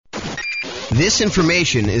This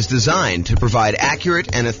information is designed to provide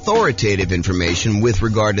accurate and authoritative information with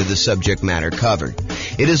regard to the subject matter covered.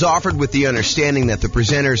 It is offered with the understanding that the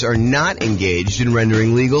presenters are not engaged in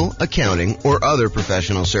rendering legal, accounting, or other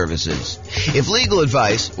professional services. If legal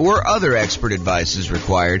advice or other expert advice is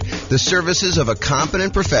required, the services of a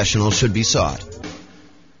competent professional should be sought.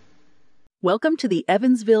 Welcome to the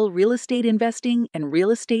Evansville Real Estate Investing and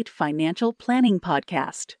Real Estate Financial Planning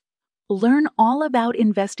Podcast. Learn all about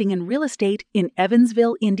investing in real estate in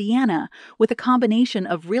Evansville, Indiana, with a combination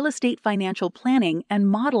of real estate financial planning and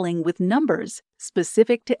modeling with numbers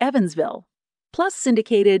specific to Evansville, plus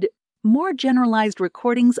syndicated, more generalized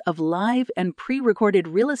recordings of live and pre-recorded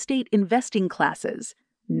real estate investing classes,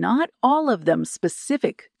 not all of them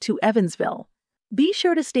specific to Evansville. Be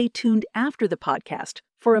sure to stay tuned after the podcast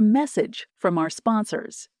for a message from our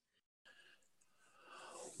sponsors.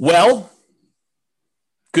 Well,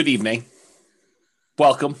 good evening.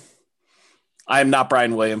 Welcome. I am not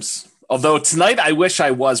Brian Williams. Although tonight I wish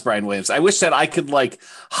I was Brian Williams. I wish that I could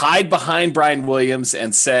hide behind Brian Williams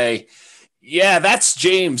and say, yeah, that's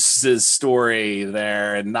James's story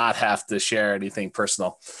there and not have to share anything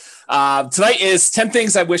personal. Tonight is 10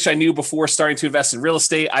 things I wish I knew before starting to invest in real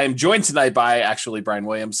estate. I am joined tonight by actually Brian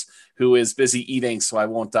Williams, who is busy eating, so I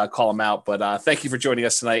won't call him out. But thank you for joining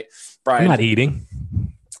us tonight, Brian. I'm not eating.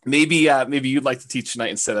 Maybe you'd like to teach tonight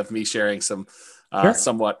instead of me sharing some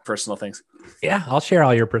somewhat personal things. Yeah, I'll share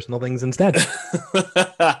all your personal things instead.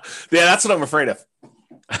 Yeah, that's what I'm afraid of.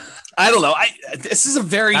 I don't know. This is a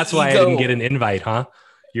very That's why I didn't get an invite, huh?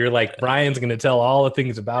 You're like, Brian's going to tell all the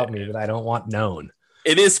things about me that I don't want known.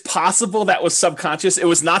 It is possible that was subconscious. It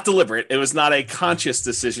was not deliberate. It was not a conscious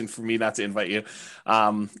decision for me not to invite you.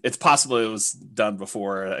 It's possible it was done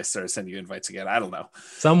before I started sending you invites again. I don't know.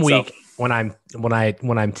 Some week when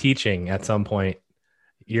I'm teaching at some point,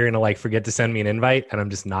 you're going to forget to send me an invite and I'm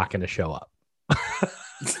just not going to show up.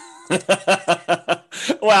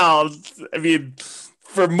 Well, I mean,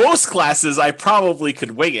 for most classes, I probably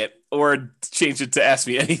could wing it or change it to ask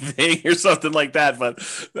me anything or something like that. But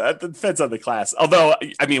that depends on the class. Although,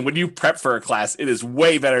 I mean, when you prep for a class, it is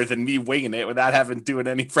way better than me winging it without having to do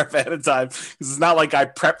any prep ahead of time. Because it's not like I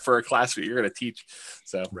prep for a class that you're going to teach.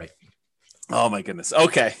 So, right. Oh my goodness.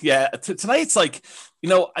 Okay. Yeah. Tonight's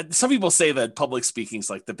some people say that public speaking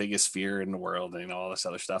is the biggest fear in the world and all this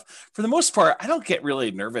other stuff. For the most part, I don't get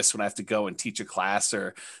really nervous when I have to go and teach a class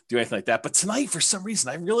or do anything like that. But tonight, for some reason,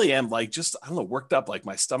 I really am worked up.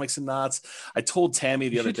 My stomach's in knots. I told Tammy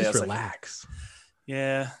the other day, I was relax.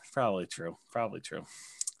 Yeah, probably true. All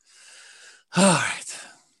right.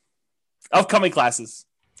 Upcoming classes.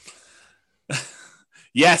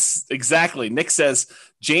 Yes, exactly. Nick says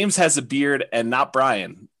James has a beard and not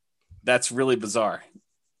Brian. That's really bizarre.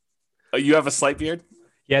 Oh, you have a slight beard?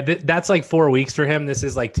 Yeah, that's 4 weeks for him. This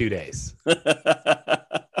is 2 days.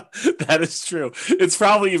 That is true. It's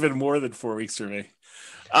probably even more than 4 weeks for me.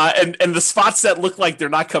 And the spots that look like they're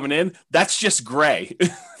not coming in, that's just gray.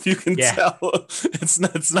 You can tell. It's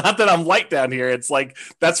not that I'm light down here. It's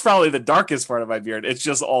that's probably the darkest part of my beard. It's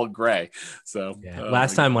just all gray. So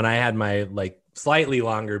last time when I had my slightly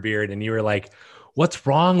longer beard and you were like, what's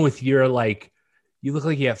wrong with your you look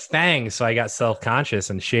like you have fangs. So I got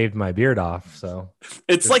self-conscious and shaved my beard off. So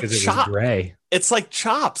it's gray. It's like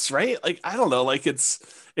chops, right? I don't know.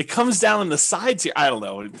 It comes down on the sides here. I don't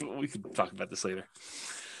know. We could talk about this later.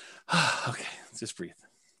 Okay. Just breathe.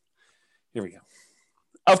 Here we go.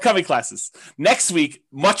 Upcoming classes. Next week,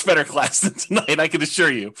 much better class than tonight, I can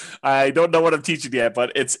assure you. I don't know what I'm teaching yet,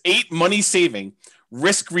 but it's 8 money-saving,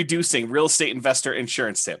 risk-reducing real estate investor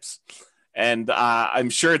insurance tips. And I'm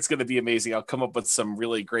sure it's going to be amazing. I'll come up with some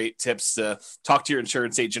really great tips to talk to your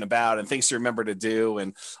insurance agent about and things to remember to do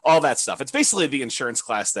and all that stuff. It's basically the insurance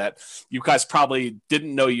class that you guys probably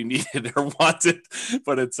didn't know you needed or wanted,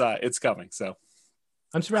 but it's coming. So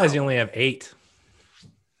I'm surprised you only have 8.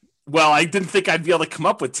 Well, I didn't think I'd be able to come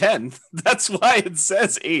up with 10. That's why it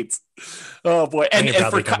says 8. Oh boy. And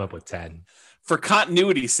probably come up with 10 for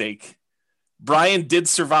continuity's sake. Brian did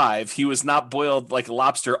survive. He was not boiled like a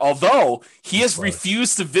lobster, although he has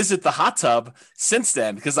refused to visit the hot tub since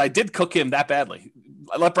then because I did cook him that badly.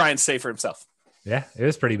 I let Brian say for himself. Yeah, it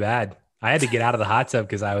was pretty bad. I had to get out of the hot tub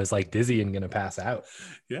because I was dizzy and going to pass out.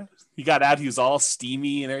 Yeah. He got out. He was all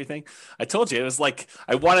steamy and everything. I told you, it was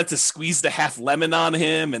I wanted to squeeze the half lemon on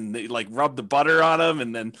him and rub the butter on him.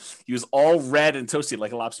 And then he was all red and toasty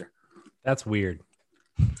like a lobster. That's weird.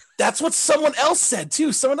 That's what someone else said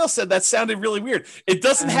too. Someone else said that sounded really weird. It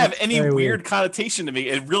doesn't have any weird connotation to me.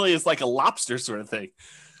 It really is like a lobster sort of thing.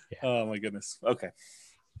 Yeah. Oh my goodness. Okay.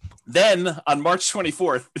 Then on March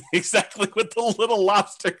 24th, exactly with the little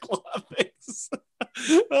lobster claw things.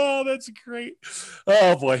 Oh, that's great.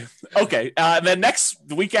 Oh boy. Okay. And then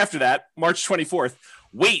the week after that, March 24th,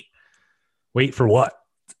 wait for what?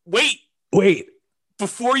 Wait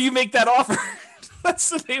before you make that offer. That's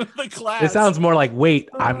the name of the class. It sounds more like, wait,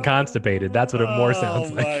 I'm constipated. That's what it more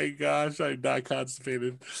sounds like. Oh my gosh, I'm not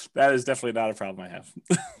constipated. That is definitely not a problem I have.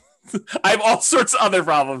 I have all sorts of other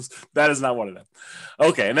problems. That is not one of them.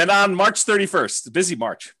 Okay, and then on March 31st, busy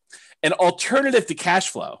March, an alternative to cash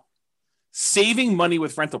flow, saving money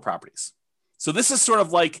with rental properties. So this is sort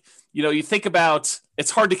of like, you think about,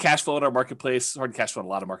 it's hard to cash flow in our marketplace. It's hard to cash flow in a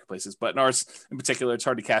lot of marketplaces, but in ours in particular, it's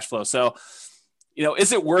hard to cash flow. So,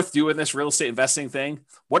 is it worth doing this real estate investing thing?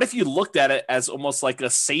 What if you looked at it as almost like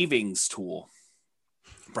a savings tool?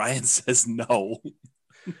 Brian says no.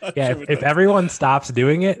 Yeah, if everyone stops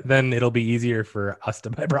doing it, then it'll be easier for us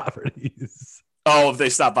to buy properties. Oh, if they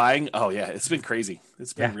stop buying? Oh, yeah. It's been crazy.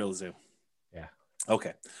 It's been real zoo. Yeah.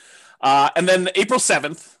 Okay. And then April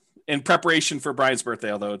 7th, in preparation for Brian's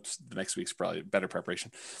birthday, although the next week's probably better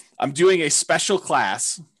preparation, I'm doing a special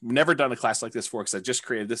class. Never done a class like this before because I just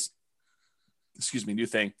created this, new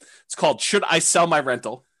thing. It's called Should I Sell My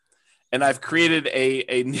Rental? And I've created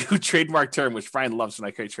a new trademark term, which Brian loves when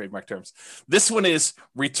I create trademark terms. This one is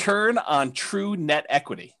return on true net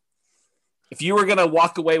equity. If you were going to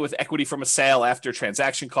walk away with equity from a sale after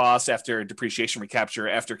transaction costs, after depreciation recapture,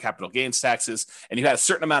 after capital gains taxes, and you had a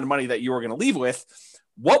certain amount of money that you were going to leave with,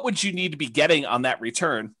 what would you need to be getting on that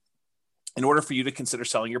return in order for you to consider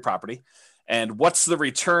selling your property? And what's the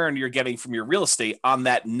return you're getting from your real estate on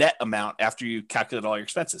that net amount after you calculate all your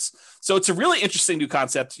expenses? So it's a really interesting new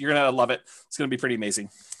concept. You're going to love it. It's going to be pretty amazing.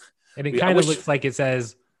 And it kind of looks like it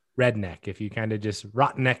says redneck. If you kind of just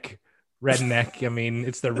redneck. I mean,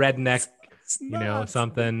 it's the redneck,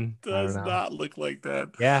 something. It does not look like that.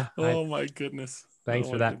 Yeah. Oh my goodness. Thanks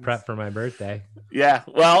for that prep for my birthday. Yeah.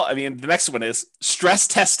 Well, I mean, the next one is stress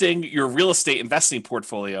testing your real estate investing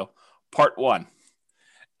portfolio, part 1.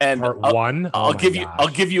 And part 1, I'll give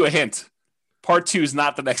you a hint. Part 2 is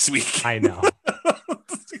not the next week. I know.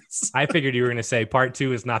 I figured you were going to say part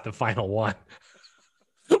 2 is not the final one.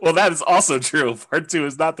 Well, that is also true. Part 2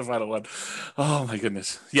 is not the final one. Oh my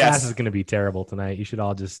goodness. Yes. Class is going to be terrible tonight. You should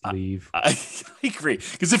all just leave. I agree.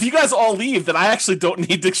 Because if you guys all leave, then I actually don't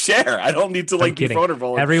need to share. I don't need to be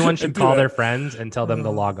vulnerable. Everyone should call their friends and tell them to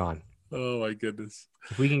log on. Oh my goodness.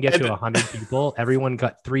 If we can get to 100 people, everyone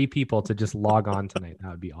got 3 people to just log on tonight. That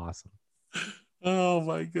would be awesome. Oh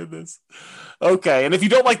my goodness. Okay. And if you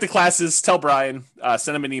don't like the classes, tell Brian,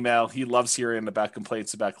 send him an email. He loves hearing about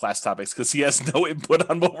complaints about class topics because he has no input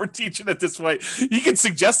on what we're teaching at this point. He can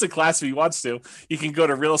suggest a class if he wants to. You can go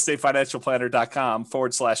to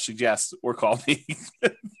realestatefinancialplanner.com/suggest or call me.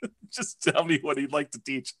 Just tell me what he'd like to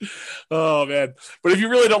teach. Oh man. But if you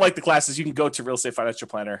really don't like the classes, you can go to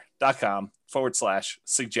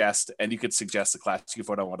realestatefinancialplanner.com/suggest and you could suggest a class. You can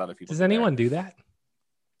vote on what other people. Does anyone do that?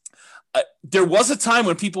 There was a time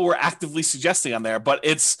when people were actively suggesting on there, but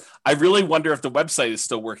I really wonder if the website is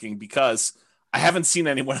still working because I haven't seen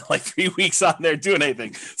anyone in like 3 weeks on there doing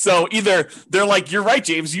anything. So either they're like, you're right,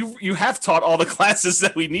 James, you have taught all the classes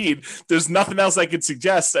that we need. There's nothing else I could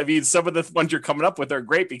suggest. I mean, some of the ones you're coming up with are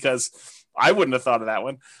great because I wouldn't have thought of that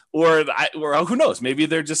one. Or who knows? Maybe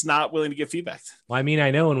they're just not willing to give feedback. Well, I mean,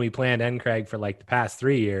 I know when we planned NCRAG for like the past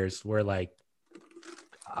 3 years, we're like,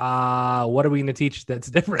 what are we going to teach that's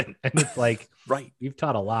different? And it's like, right, you've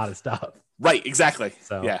taught a lot of stuff. Right, exactly.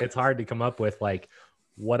 So it's hard to come up with like,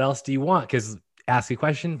 what else do you want? Because ask a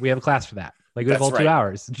question, we have a class for that. Like we have all 2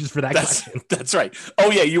 hours just for that question. That's right. Oh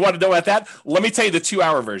yeah, you want to know about that? Let me tell you the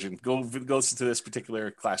 2-hour version. Go listen to this particular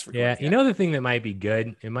class. Yeah, you know the thing that might be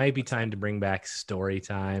good? It might be time to bring back story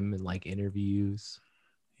time and like interviews.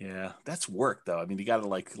 Yeah, that's work though. I mean, you got to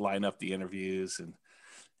like line up the interviews and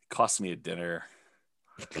it costs me a dinner.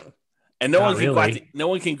 And no one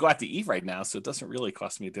can go out to eat right now, so it doesn't really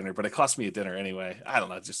cost me a dinner, but it costs me a dinner anyway. I don't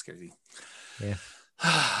know, it's just crazy. Yeah.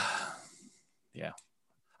 Yeah.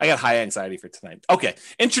 I got high anxiety for tonight. Okay.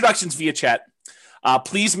 Introductions via chat.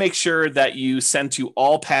 Please make sure that you send to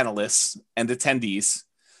all panelists and attendees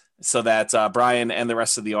so that Brian and the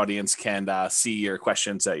rest of the audience can see your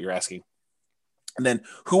questions that you're asking. And then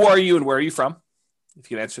who are you and where are you from? If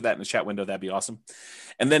you can answer that in the chat window, that'd be awesome.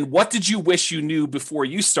 And then what did you wish you knew before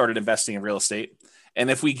you started investing in real estate? And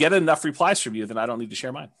if we get enough replies from you, then I don't need to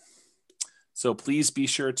share mine. So please be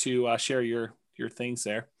sure to share your things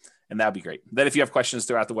there. And that'd be great. Then if you have questions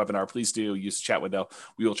throughout the webinar, please do use the chat window.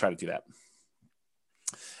 We will try to do that.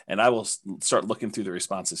 And I will start looking through the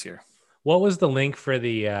responses here. What was the link for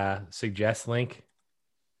the suggest link?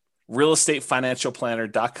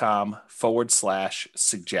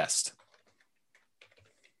 realestatefinancialplanner.com/suggest.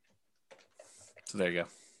 So there you go.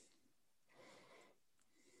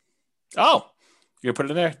 Oh, you're going to put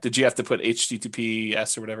it in there? Did you have to put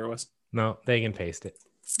HTTPS or whatever it was? No, they can paste it.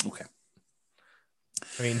 Okay.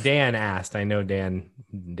 I mean, Dan asked. I know Dan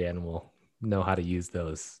will know how to use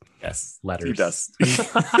those letters. He does.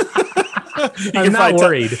 I'm not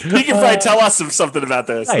worried. He can probably tell us something about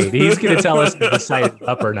this. Right. He's going to tell us if the site is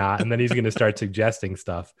up or not, and then he's going to start suggesting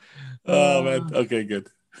stuff. Oh, man. Okay, good.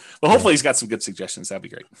 Well, hopefully he's got some good suggestions. That'd be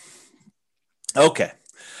great. Okay.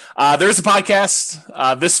 There's a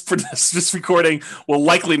podcast. This recording will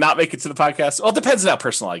likely not make it to the podcast. Well, it depends on how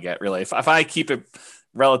personal I get, really. If I keep it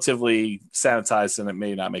relatively sanitized, then it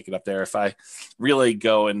may not make it up there. If I really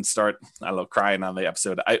go and start, I don't know, crying on the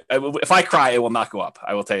episode, if I cry, it will not go up.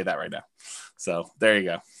 I will tell you that right now. So there you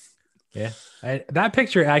go. Yeah. That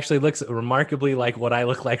picture actually looks remarkably like what I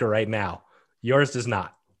look like right now. Yours does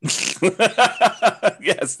not.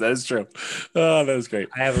 Yes, that is true. Oh, that was great.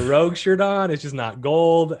 I have a Rogue shirt on. It's just not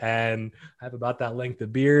gold. And I have about that length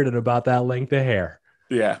of beard and about that length of hair.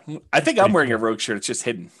 Yeah. I think I'm wearing a Rogue shirt. It's just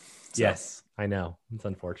hidden. So. Yes, I know. It's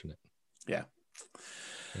unfortunate. Yeah.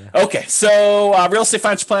 Okay. So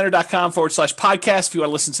realestatefinancialplanner.com/podcast if you want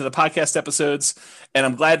to listen to the podcast episodes. And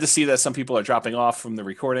I'm glad to see that some people are dropping off from the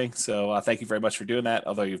recording. So thank you very much for doing that.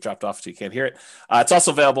 Although you've dropped off so you can't hear it. It's also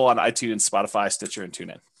available on iTunes, Spotify, Stitcher, and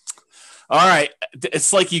TuneIn. All right.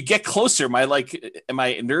 It's like you get closer. My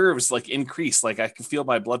nerves increase. Like I can feel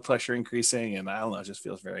my blood pressure increasing, and I don't know, it just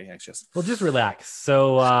feels very anxious. Well, just relax.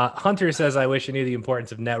 So Hunter says, I wish I knew the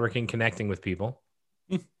importance of networking, connecting with people.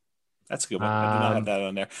 That's a good one. I did not have that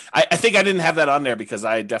on there. I think I didn't have that on there because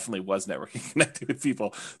I definitely was networking, connecting with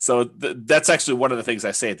people. So that's actually one of the things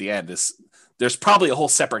I say at the end is there's probably a whole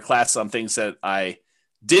separate class on things that I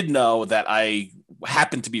did know that I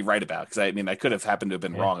happened to be right about. Because I could have happened to have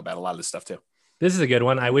been wrong about a lot of this stuff too. This is a good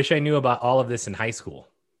one. I wish I knew about all of this in high school.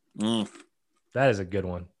 That is a good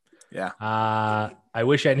one. Yeah. I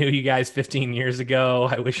wish I knew you guys 15 years ago.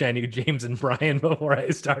 I wish I knew James and Brian before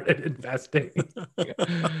I started investing.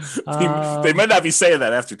 They might not be saying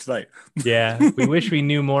that after tonight. Yeah. We wish we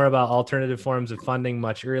knew more about alternative forms of funding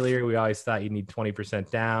much earlier. We always thought you need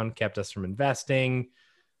 20% down, kept us from investing.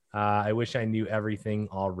 I wish I knew everything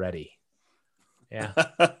already. Yeah.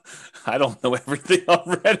 I don't know everything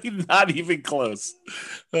already. Not even close.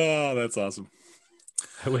 Oh, that's awesome.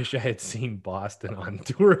 I wish I had seen Boston on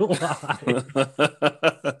tour live.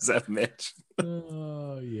 Is that Mitch?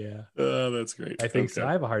 Oh, yeah. Oh, that's great. I think so.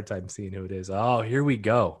 I have a hard time seeing who it is. Oh, here we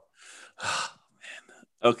go. Oh, man.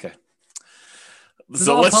 Okay. This is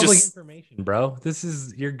all public information, bro.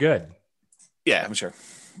 You're good. Yeah, I'm sure.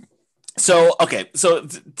 So, okay. So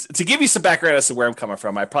to give you some background as to where I'm coming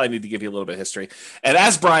from, I probably need to give you a little bit of history. And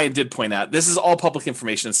as Brian did point out, this is all public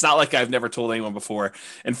information. It's not like I've never told anyone before.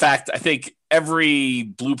 In fact, I think every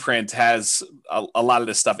blueprint has a lot of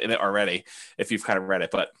this stuff in it already, if you've kind of read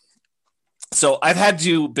it. But so I opted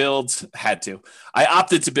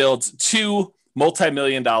to build 2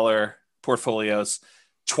 multi-million-dollar portfolios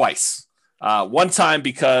twice. One time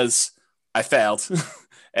because I failed.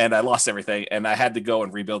 And I lost everything, and I had to go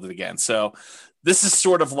and rebuild it again. So this is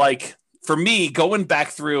sort of like, for me, going back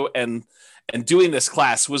through and doing this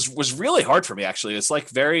class was really hard for me, actually. It's like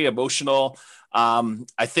very emotional.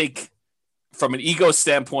 I think from an ego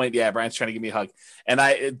standpoint, yeah, Brian's trying to give me a hug. And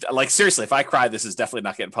seriously, if I cry, this is definitely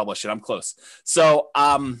not getting published, and I'm close. So,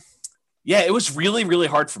 yeah, it was really, really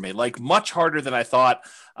hard for me, like much harder than I thought.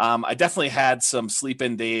 I definitely had some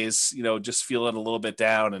sleep-in days, just feeling a little bit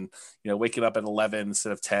down and, waking up at 11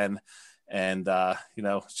 instead of 10. And,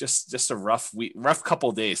 just a rough couple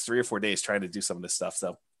of days, 3 or 4 days trying to do some of this stuff.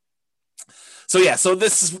 So yeah, so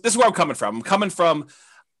this is where I'm coming from. I'm coming from,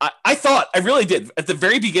 I thought, I really did at the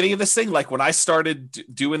very beginning of this thing, like when I started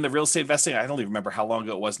doing the real estate investing, I don't even remember how long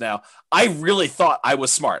ago it was now. I really thought I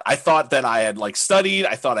was smart. I thought that I had studied.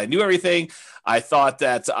 I thought I knew everything. I thought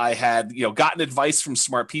that I had, gotten advice from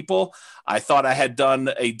smart people. I thought I had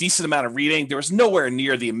done a decent amount of reading. There was nowhere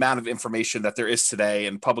near the amount of information that there is today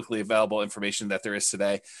and publicly available information that there is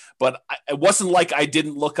today. But it wasn't like I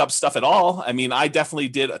didn't look up stuff at all. I mean, I definitely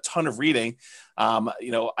did a ton of reading.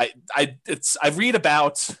 I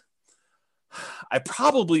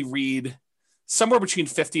probably read somewhere between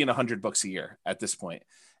 50 and 100 books a year at this point.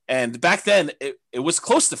 And back then it was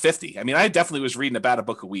close to 50. I mean, I definitely was reading about a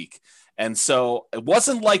book a week. And so it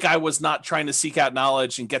wasn't like I was not trying to seek out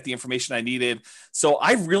knowledge and get the information I needed. So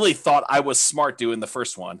I really thought I was smart doing the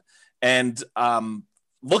first one. And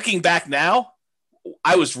looking back now,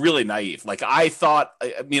 I was really naive. Like I thought,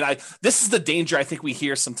 this is the danger I think we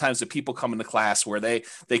hear sometimes that people come into class where they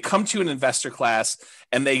come to an investor class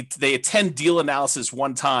and they attend deal analysis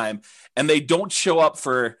one time and they don't show up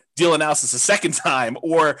for deal analysis a second time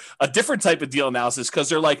or a different type of deal analysis because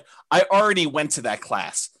they're like, I already went to that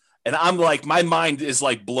class. And I'm like, my mind is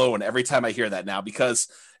like blown every time I hear that now because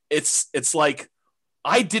it's like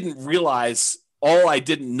I didn't realize all I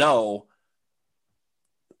didn't know.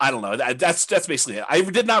 I don't know. That's basically it. I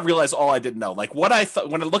did not realize all I didn't know. Like what I thought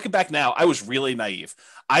when I look back now, I was really naive.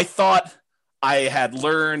 I thought I had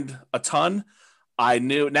learned a ton. I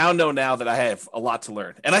know now that I have a lot to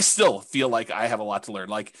learn, and I still feel like I have a lot to learn.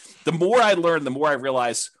 Like the more I learn, the more I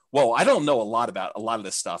realize, whoa, I don't know a lot about a lot of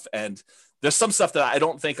this stuff, and there's some stuff that I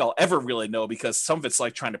don't think I'll ever really know because some of it's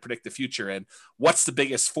like trying to predict the future and what's the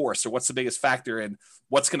biggest force or what's the biggest factor and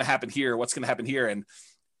what's going to happen here, and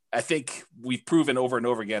I think we've proven over and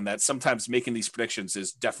over again that sometimes making these predictions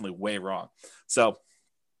is definitely way wrong. So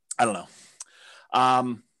I don't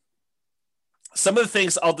know. Some of the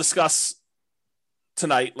things I'll discuss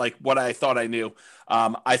tonight, like what I thought I knew.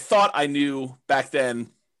 I thought I knew back then.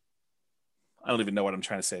 I don't even know what I'm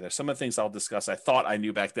trying to say there. Some of the things I'll discuss, I thought I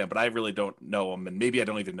knew back then, but I really don't know them. And maybe I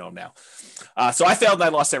don't even know them now. So I failed and I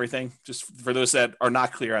lost everything. Just for those that are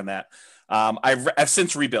not clear on that. I've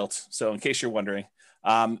since rebuilt. So in case you're wondering,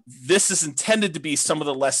 this is intended to be some of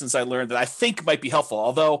the lessons I learned that I think might be helpful,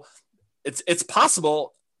 although it's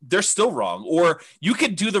possible they're still wrong, or you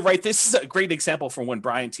could do the right. This is a great example from when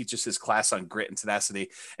Brian teaches his class on grit and tenacity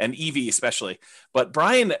and EV especially. But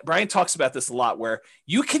Brian talks about this a lot where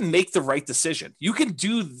you can make the right decision. You can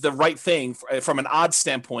do the right thing from an odds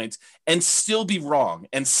standpoint and still be wrong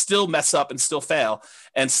and still mess up and still fail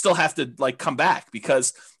and still have to like come back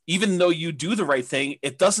because even though you do the right thing,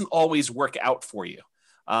 it doesn't always work out for you.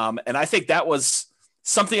 And I think that was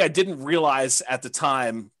something I didn't realize at the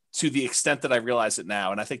time to the extent that I realize it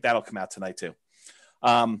now. And I think that'll come out tonight too.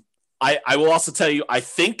 I will also tell you, I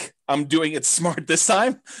think I'm doing it smart this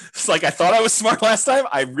time. It's like I thought I was smart last time.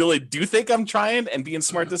 I really do think I'm trying and being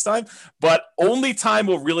smart this time, but only time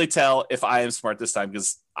will really tell if I am smart this time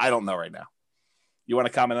because I don't know right now. You want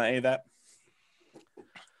to comment on any of that?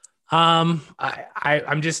 I'm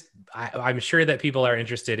sure that people are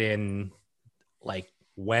interested in like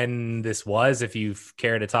when this was, if you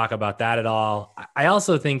care to talk about that at all. I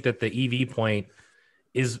also think that the EV point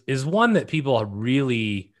is one that people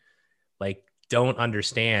really like don't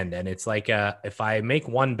understand. And it's like, if I make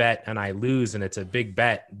one bet and I lose and it's a big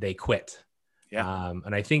bet, they quit. Yeah.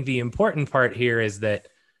 And I think the important part here is that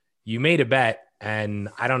you made a bet and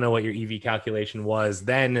I don't know what your EV calculation was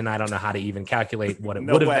then. And I don't know how to even calculate what it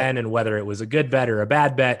would have been and whether it was a good bet or a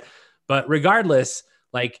bad bet, but regardless,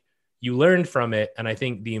 like, you learned from it. And I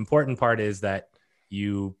think the important part is that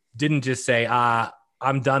you didn't just say,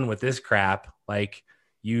 I'm done with this crap. Like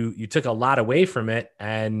you took a lot away from it.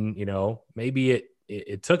 And, you know, maybe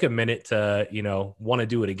it took a minute to, you know, want to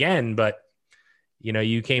do it again, but you know,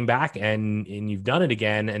 you came back and you've done it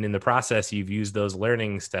again. And in the process, you've used those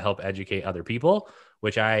learnings to help educate other people,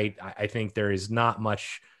 which I think there is not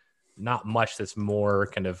much that's more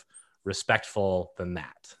kind of respectful than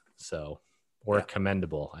that. So, or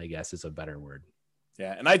commendable, I guess is a better word.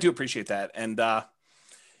 Yeah. And I do appreciate that. And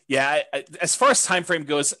as far as time frame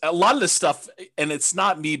goes, a lot of this stuff, and it's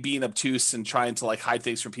not me being obtuse and trying to like hide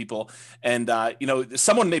things from people. And, you know,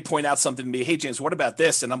 someone may point out something to me, hey, James, what about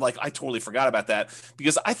this? And I'm like, I totally forgot about that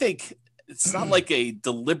because I think it's not like a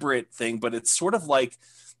deliberate thing, but it's sort of like,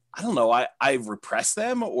 I don't know, I repress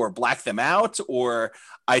them or black them out, or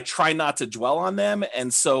I try not to dwell on them.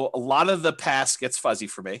 And so a lot of the past gets fuzzy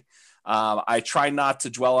for me. I try not to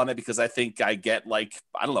dwell on it because I think I get like,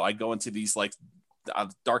 I don't know, I go into these like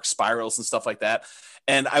dark spirals and stuff like that.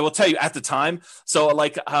 And I will tell you at the time. So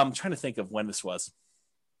like, I'm trying to think of when this was.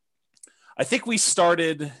 I think we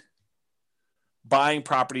started buying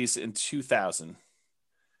properties in 2000.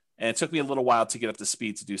 And it took me a little while to get up to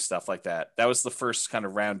speed to do stuff like that. That was the first kind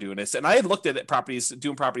of round doing this. And I had looked at it,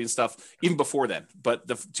 doing property and stuff even before then, but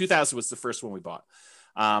the 2000 was the first one we bought.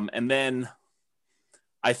 And then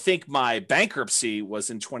I think my bankruptcy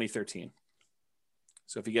was in 2013.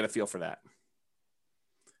 So if you get a feel for that.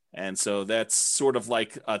 And so that's sort of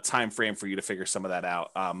like a time frame for you to figure some of that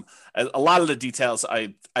out. A lot of the details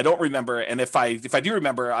I don't remember. And if I do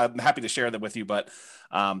remember, I'm happy to share them with you. But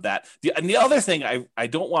and the other thing I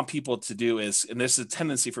don't want people to do is, and there's a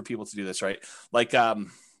tendency for people to do this, right? Like, I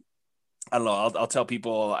don't know, I'll tell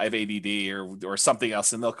people I have ADD or something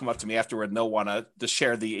else, and they'll come up to me afterward and they'll want to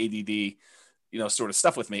share the ADD, you know, sort of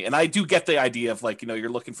stuff with me. And I do get the idea of like, you know, you're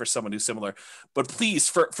looking for someone who's similar, but please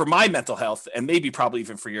for my mental health and maybe probably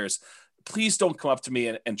even for yours, please don't come up to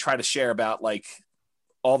me and try to share about like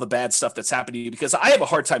all the bad stuff that's happened to you, because I have a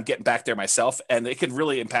hard time getting back there myself, and it can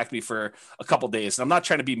really impact me for a couple of days. And I'm not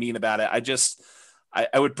trying to be mean about it.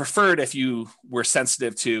 I would prefer it if you were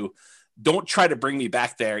sensitive to, don't try to bring me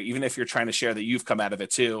back there, even if you're trying to share that you've come out of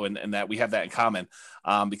it too, and that we have that in common,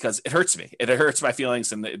 because it hurts me. It hurts my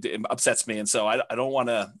feelings, and it upsets me. And so I don't want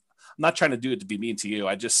to, I'm not trying to do it to be mean to you.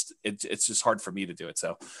 It's just hard for me to do it.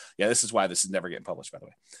 So yeah, this is why this is never getting published, by the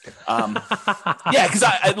way. Yeah, because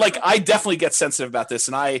I definitely get sensitive about this,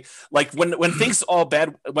 and I like when things all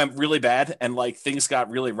bad went really bad, and like things got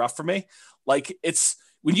really rough for me. Like, it's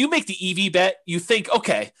when you make the EV bet, you think,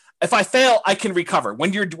 okay, if I fail, I can recover.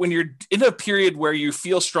 When you're in a period where you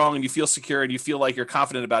feel strong and you feel secure and you feel like you're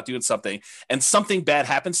confident about doing something, and something bad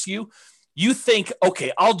happens to you, you think,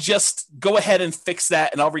 okay, I'll just go ahead and fix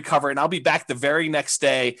that, and I'll recover, and I'll be back the very next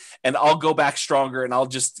day, and I'll go back stronger, and I'll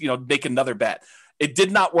just, make another bet. It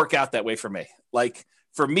did not work out that way for me. Like,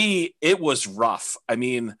 for me, it was rough. I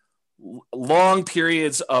mean, long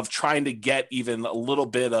periods of trying to get even a little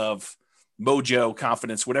bit of mojo,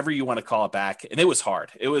 confidence, whatever you want to call it, back. And it was hard.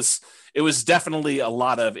 It was definitely a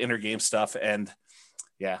lot of inner game stuff. And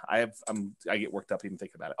yeah, I get worked up even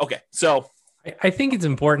thinking about it. Okay. So I think it's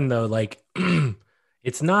important though. Like,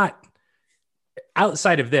 it's not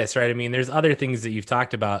outside of this, right? I mean, there's other things that you've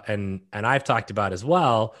talked about and I've talked about as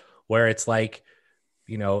well, where it's like,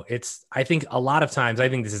 I think a lot of times, I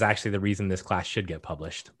think this is actually the reason this class should get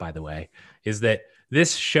published, by the way, is that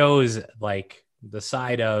this shows like the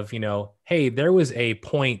side of, hey, there was a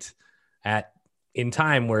point in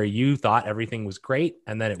time where you thought everything was great,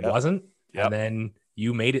 and then it wasn't. Yep. And then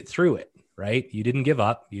you made it through it, right? You didn't give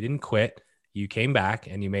up. You didn't quit. You came back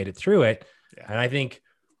and you made it through it. Yeah. And I think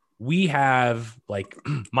we have, like,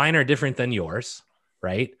 mine are different than yours,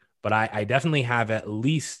 right? But I definitely have at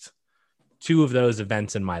least 2 of those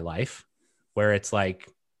events in my life where it's like,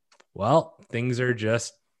 well, things are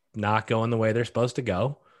just not going the way they're supposed to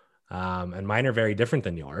go. And mine are very different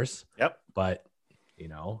than yours. Yep. But,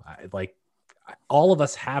 all of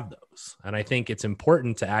us have those. And I think it's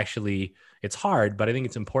important to actually, it's hard, but I think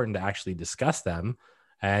it's important to actually discuss them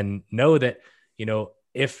and know that,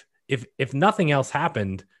 if nothing else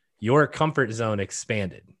happened, your comfort zone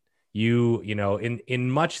expanded. In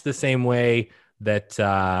much the same way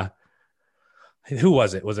that, who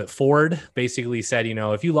was it? Was it Ford basically said,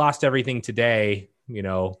 if you lost everything today,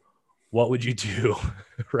 what would you do?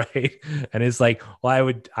 Right. And it's like,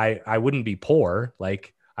 well, I wouldn't be poor.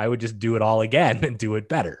 Like, I would just do it all again and do it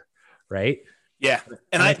better. Right. Yeah.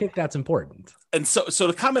 And I think that's important. And so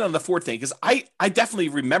to comment on the Ford thing, because I definitely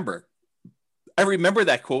remember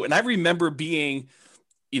that quote, and I remember being,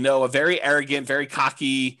 a very arrogant, very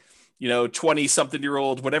cocky,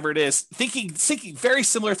 20-something-year-old, whatever it is, thinking very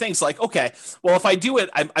similar things. Like, okay, well, if I do it,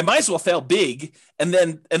 I might as well fail big, and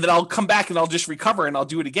then I'll come back and I'll just recover and I'll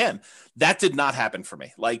do it again. That did not happen for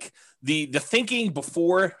me. Like, the thinking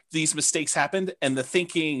before these mistakes happened, and the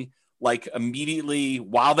thinking like immediately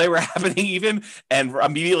while they were happening, even, and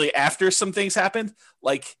immediately after some things happened,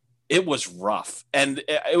 like, it was rough. And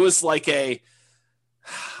it was like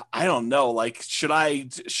I don't know, like, should I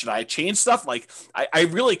change stuff? Like, I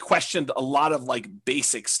really questioned a lot of like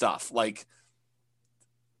basic stuff, like,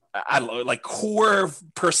 I don't know, like core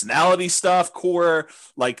personality stuff, core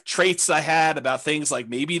like traits I had about things, like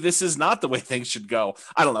maybe this is not the way things should go.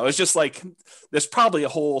 I don't know. It's just like, there's probably a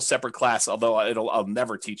whole separate class, although I'll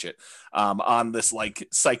never teach it, on this like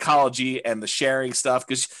psychology and the sharing stuff.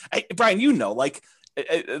 Cause Brian, like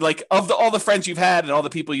of all the friends you've had and all the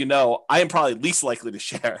people I am probably least likely to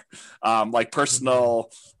share like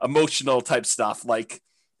personal, emotional type stuff. Like,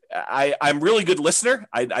 I'm really good listener.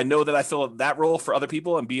 I know that I fill that role for other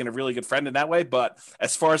people and being a really good friend in that way. But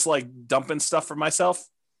as far as like dumping stuff for myself,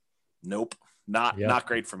 nope, not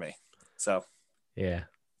great for me. So, yeah.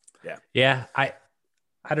 I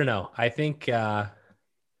don't know. I think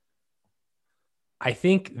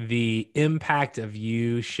the impact of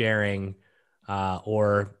you sharing,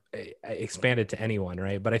 or expanded to anyone,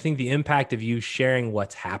 right? But I think the impact of you sharing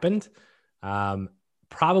what's happened,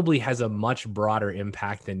 probably has a much broader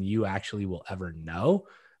impact than you actually will ever know.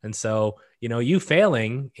 And so, you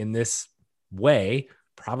failing in this way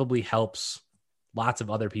probably helps lots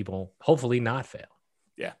of other people hopefully not fail.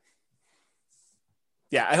 Yeah.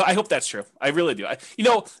 Yeah. I hope that's true. I really do.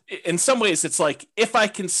 In some ways it's like, if I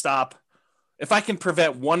can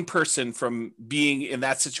prevent one person from being in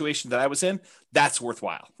that situation that I was in, that's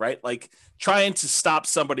worthwhile, right? Like, trying to stop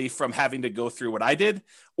somebody from having to go through what I did,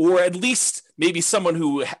 or at least maybe someone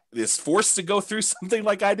who is forced to go through something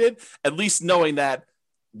like I did, at least knowing that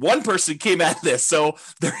one person came at this, so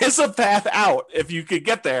there is a path out if you could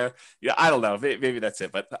get there. Yeah, I don't know. Maybe that's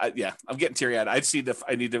it, but yeah, I'm getting teary-eyed. I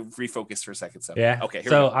need to refocus for a second. So yeah, okay.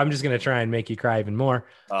 So I'm just gonna try and make you cry even more,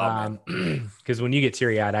 because when you get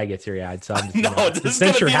teary-eyed, I get teary-eyed. So I'm just,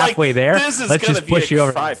 since you're halfway there, let's just push you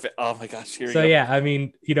over. Oh my gosh! Here so yeah, I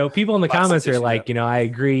mean, people in the comments are like, I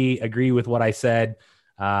agree with what I said.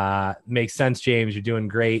 Makes sense, James. You're doing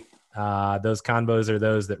great. Those convos are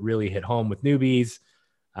those that really hit home with newbies.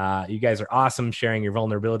 You guys are awesome. Sharing your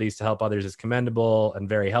vulnerabilities to help others is commendable and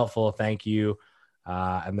very helpful. Thank you.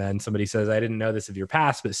 And then somebody says, I didn't know this of your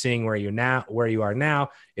past, but seeing where you are now,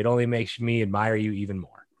 it only makes me admire you even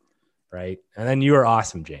more. Right. And then you are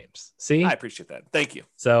awesome, James. See, I appreciate that. Thank you.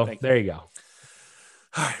 So there you go.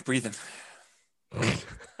 All right. Breathing.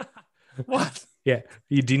 What? Yeah.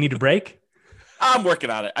 Do you need a break? I'm working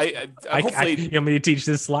on it. Hopefully, you want me to teach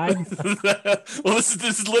this slide? Well, this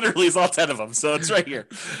is literally all 10 of them, so it's right here.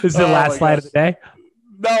 This is the last slide of the day.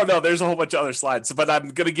 No, there's a whole bunch of other slides, but I'm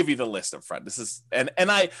going to give you the list up front. This is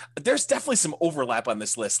there's definitely some overlap on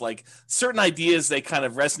this list. Like certain ideas, they kind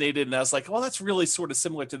of resonated, and I was like, well, that's really sort of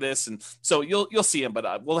similar to this, and so you'll see them.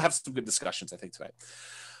 But we'll have some good discussions, I think, tonight.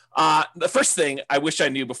 The first thing I wish I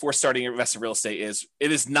knew before starting investing in real estate is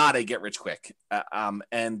it is not a get rich quick,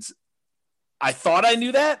 and I thought I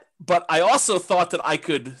knew that, but I also thought that I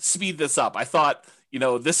could speed this up. I thought,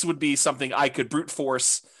 this would be something I could brute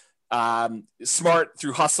force, smart,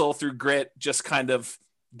 through hustle, through grit, just kind of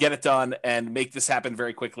get it done and make this happen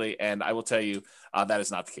very quickly. And I will tell you that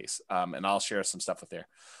is not the case. And I'll share some stuff with there.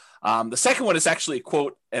 The second one is actually a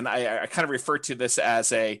quote, and I kind of refer to this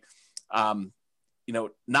as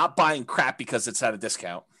not buying crap because it's at a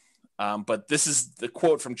discount. But this is the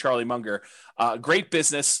quote from Charlie Munger. Great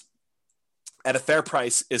business at a fair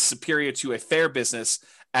price is superior to a fair business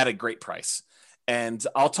at a great price. And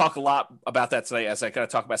I'll talk a lot about that today as I kind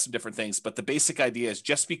of talk about some different things. But the basic idea is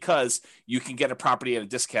just because you can get a property at a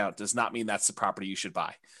discount does not mean that's the property you should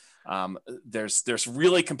buy. There's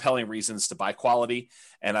really compelling reasons to buy quality.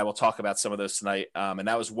 And I will talk about some of those tonight. And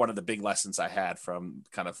that was one of the big lessons I had from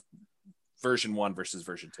kind of version 1 versus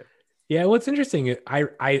version 2. Yeah. What's interesting,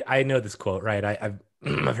 I know this quote, right? I've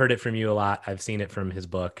heard it from you a lot. I've seen it from his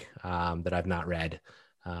book that I've not read.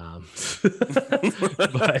 But,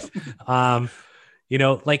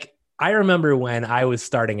 I remember when I was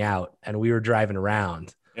starting out and we were driving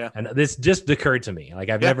around, and this just occurred to me. Like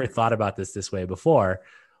I've never thought about this way before,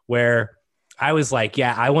 where I was like,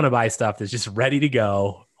 I want to buy stuff that's just ready to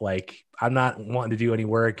go. Like I'm not wanting to do any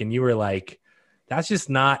work. And you were like, that's just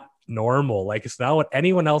not normal. Like it's not what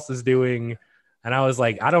anyone else is doing. And I was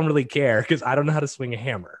like, I don't really care because I don't know how to swing a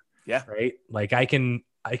hammer. Yeah. Right. Like I can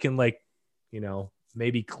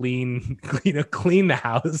maybe clean the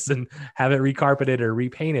house and have it recarpeted or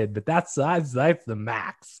repainted, but that's the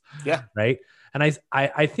max. Yeah. Right. And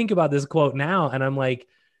I think about this quote now and I'm like,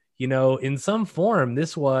 in some form,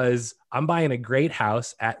 I'm buying a great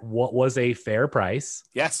house at what was a fair price.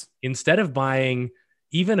 Yes. Instead of buying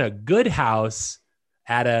even a good house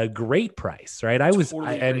at a great price. Right.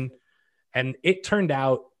 And it turned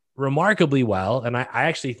out remarkably well. And I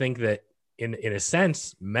actually think that in a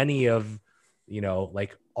sense, many of,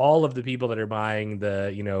 all of the people that are buying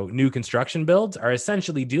the, new construction builds are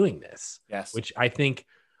essentially doing this. Yes. Which I think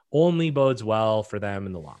only bodes well for them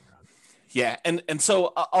in the long run. Yeah. And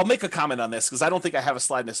so I'll make a comment on this because I don't think I have a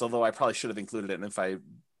slide in this, although I probably should have included it. And if I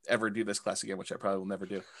ever do this class again, which I probably will never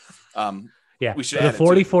do. We should add the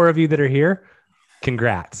 44 of you that are here.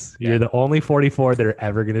 Congrats. Yeah. You're the only 44 that are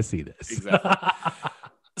ever going to see this. Exactly.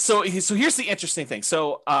 So here's the interesting thing.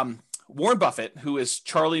 So Warren Buffett, who is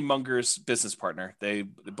Charlie Munger's business partner, they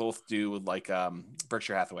both do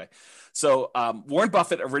Berkshire Hathaway. So Warren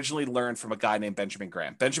Buffett originally learned from a guy named Benjamin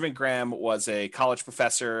Graham. Benjamin Graham was a college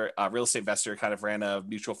professor, a real estate investor, kind of ran a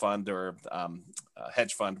mutual fund or a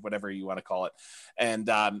hedge fund, whatever you want to call it. And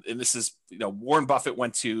this is, Warren Buffett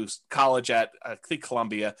went to college at, I think,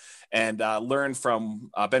 Columbia and learned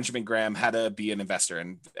from Benjamin Graham how to be an investor.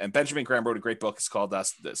 And Benjamin Graham wrote a great book. It's called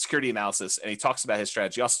The Security Analysis. And he talks about his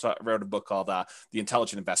strategy. He also wrote a book called The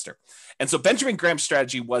Intelligent Investor. And so Benjamin Graham's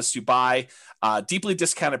strategy was to buy deeply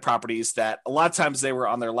discounted properties that a lot of times they were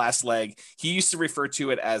on their last leg. He used to refer to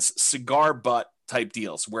it as cigar butt type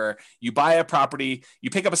deals, where you buy a property, you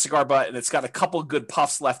pick up a cigar butt and it's got a couple good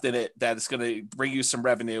puffs left in it that is going to bring you some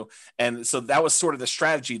revenue. And so that was sort of the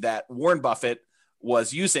strategy that Warren Buffett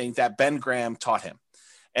was using that Ben Graham taught him.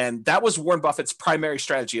 And that was Warren Buffett's primary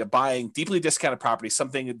strategy of buying deeply discounted property,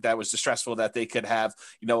 something that was distressful that they could have,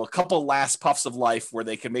 a couple last puffs of life where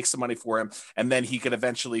they could make some money for him. And then he could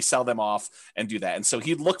eventually sell them off and do that. And so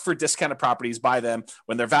he'd look for discounted properties, buy them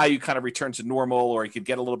when their value kind of returned to normal, or he could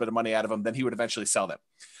get a little bit of money out of them. Then he would eventually sell them.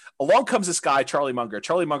 Along comes this guy, Charlie Munger.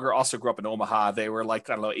 Charlie Munger also grew up in Omaha. They were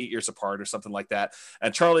 8 years apart or something like that.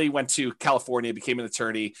 And Charlie went to California, became an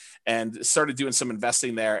attorney, and started doing some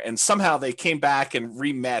investing there. And somehow they came back and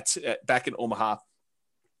re-met back in Omaha.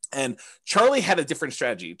 And Charlie had a different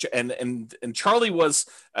strategy. And Charlie was,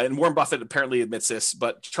 and Warren Buffett apparently admits this,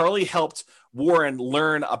 but Charlie helped Warren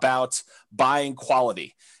learn about buying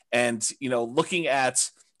quality and, looking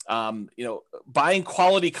at buying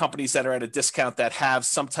quality companies that are at a discount that have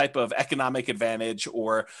some type of economic advantage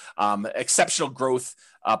or exceptional growth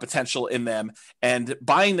potential in them, and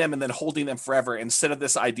buying them and then holding them forever, instead of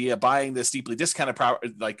this idea of buying this deeply discounted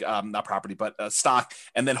stock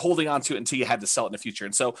and then holding on to it until you had to sell it in the future.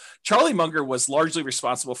 And so Charlie Munger was largely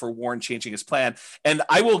responsible for Warren changing his plan. And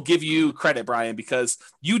I will give you credit, Brian, because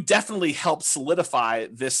you definitely helped solidify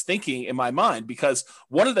this thinking in my mind, because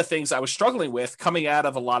one of the things I was struggling with coming out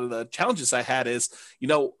of a lot of the challenges I had is,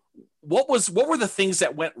 what were the things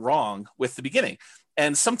that went wrong with the beginning?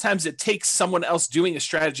 And sometimes it takes someone else doing a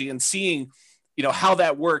strategy and seeing, how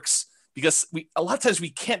that works, because a lot of times we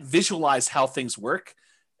can't visualize how things work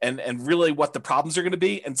and really what the problems are going to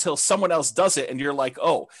be until someone else does it. And you're like,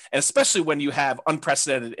 oh, and especially when you have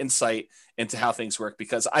unprecedented insight into how things work,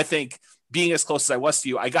 because I think being as close as I was to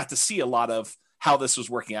you, I got to see a lot of how this was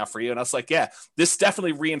working out for you. And I was like, yeah, this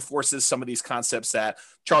definitely reinforces some of these concepts that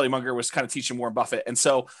Charlie Munger was kind of teaching Warren Buffett. And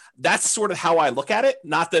so that's sort of how I look at it.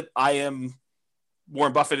 Not that I am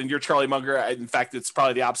Warren Buffett and you're Charlie Munger. In fact, it's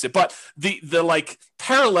probably the opposite, but the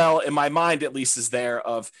parallel in my mind, at least, is there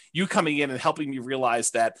of you coming in and helping me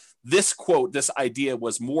realize that this quote, this idea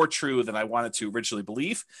was more true than I wanted to originally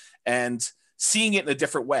believe, and seeing it in a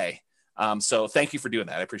different way. So thank you for doing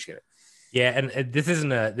that. I appreciate it. Yeah. And this isn't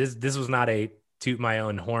this was not a toot my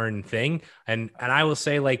own horn thing. And I will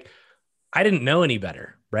say, I didn't know any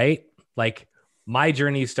better, right? My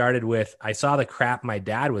journey started with, I saw the crap my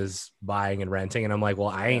dad was buying and renting. And I'm like, well,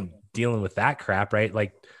 I ain't dealing with that crap,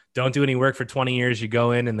 right? Don't do any work for 20 years. You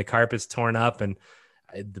go in and the carpet's torn up and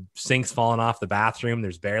the sink's falling off the bathroom.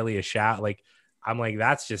 There's barely a shower. I'm like,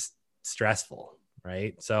 that's just stressful.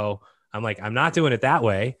 Right. So I'm like, I'm not doing it that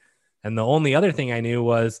way. And the only other thing I knew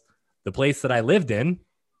was the place that I lived in.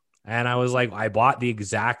 And I was like, I bought the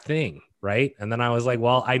exact thing. Right. And then I was like,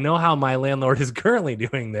 well, I know how my landlord is currently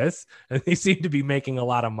doing this, and they seem to be making a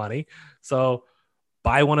lot of money. So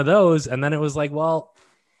buy one of those. And then it was like, well,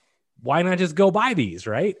 why not just go buy these?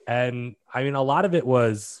 Right. And I mean, a lot of it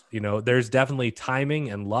was, there's definitely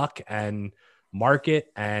timing and luck and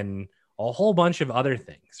market and a whole bunch of other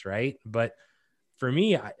things. Right. But for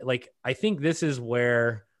me, I think this is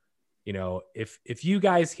where, if you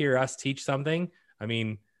guys hear us teach something, I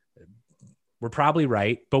mean, we're probably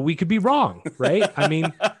right, but we could be wrong, right? I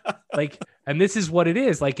mean, and this is what it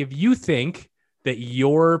is. If you think that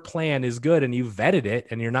your plan is good and you vetted it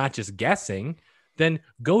and you're not just guessing, then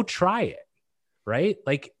go try it, right?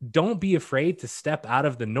 Don't be afraid to step out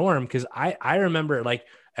of the norm. Cause I remember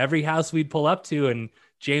every house we'd pull up to, and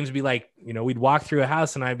James would be like, we'd walk through a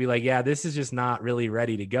house and I'd be like, yeah, this is just not really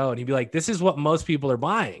ready to go. And he'd be like, this is what most people are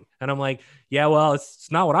buying. And I'm like, yeah, well,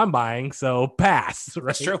 it's not what I'm buying. So pass. Right?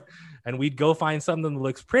 That's true. And we'd go find something that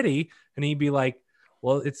looks pretty. And he'd be like,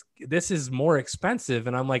 well, this is more expensive.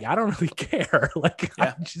 And I'm like, I don't really care.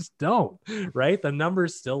 I just don't. Right. The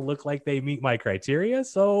numbers still look like they meet my criteria.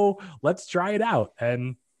 So let's try it out.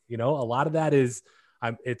 And, a lot of that is,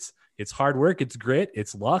 it's hard work. It's grit.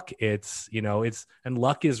 It's luck. And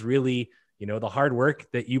luck is really, the hard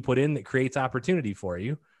work that you put in that creates opportunity for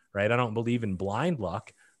you. Right. I don't believe in blind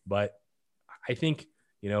luck, but I think,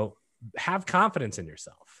 have confidence in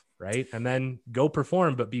yourself. Right. And then go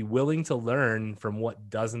perform, but be willing to learn from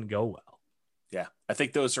what doesn't go well. Yeah, I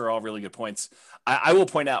think those are all really good points. I will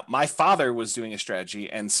point out my father was doing a strategy,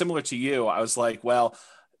 and similar to you, I was like, well,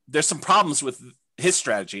 there's some problems with his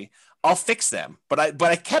strategy. I'll fix them. But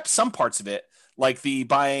I kept some parts of it, like the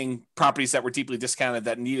buying properties that were deeply discounted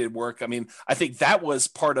that needed work. I mean, I think that was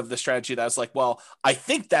part of the strategy that I was like, well, I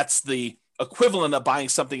think that's the equivalent of buying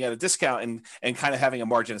something at a discount and kind of having a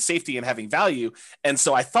margin of safety and having value. And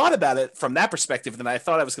so I thought about it from that perspective. And I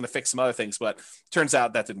thought I was going to fix some other things, but turns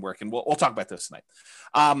out that didn't work. And we'll talk about this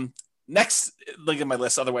tonight. Next, look at my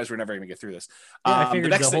list. Otherwise, we're never going to get through this. I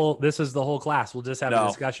figured this is the whole class. We'll just have a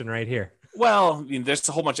discussion right here. Well, I mean, there's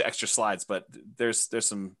a whole bunch of extra slides, but there's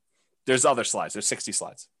other slides. There's 60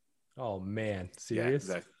 slides. Oh man, serious?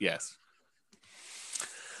 Yeah, exactly. Yes.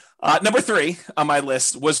 Number 3 on my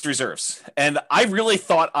list was reserves. And I really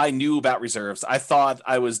thought I knew about reserves. I thought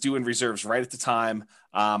I was doing reserves right at the time.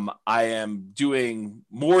 I am doing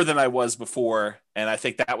more than I was before. And I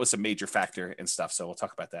think that was a major factor in stuff. So we'll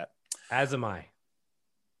talk about that. As am I.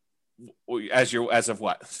 As of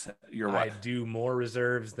what? You're what? I do more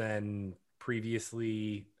reserves than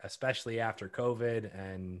previously, especially after COVID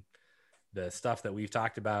and the stuff that we've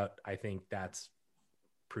talked about. I think that's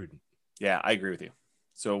prudent. Yeah, I agree with you.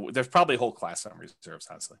 So there's probably a whole class on reserves,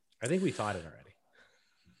 honestly. I think we taught it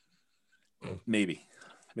already. Maybe.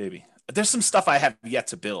 There's some stuff I have yet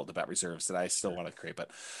to build about reserves that I still want to create,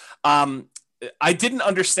 but I didn't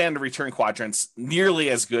understand the return quadrants nearly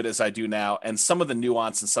as good as I do now, and some of the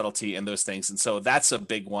nuance and subtlety in those things. And so that's a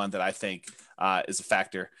big one that I think is a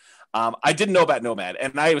factor. I didn't know about Nomad,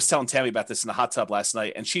 and I was telling Tammy about this in the hot tub last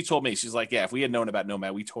night, and she told me, she's like, yeah, if we had known about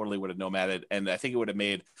Nomad, we totally would have nomaded, and I think it would have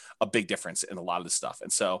made a big difference in a lot of the stuff.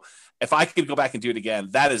 And so if I could go back and do it again,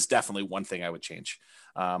 that is definitely one thing I would change.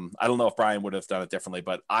 I don't know if Brian would have done it differently,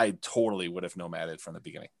 but I totally would have nomaded from the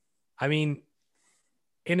beginning. I mean,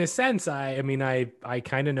 in a sense, I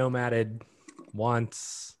kind of nomaded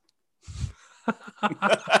once.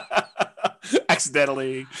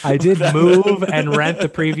 Accidentally. I did move and rent the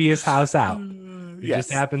previous house out. It Yes.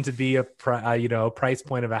 just happened to be a price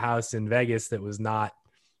point of a house in Vegas that was not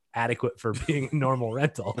adequate for being a normal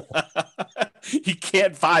rental. You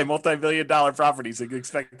can't buy multi-million-dollar properties and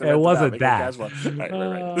expect them. It wasn't that. Right.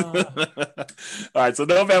 All right. So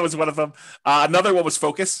Nomad was one of them. Another one was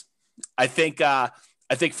Focus. I think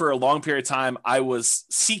for a long period of time, I was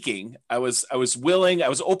seeking. I was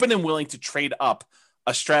open and willing to trade up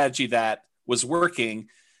a strategy that was working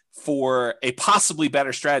for a possibly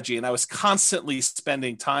better strategy. And I was constantly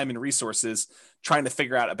spending time and resources trying to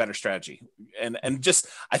figure out a better strategy. And just,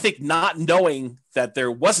 I think not knowing that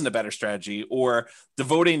there wasn't a better strategy, or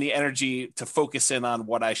devoting the energy to focus in on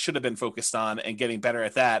what I should have been focused on and getting better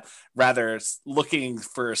at that, rather looking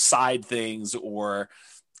for side things or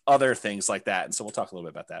other things like that. And so we'll talk a little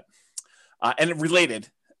bit about that. And related,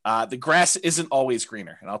 the grass isn't always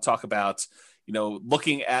greener. And I'll talk about,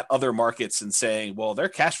 looking at other markets and saying, well, they're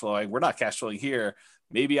cash flowing, we're not cash flowing here.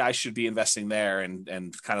 Maybe I should be investing there,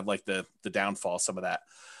 and kind of like the downfall, some of that.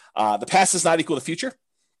 The past is not equal to future.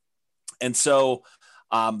 And so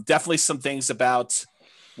definitely some things about,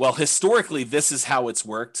 well, historically, this is how it's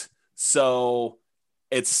worked. So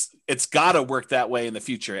it's got to work that way in the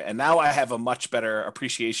future. And now I have a much better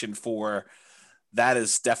appreciation for that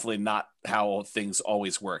is definitely not how things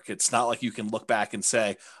always work. It's not like you can look back and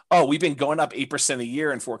say, oh, we've been going up 8% a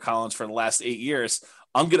year in Fort Collins for the last 8 years.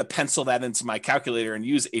 I'm going to pencil that into my calculator and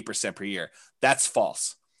use 8% per year. That's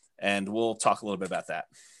false. And we'll talk a little bit about that.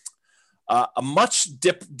 A much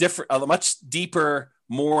deeper,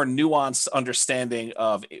 more nuanced understanding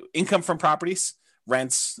of income from properties,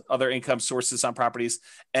 rents, other income sources on properties,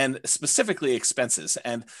 and specifically expenses.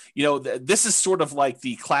 And, this is sort of like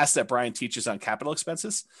the class that Brian teaches on capital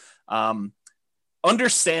expenses.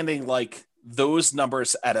 Understanding like those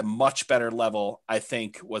numbers at a much better level, I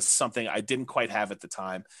think, was something I didn't quite have at the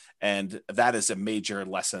time. And that is a major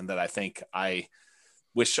lesson that I think I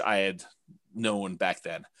wish I had known back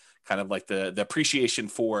then. Kind of like the appreciation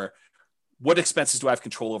for what expenses do I have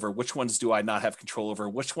control over? Which ones do I not have control over?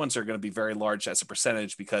 Which ones are going to be very large as a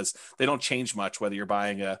percentage because they don't change much, whether you're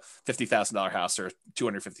buying a $50,000 house or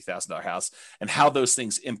 $250,000 house, and how those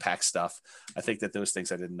things impact stuff. I think that those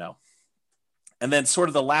things I didn't know. And then sort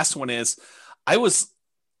of the last one is I was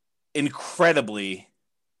incredibly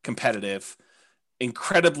competitive,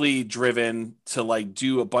 incredibly driven to like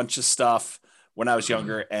do a bunch of stuff when I was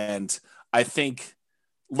younger. And I think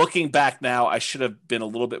looking back now, I should have been a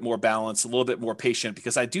little bit more balanced, a little bit more patient,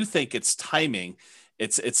 because I do think it's timing.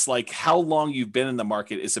 It's like how long you've been in the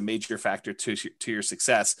market is a major factor to your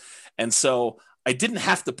success. And so I didn't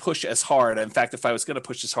have to push as hard. In fact, if I was going to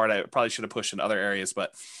push as hard, I probably should have pushed in other areas,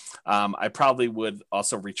 but I probably would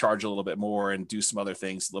also recharge a little bit more and do some other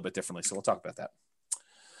things a little bit differently. So we'll talk about that.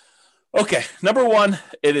 Okay. Number one,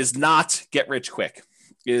 it is not get rich quick.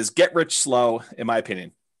 It is get rich slow, in my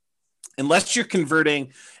opinion. Unless you're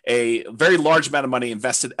converting a very large amount of money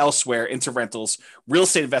invested elsewhere into rentals, real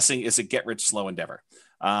estate investing is a get rich slow endeavor.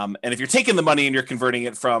 And if you're taking the money and you're converting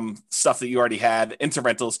it from stuff that you already had into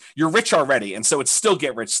rentals, you're rich already. And so it's still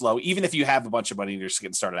get rich slow, even if you have a bunch of money and you're just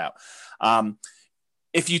getting started out.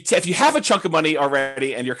 If you have a chunk of money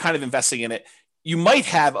already and you're kind of investing in it, you might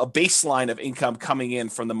have a baseline of income coming in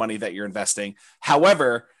from the money that you're investing.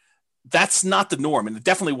 However, that's not the norm. And it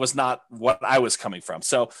definitely was not what I was coming from.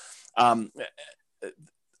 So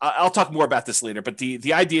I'll talk more about this later, but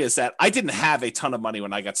the idea is that I didn't have a ton of money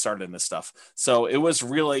when I got started in this stuff. So it was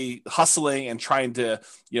really hustling and trying to,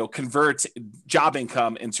 convert job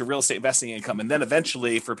income into real estate investing income. And then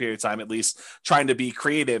eventually, for a period of time, at least, trying to be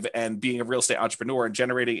creative and being a real estate entrepreneur and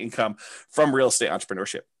generating income from real estate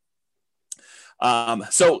entrepreneurship.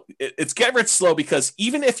 So it's get rich slow, because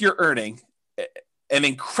even if you're earning an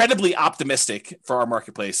incredibly optimistic, for our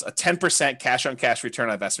marketplace, a 10% cash on cash return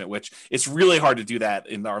on investment, which it's really hard to do that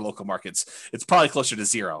in our local markets. It's probably closer to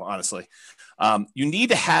zero, honestly. You need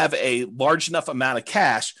to have a large enough amount of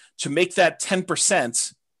cash to make that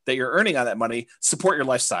 10% that you're earning on that money support your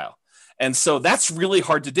lifestyle. And so that's really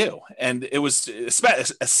hard to do. And it was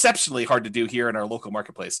exceptionally hard to do here in our local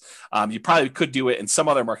marketplace. You probably could do it in some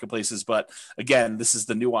other marketplaces, but again, this is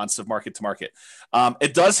the nuance of market to market.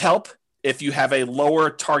 It does help if you have a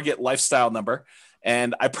lower target lifestyle number.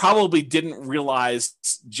 And I probably didn't realize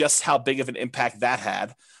just how big of an impact that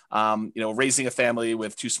had. Raising a family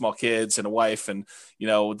with 2 small kids and a wife, and,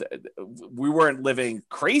 we weren't living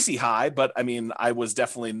crazy high, but I mean, I was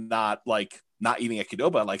definitely not eating at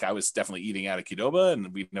Qdoba. Like, I was definitely eating out at Qdoba,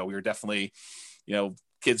 and we were definitely,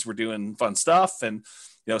 kids were doing fun stuff. And,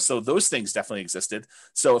 so those things definitely existed.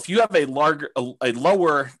 So if you have a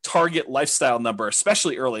lower target lifestyle number,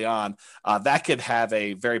 especially early on, that could have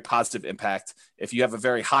a very positive impact. If you have a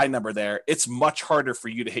very high number there, it's much harder for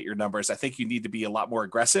you to hit your numbers. I think you need to be a lot more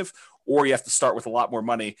aggressive, or you have to start with a lot more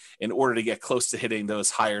money in order to get close to hitting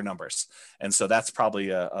those higher numbers. And so that's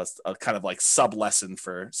probably a kind of like sub lesson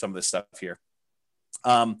for some of this stuff here.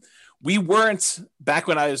 We weren't, back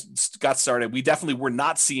when I got started, we definitely were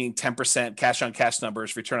not seeing 10% cash on cash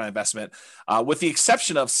numbers, return on investment, with the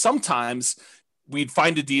exception of sometimes we'd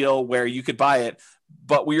find a deal where you could buy it,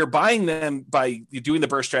 but we were buying them by doing the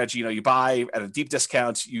burst strategy. You buy at a deep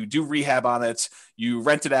discount, you do rehab on it, you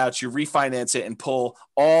rent it out, you refinance it, and pull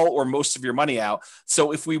all or most of your money out.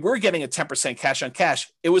 So if we were getting a 10% cash on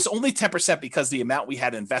cash, it was only 10% because the amount we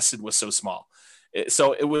had invested was so small.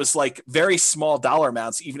 So it was like very small dollar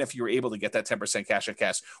amounts, even if you were able to get that 10% cash on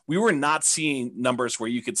cash. We were not seeing numbers where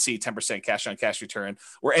you could see 10% cash on cash return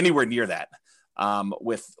or anywhere near that,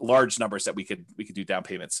 with large numbers that we could do down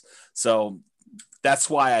payments. So that's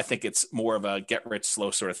why I think it's more of a get rich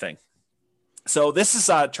slow sort of thing. So this is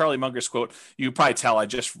Charlie Munger's quote. You can probably tell I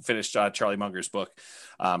just finished Charlie Munger's book.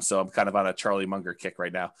 So I'm kind of on a Charlie Munger kick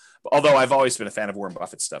right now. Although I've always been a fan of Warren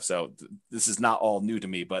Buffett stuff. So this is not all new to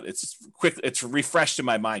me, but it's refreshed in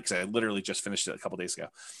my mind because I literally just finished it a couple days ago.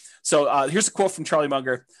 So here's a quote from Charlie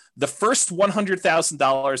Munger. "The first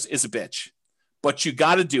 $100,000 is a bitch, but you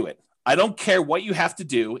got to do it. I don't care what you have to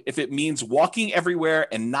do. If it means walking everywhere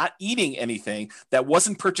and not eating anything that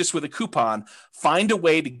wasn't purchased with a coupon, find a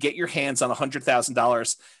way to get your hands on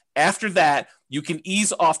 $100,000. After that, you can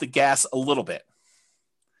ease off the gas a little bit."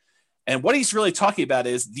 And what he's really talking about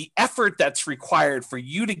is the effort that's required for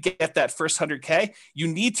you to get that first 100K. You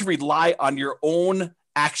need to rely on your own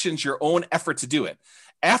actions, your own effort to do it.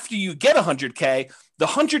 After you get 100K, the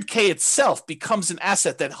 100K itself becomes an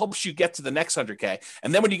asset that helps you get to the next 100K.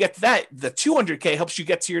 And then when you get to that, the 200K helps you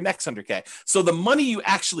get to your next 100K. So the money you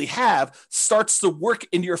actually have starts to work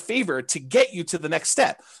in your favor to get you to the next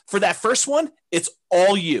step. For that first one, it's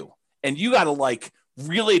all you. And you got to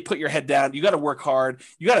really put your head down. You got to work hard.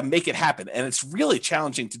 You got to make it happen. And it's really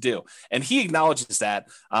challenging to do. And he acknowledges that.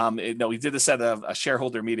 He did this at a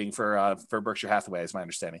shareholder meeting for Berkshire Hathaway, is my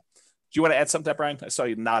understanding. Do you want to add something to that, Brian? I saw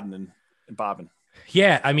you nodding and bobbing.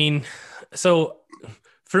 Yeah, I mean, so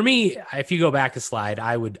for me, if you go back a slide,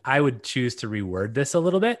 I would choose to reword this a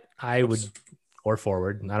little bit. Or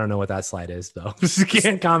forward. I don't know what that slide is, though.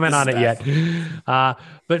 Can't comment on it yet.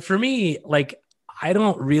 But for me, I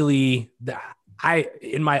don't really.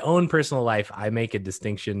 In my own personal life, I make a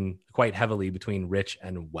distinction quite heavily between rich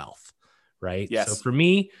and wealth, right? Yes. So for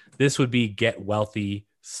me, this would be get wealthy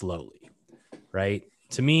slowly, right?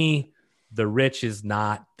 To me, the rich is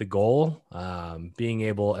not the goal. Being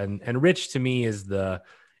able and rich to me is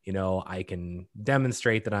I can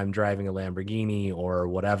demonstrate that I'm driving a Lamborghini or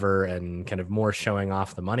whatever and kind of more showing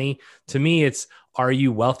off the money. To me, it's, are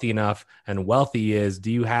you wealthy enough? And wealthy is,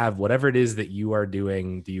 do you have whatever it is that you are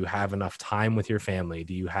doing? Do you have enough time with your family?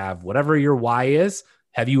 Do you have whatever your why is?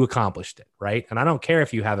 Have you accomplished it? Right. And I don't care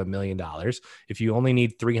if you have $1 million. If you only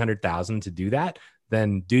need 300,000 to do that,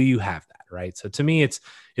 then do you have that? Right. So to me, it's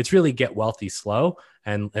really get wealthy slow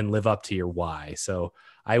and live up to your why. So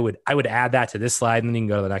I would add that to this slide, and then you can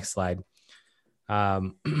go to the next slide.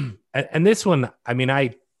 And this one, I mean,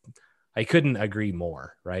 I couldn't agree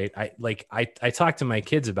more, right? I talked to my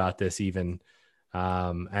kids about this even,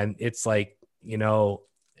 and it's like,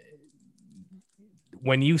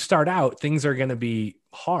 when you start out, things are going to be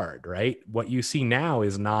hard, right? What you see now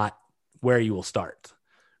is not where you will start,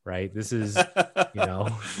 right? This is,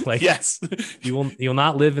 like, yes, you'll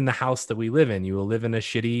not live in the house that we live in. You will live in a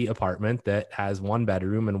shitty apartment that has 1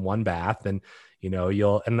 bedroom and 1 bath. And,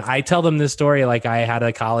 and I tell them this story. Like, I had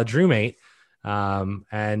a college roommate,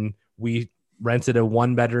 and we rented a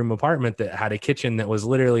 1 bedroom apartment that had a kitchen that was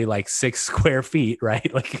literally like 6 square feet,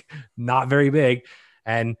 right? Like, not very big.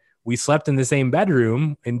 And we slept in the same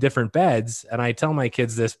bedroom in different beds. And I tell my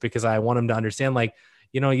kids this because I want them to understand, like,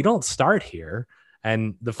 you don't start here.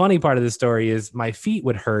 And the funny part of the story is my feet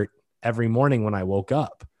would hurt every morning when I woke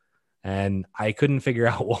up, and I couldn't figure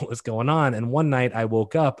out what was going on. And one night I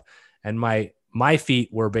woke up and my feet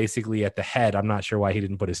were basically at the head. I'm not sure why he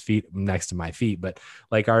didn't put his feet next to my feet, but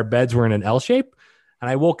like, our beds were in an L shape. And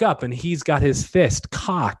I woke up and he's got his fist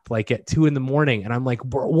cocked like at 2 a.m. And I'm like,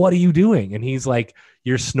 bro, what are you doing? And he's like,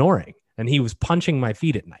 you're snoring. And he was punching my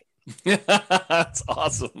feet at night. That's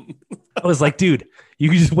awesome. I was like, dude, you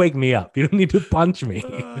can just wake me up. You don't need to punch me.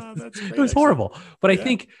 That's great, it was horrible. But yeah. I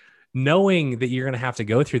think knowing that you're going to have to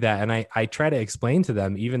go through that. And I try to explain to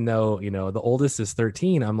them, even though, the oldest is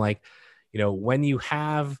 13, I'm like, when you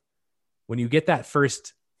get that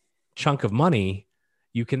first chunk of money,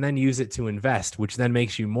 you can then use it to invest, which then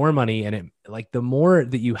makes you more money. And the more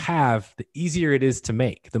that you have, the easier it is to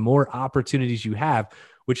make, the more opportunities you have,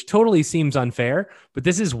 which totally seems unfair, but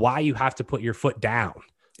this is why you have to put your foot down,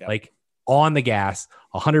 like on the gas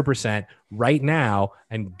 100% right now,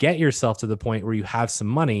 and get yourself to the point where you have some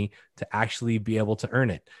money to actually be able to earn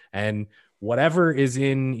it. And whatever is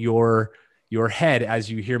in your head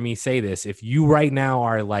as you hear me say this, if you right now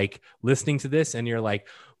are like listening to this and you're like,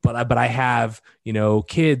 but I have,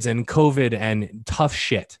 kids and COVID and tough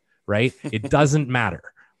shit, right? It doesn't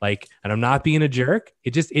matter. Like, and I'm not being a jerk.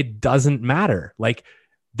 It doesn't matter. Like,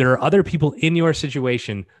 there are other people in your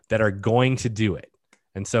situation that are going to do it.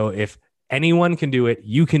 And so if anyone can do it,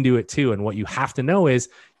 you can do it too. And what you have to know is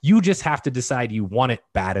you just have to decide you want it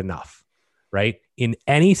bad enough, right? In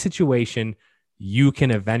any situation, you can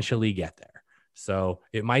eventually get there. So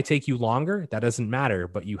it might take you longer. That doesn't matter,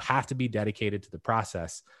 but you have to be dedicated to the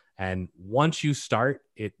process. And once you start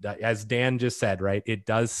it, as Dan just said, right, it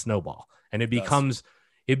does snowball, and it becomes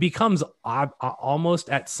almost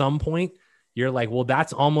at some point, you're like, well,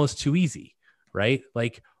 that's almost too easy, right?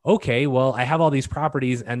 Like, okay, well, I have all these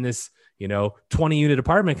properties and this, 20 unit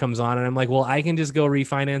apartment comes on, and I'm like, well, I can just go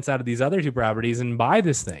refinance out of these other 2 properties and buy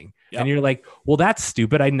this thing. Yep. And you're like, well, that's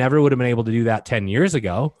stupid. I never would have been able to do that 10 years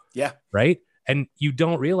ago. Yeah. Right. And you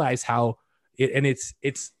don't realize how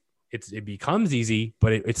it becomes easy,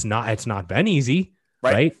 but it's not been easy.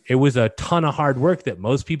 Right. It was a ton of hard work that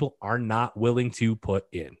most people are not willing to put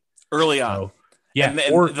in early on. So, yeah.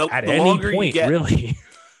 And or at any point, really.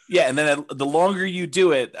 Yeah. And then the longer you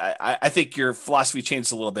do it, I think your philosophy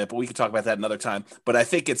changed a little bit, but we can talk about that another time. But I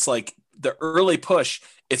think it's like the early push,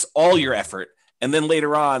 it's all your effort. And then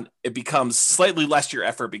later on, it becomes slightly less your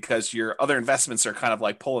effort because your other investments are kind of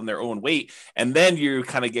like pulling their own weight. And then you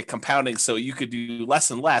kind of get compounding. So you could do less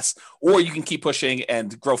and less, or you can keep pushing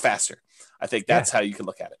and grow faster. I think that's how you can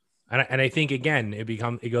look at it. And I think, again,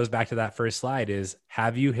 it goes back to that first slide is,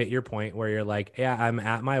 have you hit your point where you're like, yeah, I'm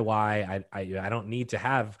at my why. I don't need to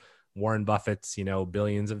have Warren Buffett's,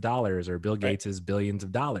 billions of dollars, or Bill Gates's billions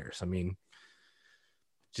of dollars. I mean,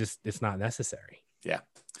 it's not necessary. Yeah.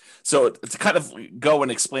 So to kind of go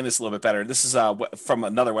and explain this a little bit better, this is from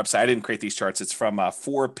another website. I didn't create these charts. It's from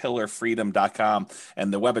 4pillarfreedom.com,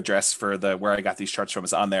 and the web address for where I got these charts from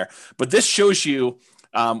is on there. But this shows you,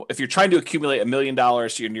 if you're trying to accumulate $1 million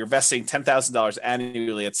and you're investing $10,000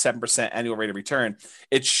 annually at 7% annual rate of return,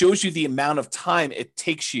 it shows you the amount of time it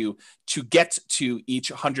takes you to get to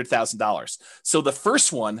each $100,000. So the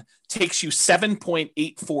first one takes you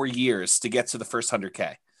 7.84 years to get to the first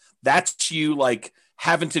 100K. That's you like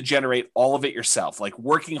having to generate all of it yourself, like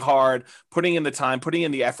working hard, putting in the time, putting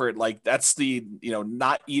in the effort. Like that's the,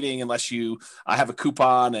 not eating unless you have a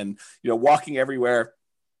coupon, and, walking everywhere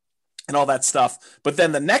and all that stuff. But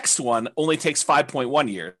then the next one only takes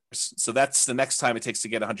 5.1 years. So that's the next time it takes to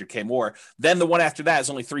get 100K more. Then the one after that is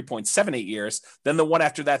only 3.78 years. Then the one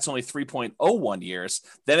after that's only 3.01 years.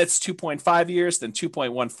 Then it's 2.5 years, then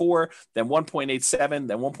 2.14, then 1.87,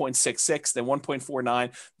 then 1.66, then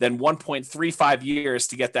 1.49, then 1.35 years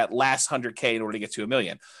to get that last 100K in order to get to $1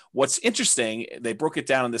 million. What's interesting, they broke it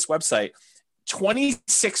down on this website.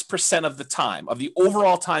 26% of the time, of the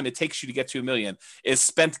overall time it takes you to get to $1 million, is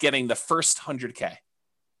spent getting the first 100K.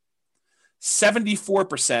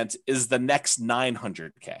 74% is the next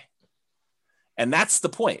 900K. And that's the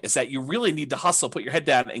point, is that you really need to hustle, put your head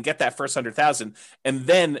down and get that first 100,000 and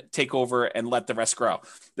then take over and let the rest grow.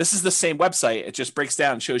 This is the same website. It just breaks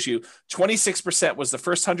down and shows you 26% was the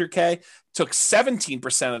first 100K, took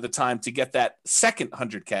 17% of the time to get that second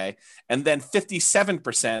 100K, and then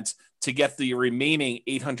 57% to get the remaining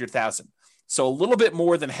 800,000. So a little bit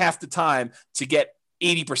more than half the time to get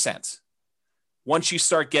 80%. Once you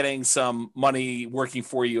start getting some money working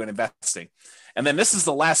for you and investing. And then this is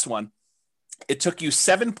the last one. It took you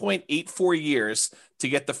 7.84 years to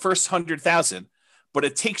get the first 100,000, but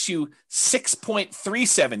it takes you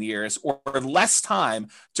 6.37 years or less time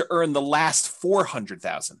to earn the last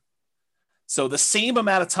 400,000. So the same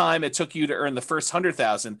amount of time it took you to earn the first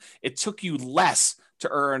 100,000, it took you less to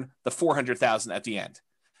earn the 400,000 at the end.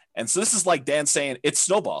 And so this is like Dan saying, it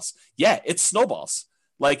snowballs. Yeah, it snowballs.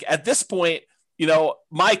 Like at this point, you know,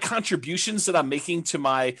 my contributions that I'm making to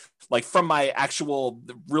my, like from my actual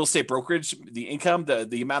real estate brokerage, the income,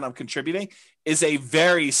 the amount I'm contributing is a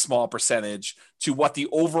very small percentage to what the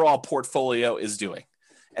overall portfolio is doing.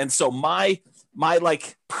 And so my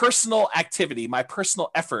like personal activity, my personal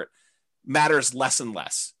effort matters less and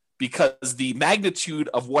less because the magnitude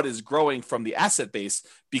of what is growing from the asset base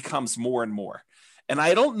becomes more and more. And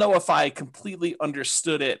I don't know if I completely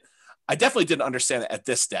understood it. I definitely didn't understand it at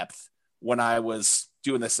this depth when I was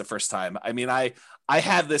doing this the first time. I mean, I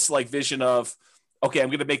had this like vision of, okay, I'm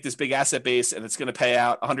going to make this big asset base and it's going to pay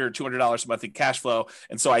out $100 or $200 a month in cash flow.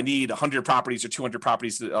 And so I need 100 properties or 200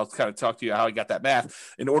 properties. I'll kind of talk to you how I got that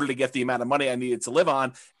math in order to get the amount of money I needed to live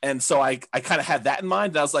on. And so I kind of had that in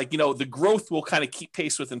mind. And I was like, you know, the growth will kind of keep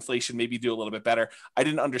pace with inflation, maybe do a little bit better. I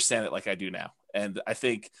didn't understand it like I do now. And I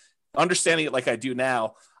think understanding it like I do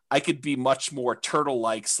now, I could be much more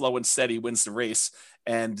turtle-like, slow and steady wins the race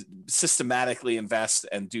and systematically invest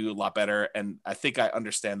and do a lot better. And I think I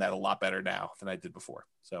understand that a lot better now than I did before.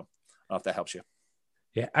 So I don't know if that helps you.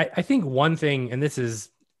 Yeah. I think one thing, and this is,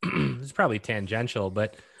 this is probably tangential,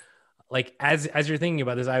 but like, as you're thinking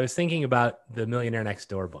about this, I was thinking about the Millionaire Next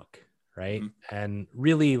Door book, right? Mm-hmm. And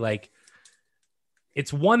really like,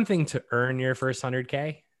 it's one thing to earn your first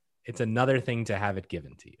 100K. It's another thing to have it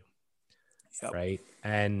given to you. Yep. Right.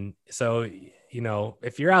 And so, you know,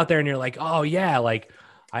 if you're out there and you're like, oh yeah, like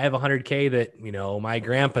I have 100K that, you know, my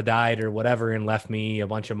grandpa died or whatever and left me a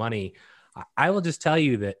bunch of money. I will just tell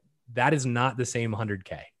you that is not the same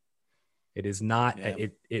 100K. It is not, yeah.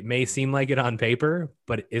 It may seem like it on paper,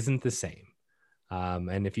 but it isn't the same.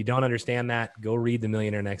 And if you don't understand that, go read The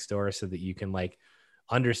Millionaire Next Door so that you can like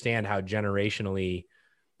understand how generationally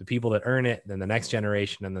the people that earn it, then the next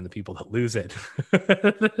generation, and then the people that lose it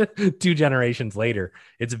 2 generations later.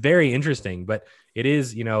 It's very interesting, but it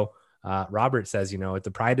is, you know, Robert says, you know, the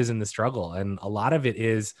pride is in the struggle. And a lot of it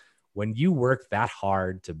is when you work that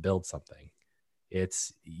hard to build something,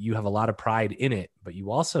 you have a lot of pride in it, but you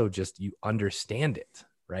also you understand it,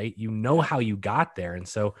 right? You know how you got there. And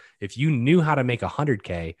so if you knew how to make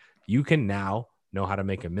 100K, you can now know how to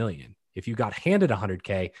make $1 million. If you got handed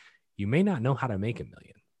 100K, you may not know how to make $1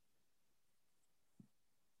 million.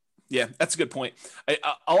 Yeah, that's a good point.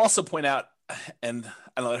 I'll also point out, and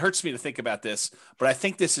I know it hurts me to think about this, but I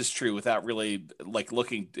think this is true without really like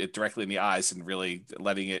looking it directly in the eyes and really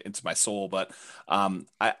letting it into my soul. But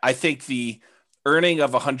I think the earning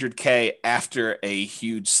of 100K after a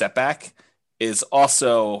huge setback is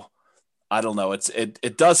also, I don't know,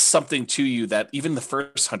 it does something to you that even the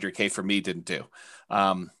first 100K for me didn't do.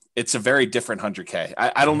 It's a very different 100K.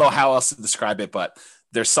 I don't know how else to describe it, but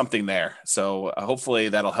there's something there. So hopefully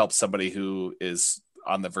that'll help somebody who is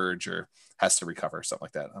on the verge or has to recover or something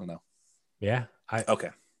like that. I don't know. Yeah. Okay.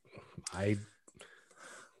 I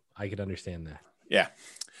could understand that. Yeah.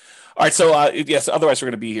 All right. So yes, otherwise we're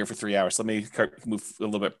going to be here for 3 hours. Let me move a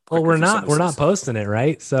little bit. Well, we're not posting it,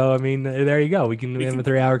 right? So, I mean, there you go. We have a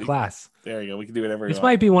 3-hour class. There you go. We can do whatever. This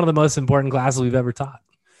might be one of the most important classes we've ever taught.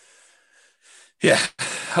 Yeah.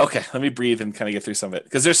 Okay. Let me breathe and kind of get through some of it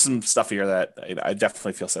because there's some stuff here that I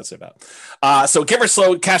definitely feel sensitive about. So get rich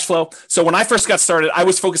slow, cash flow. So when I first got started, I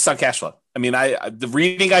was focused on cash flow. I mean, the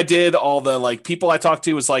reading I did, all the like people I talked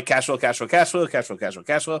to was like cash flow, cash flow, cash flow, cash flow, cash flow,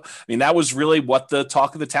 cash flow. I mean, that was really what the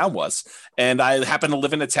talk of the town was. And I happened to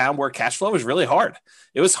live in a town where cash flow was really hard.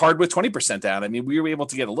 It was hard with 20% down. I mean, we were able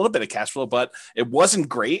to get a little bit of cash flow, but it wasn't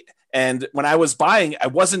great. And when I was buying, I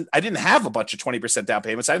didn't have a bunch of 20% down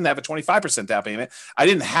payments. I didn't have a 25% down payment. I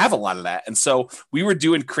didn't have a lot of that. And so we were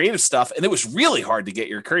doing creative stuff and it was really hard to get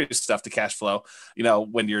your creative stuff to cash flow, you know,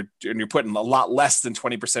 when you're putting a lot less than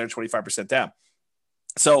 20% or 25% down.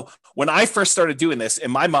 So when I first started doing this in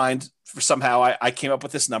my mind, somehow I came up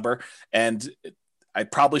with this number and I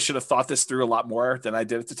probably should have thought this through a lot more than I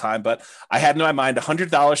did at the time, but I had in my mind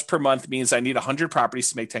 $100 per month means I need 100 properties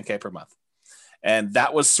to make 10K per month. And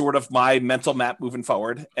that was sort of my mental map moving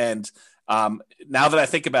forward. And now that I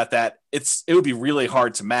think about that, it would be really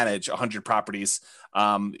hard to manage 100 properties.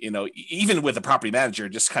 Even with a property manager,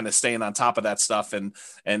 just kind of staying on top of that stuff and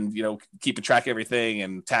keeping track of everything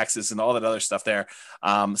and taxes and all that other stuff there.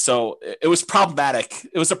 So it was problematic.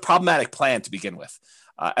 It was a problematic plan to begin with.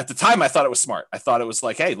 At the time, I thought it was smart. I thought it was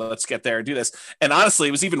like, hey, let's get there and do this. And honestly,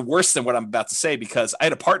 it was even worse than what I'm about to say, because I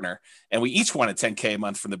had a partner and we each wanted 10K a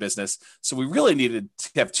month from the business. So we really needed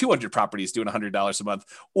to have 200 properties doing $100 a month,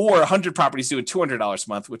 or 100 properties doing $200 a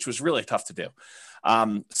month, which was really tough to do.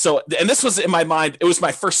 And this was in my mind, it was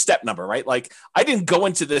my first step number, right? Like, I didn't go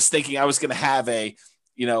into this thinking I was going to have a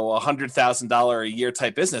 $100,000 a year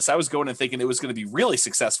type business. I was going and thinking it was going to be really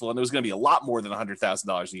successful and it was going to be a lot more than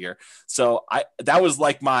 $100,000 a year. So that was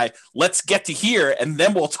like let's get to here. And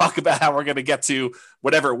then we'll talk about how we're going to get to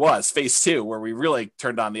whatever it was, phase 2, where we really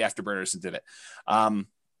turned on the afterburners and did it.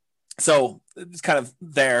 So it's kind of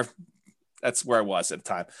there. That's where I was at the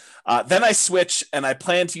time. Then I switched and I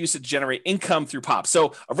planned to use it to generate income through POP.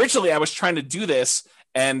 So originally I was trying to do this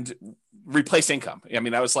and replace income. I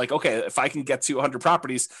mean, I was like, okay, if I can get to 100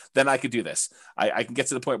 properties, then I could do this. I can get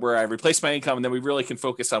to the point where I replace my income, and then we really can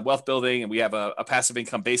focus on wealth building, and we have a passive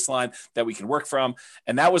income baseline that we can work from.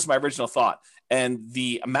 And that was my original thought. And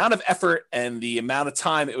the amount of effort and the amount of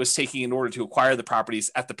time it was taking in order to acquire the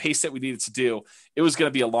properties at the pace that we needed to do, it was going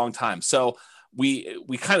to be a long time. So we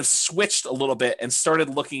kind of switched a little bit and started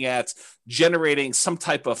looking at generating some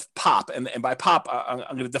type of POP. And by POP, I'm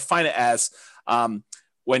going to define it as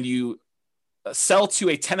when you sell to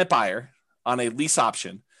a tenant buyer on a lease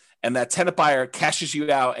option, and that tenant buyer cashes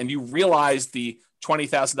you out and you realize the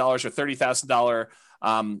 $20,000 or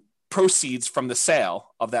 $30,000 proceeds from the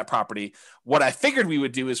sale of that property. What I figured we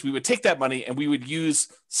would do is we would take that money and we would use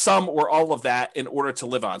some or all of that in order to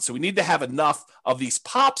live on. So we need to have enough of these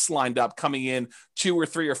POPs lined up coming in 2 or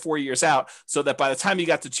 3 or 4 years out, so that by the time you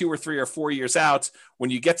got to 2 or 3 or 4 years out, when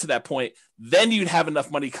you get to that point, then you'd have enough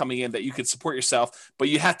money coming in that you could support yourself, but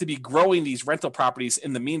you have to be growing these rental properties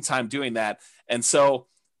in the meantime doing that. And so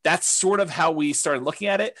that's sort of how we started looking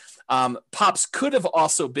at it. POPs could have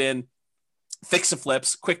also been fix and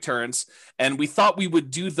flips, quick turns. And we thought we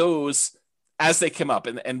would do those as they came up.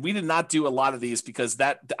 And we did not do a lot of these because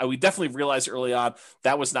we definitely realized early on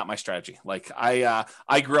that was not my strategy. Like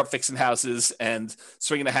I grew up fixing houses and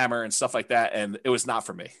swinging a hammer and stuff like that, and it was not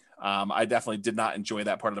for me. I definitely did not enjoy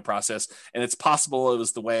that part of the process. And it's possible it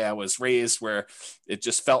was the way I was raised, where it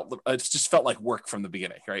just felt like work from the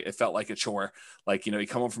beginning, right? It felt like a chore. Like, you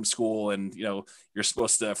come home from school and, you're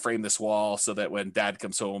supposed to frame this wall so that when dad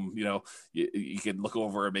comes home, you can look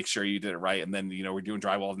over and make sure you did it right. And then, we're doing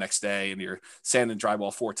drywall the next day and you're sanding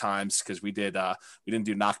drywall 4 times because we didn't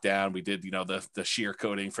do knockdown. We did, the shear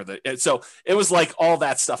coating so it was like all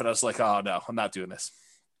that stuff. And I was like, oh no, I'm not doing this.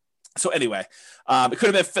 So anyway, it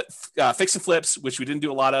could have been fix and flips, which we didn't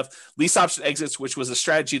do a lot of, lease option exits, which was a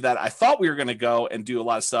strategy that I thought we were going to go and do a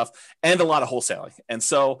lot of stuff, and a lot of wholesaling. And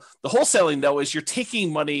so the wholesaling, though, is you're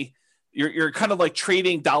taking money, you're kind of like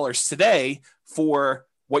trading dollars today for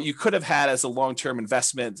what you could have had as a long-term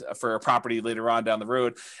investment for a property later on down the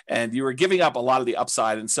road. And you were giving up a lot of the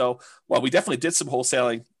upside. And so while we definitely did some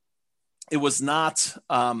wholesaling, it was not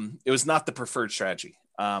the preferred strategy.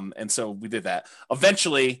 And so we did that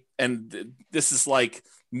eventually. And this is like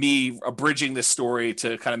me abridging this story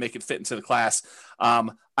to kind of make it fit into the class.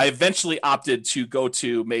 I eventually opted to go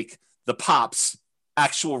to make the POPs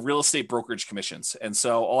actual real estate brokerage commissions. And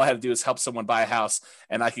so all I had to do is help someone buy a house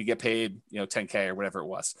and I could get paid, $10K or whatever it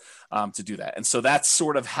was, to do that. And so that's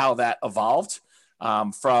sort of how that evolved,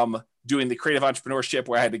 from doing the creative entrepreneurship,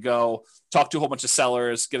 where I had to go talk to a whole bunch of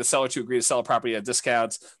sellers, get a seller to agree to sell a property at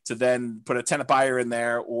discounts, to then put a tenant buyer in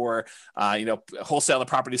there, or, wholesale the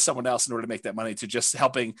property to someone else in order to make that money, to just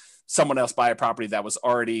helping someone else buy a property that was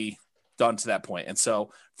already done to that point. And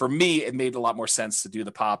so for me, it made a lot more sense to do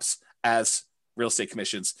the POPs as real estate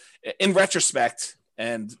commissions. In retrospect,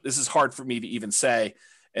 and this is hard for me to even say,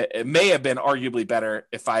 it may have been arguably better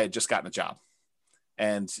if I had just gotten a job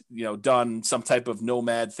and, done some type of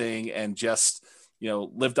nomad thing and just,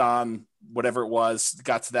 lived on whatever it was,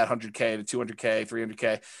 got to that 100K to 200K,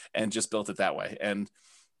 300K, and just built it that way. And,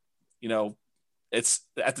 it's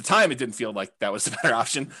at the time, it didn't feel like that was the better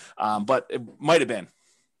option, but it might've been.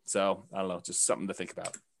 So I don't know, just something to think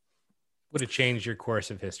about. Would have changed your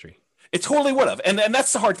course of history. It totally would have. And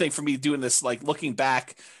that's the hard thing for me doing this, like looking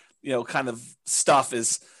back, kind of stuff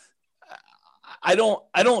is, I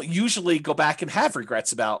don't usually go back and have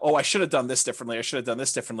regrets about, oh, I should have done this differently. I should have done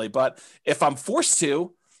this differently. But if I'm forced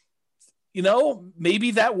to,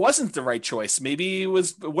 maybe that wasn't the right choice. Maybe it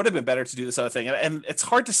would have been better to do this other thing. And it's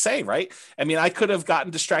hard to say, right? I mean, I could have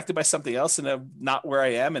gotten distracted by something else and I'm not where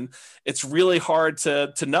I am. And it's really hard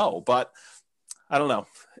to know, but I don't know.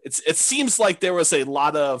 It seems like there was a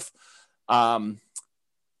lot of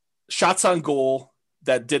shots on goal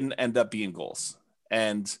that didn't end up being goals.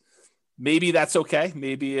 And maybe that's okay.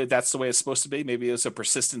 Maybe that's the way it's supposed to be. Maybe it was a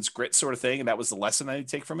persistence, grit sort of thing. And that was the lesson I need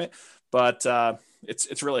to take from it. But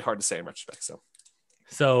it's really hard to say in retrospect.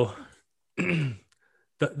 So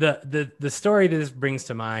the story that this brings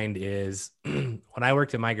to mind is when I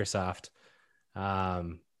worked at Microsoft,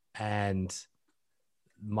 and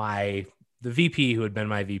the VP who had been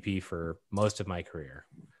my VP for most of my career,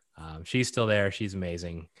 she's still there. She's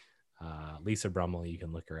amazing. Lisa Brummel, you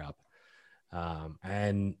can look her up.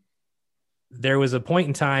 And there was a point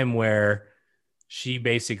in time where she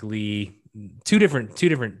basically two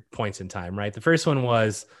different points in time, right? The first one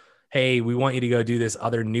was, hey, we want you to go do this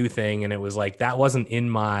other new thing. And it was like, that wasn't in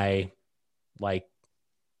my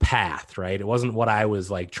path, right? It wasn't what I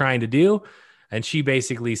was trying to do. And she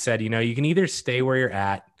basically said, you can either stay where you're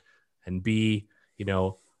at and be,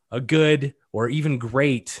 a good or even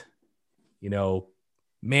great,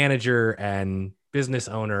 manager and business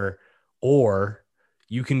owner, or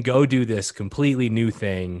you can go do this completely new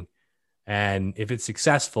thing. And if it's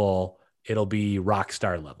successful, it'll be rock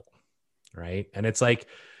star level. Right. And it's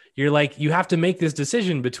you have to make this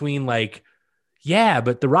decision between yeah,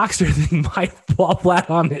 but the rock star thing might fall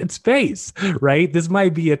flat on its face, right? This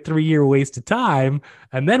might be a 3-year waste of time.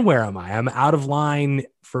 And then where am I? I'm out of line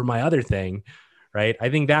for my other thing. Right. I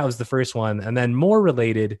think that was the first one. And then more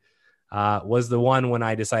related was the one when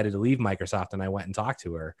I decided to leave Microsoft and I went and talked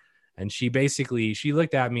to her. And she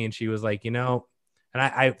looked at me and she was like, and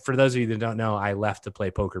I, for those of you that don't know, I left to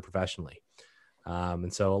play poker professionally.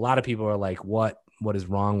 And so a lot of people are like, what is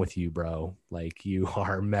wrong with you, bro? You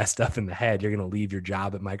are messed up in the head. You're going to leave your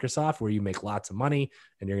job at Microsoft where you make lots of money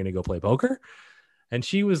and you're going to go play poker. And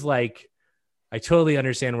she was like, I totally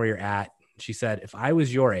understand where you're at. She said, if I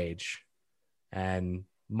was your age and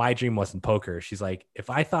my dream wasn't poker, she's like, if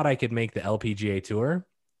I thought I could make the LPGA tour,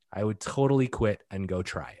 I would totally quit and go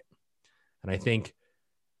try it. And I think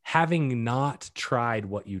having not tried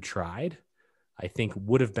what you tried, I think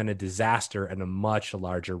would have been a disaster and a much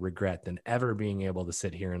larger regret than ever being able to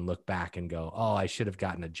sit here and look back and go, oh, I should have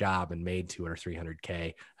gotten a job and made 200 or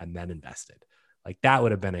 300K and then invested. That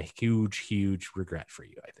would have been a huge, huge regret for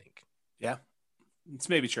you, I think. Yeah, it's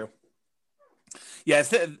maybe true. Yeah,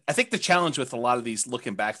 I think the challenge with a lot of these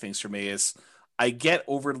looking back things for me is I get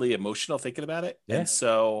overly emotional thinking about it. Yeah. And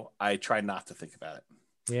so I try not to think about it.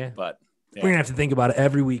 Yeah. But we're going to have to think about it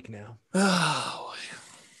every week now.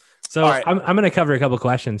 So right. I'm going to cover a couple of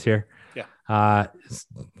questions here. Yeah. A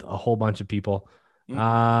whole bunch of people.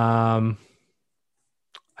 I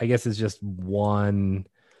guess it's just one.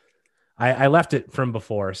 I left it from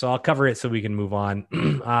before, so I'll cover it so we can move on.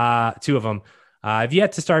 Two of them. I've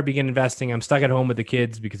yet to begin investing. I'm stuck at home with the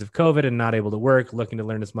kids because of COVID and not able to work, looking to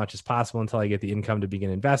learn as much as possible until I get the income to begin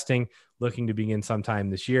investing, looking to begin sometime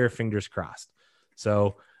this year, fingers crossed.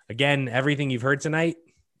 So again, everything you've heard tonight,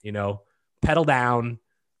 pedal down,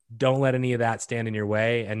 don't let any of that stand in your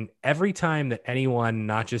way. And every time that anyone,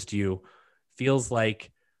 not just you, feels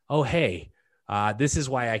like, oh, hey, this is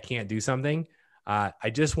why I can't do something. I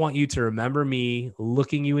just want you to remember me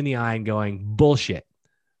looking you in the eye and going, bullshit.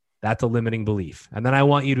 That's a limiting belief. And then I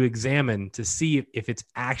want you to examine to see if it's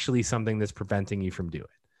actually something that's preventing you from doing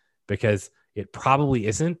it, because it probably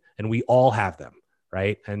isn't. And we all have them.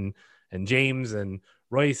 Right. And James and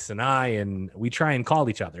Royce and we try and call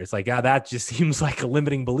each other. It's that just seems like a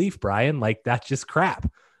limiting belief, Brian. That's just crap.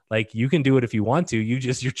 You can do it if you want to,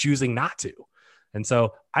 you're choosing not to. And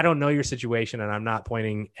so I don't know your situation and I'm not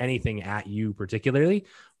pointing anything at you particularly,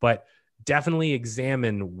 but definitely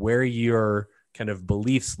examine where your kind of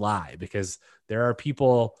beliefs lie, because there are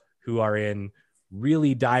people who are in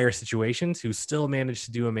really dire situations who still manage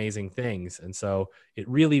to do amazing things. And so it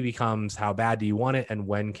really becomes, how bad do you want it? And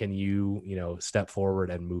when can you, step forward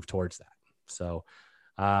and move towards that? So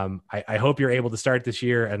I hope you're able to start this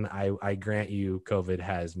year. And I grant you, COVID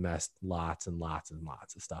has messed lots and lots and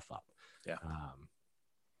lots of stuff up. Yeah.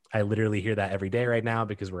 I literally hear that every day right now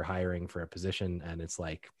because we're hiring for a position and it's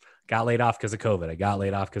got laid off because of COVID. I got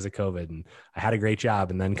laid off because of COVID and I had a great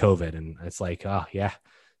job and then COVID. And it's oh yeah,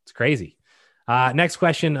 it's crazy. Next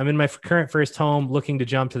question. I'm in my current first home looking to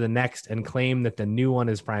jump to the next and claim that the new one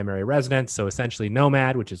is primary residence. So essentially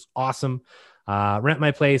nomad, which is awesome. Rent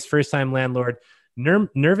my place, first time landlord.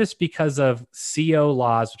 Nervous because of CO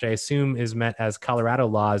laws, which I assume is meant as Colorado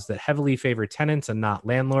laws that heavily favor tenants and not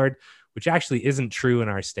landlord, which actually isn't true in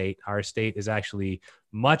our state. Our state is actually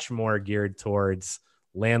much more geared towards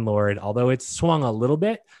landlord, although it's swung a little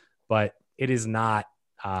bit, but it is not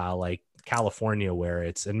like California where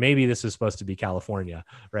it's, and maybe this is supposed to be California,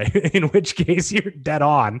 right? In which case you're dead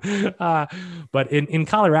on. But in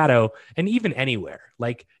Colorado and even anywhere,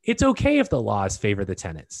 like it's okay if the laws favor the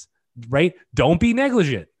tenants, right? Don't be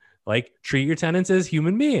negligent. Like treat your tenants as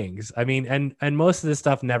human beings. I mean, and most of this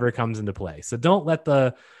stuff never comes into play. So don't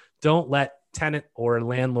let tenant or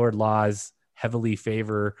landlord laws heavily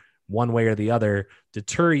favor one way or the other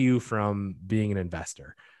deter you from being an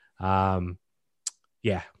investor.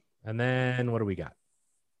 Yeah. And then what do we got?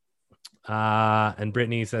 And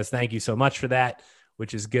Brittany says, thank you so much for that,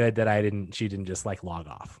 which is good that she didn't just like log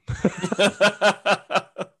off.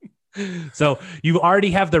 So you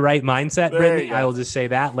already have the right mindset, Brittany. I will just say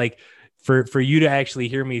that, like, for you to actually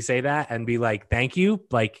hear me say that and be like, thank you,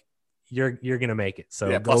 like you're going to make it.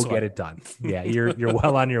 So go get it done. Yeah. You're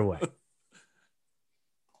well on your way.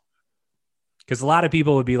 Cause a lot of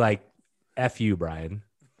people would be like, F you, Brian.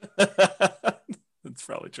 That's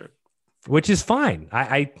probably true. Which is fine.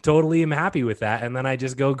 I totally am happy with that. And then I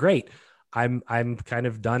just go, great. I'm kind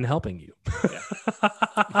of done helping you.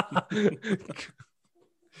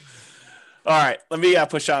 All right, let me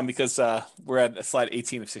push on because we're at slide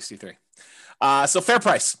 18 of 63. So fair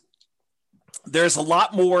price. There's a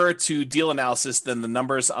lot more to deal analysis than the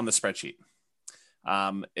numbers on the spreadsheet.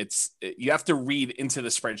 You have to read into the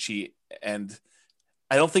spreadsheet, and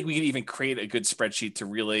I don't think we can even create a good spreadsheet to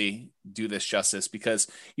really do this justice, because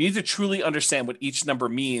you need to truly understand what each number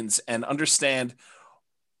means and understand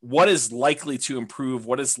what is likely to improve,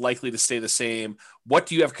 what is likely to stay the same, what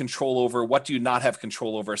do you have control over, what do you not have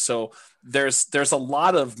control over. So there's a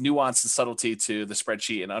lot of nuance and subtlety to the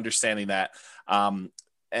spreadsheet and understanding that.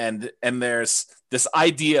 And there's this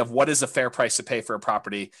idea of what is a fair price to pay for a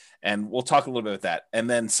property. And we'll talk a little bit about that. And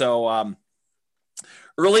then, so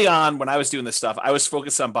early on when I was doing this stuff, I was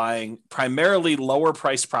focused on buying primarily lower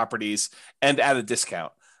priced properties and at a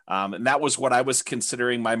discount. And that was what I was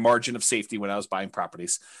considering my margin of safety when I was buying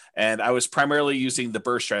properties. And I was primarily using the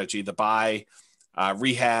BRRRR strategy, the buy,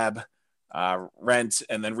 rehab, rent,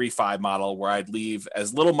 and then refi model, where I'd leave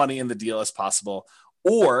as little money in the deal as possible.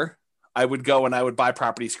 Or I would go and I would buy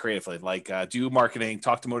properties creatively, like do marketing,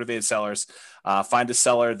 talk to motivated sellers, find a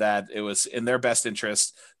seller that it was in their best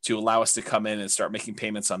interest to allow us to come in and start making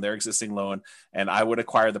payments on their existing loan. And I would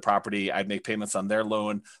acquire the property. I'd make payments on their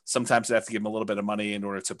loan. Sometimes I'd have to give them a little bit of money in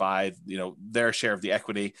order to buy, their share of the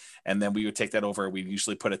equity. And then we would take that over. We'd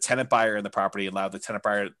usually put a tenant buyer in the property, allow the tenant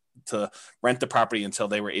buyer to rent the property until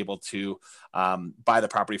they were able to buy the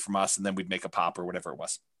property from us. And then we'd make a pop or whatever it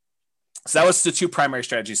was. So that was the two primary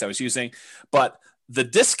strategies I was using, but the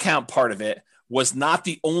discount part of it was not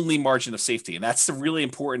the only margin of safety. And that's the really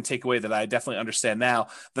important takeaway that I definitely understand now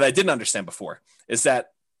that I didn't understand before, is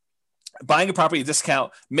that buying a property at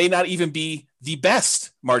discount may not even be the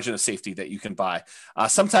best margin of safety that you can buy.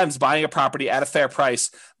 Sometimes buying a property at a fair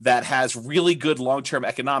price that has really good long-term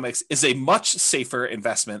economics is a much safer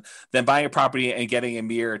investment than buying a property and getting a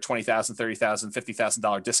mere $20,000, $30,000,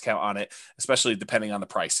 $50,000 discount on it, especially depending on the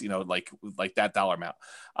price, like that dollar amount.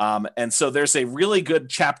 And so there's a really good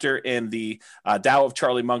chapter in the Tao of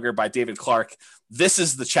Charlie Munger by David Clark. This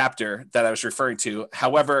is the chapter that I was referring to.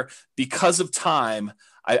 However, because of time,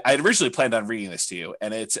 I originally planned on reading this to you,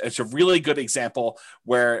 and it's a really good example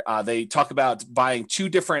where they talk about buying two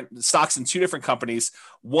different stocks in two different companies,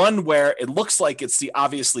 one where it looks like it's the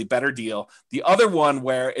obviously better deal, the other one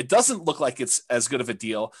where it doesn't look like it's as good of a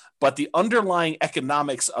deal, but the underlying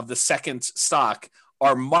economics of the second stock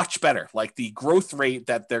are much better. Like the growth rate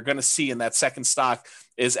that they're going to see in that second stock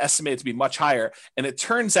is estimated to be much higher. And it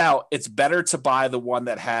turns out it's better to buy the one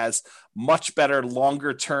that has much better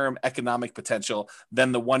longer term economic potential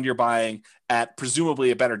than the one you're buying at presumably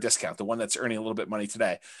a better discount, the one that's earning a little bit of money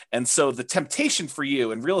today. And so the temptation for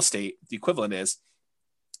you in real estate, the equivalent is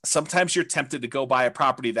sometimes you're tempted to go buy a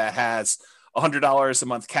property that has $100 a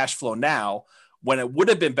month cash flow now, when it would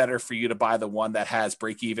have been better for you to buy the one that has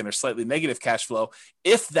break even or slightly negative cash flow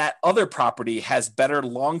if that other property has better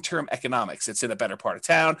long-term economics. It's in a better part of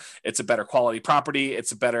town. It's a better quality property.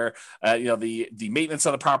 It's a better, the maintenance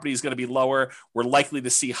on the property is going to be lower. We're likely to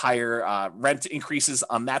see higher rent increases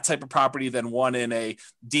on that type of property than one in a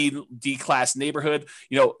D-class neighborhood.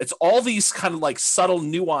 It's all these kind of like subtle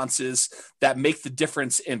nuances that make the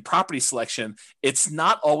difference in property selection. It's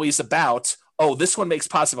not always about, oh, this one makes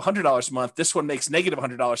positive $100 a month. This one makes negative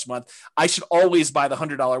 $100 a month. I should always buy the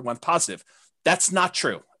 $100 one positive. That's not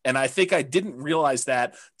true. And I think I didn't realize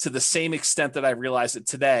that to the same extent that I realized it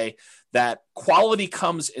today, that quality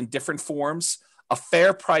comes in different forms. A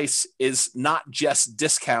fair price is not just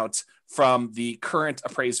discount from the current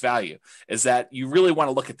appraised value, is that you really want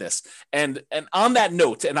to look at this. And on that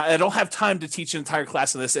note, and I don't have time to teach an entire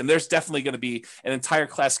class on this, and there's definitely going to be an entire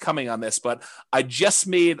class coming on this, but I just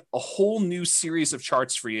made a whole new series of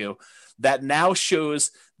charts for you that now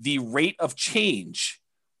shows the rate of change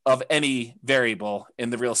of any variable in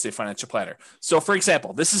the real estate financial planner. So for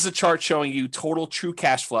example, this is a chart showing you total true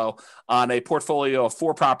cash flow on a portfolio of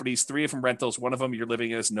 4 properties, 3 of them rentals, 1 of them you're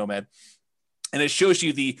living in as a nomad. And it shows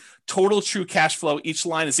you the total true cash flow. Each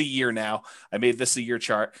line is a year now. I made this a year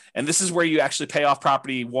chart. And this is where you actually pay off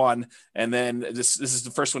property 1. And then this is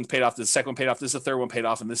the first one paid off. The second one paid off. This is the third one paid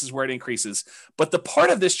off. And this is where it increases. But the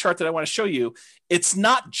part of this chart that I want to show you, it's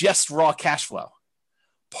not just raw cash flow.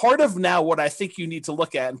 Part of now what I think you need to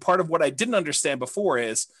look at, and part of what I didn't understand before,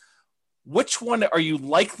 is which one are you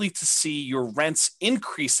likely to see your rents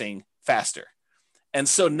increasing faster? And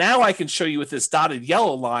so now I can show you with this dotted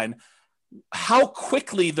yellow line how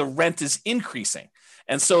quickly the rent is increasing.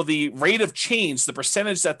 And so the rate of change, the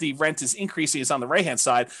percentage that the rent is increasing, is on the right-hand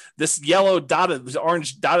side. This yellow dotted, this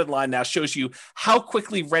orange dotted line now shows you how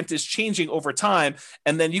quickly rent is changing over time.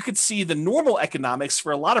 And then you could see the normal economics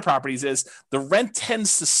for a lot of properties is the rent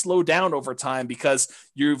tends to slow down over time because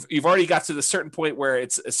you've already got to the certain point where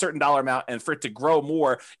it's a certain dollar amount, and for it to grow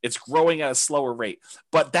more, it's growing at a slower rate.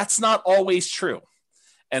 But that's not always true.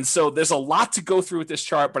 And so there's a lot to go through with this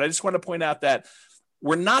chart, but I just want to point out that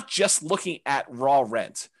we're not just looking at raw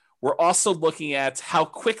rent. We're also looking at how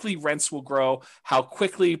quickly rents will grow, how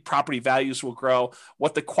quickly property values will grow,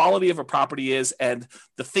 what the quality of a property is, and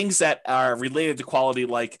the things that are related to quality,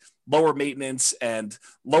 like lower maintenance and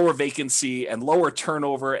lower vacancy and lower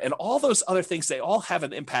turnover and all those other things. They all have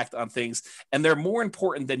an impact on things, and they're more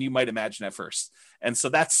important than you might imagine at first. And so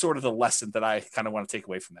that's sort of the lesson that I kind of want to take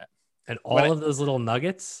away from that. And all of those little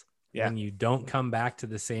nuggets, yeah, when you don't come back to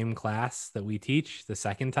the same class that we teach the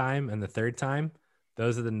second time and the third time,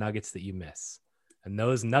 those are the nuggets that you miss. And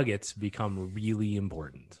those nuggets become really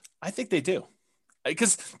important. I think they do.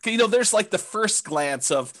 Because, there's like the first glance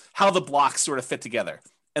of how the blocks sort of fit together.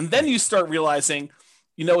 And then you start realizing,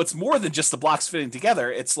 it's more than just the blocks fitting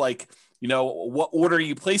together. It's like, what order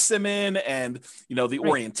you place them in, and, the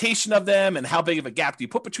orientation of them, and how big of a gap do you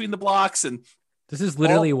put between the blocks. And this is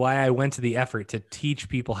literally why I went to the effort to teach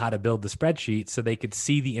people how to build the spreadsheet so they could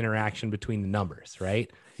see the interaction between the numbers,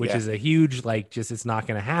 right? Which is a huge, it's not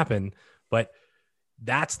going to happen, but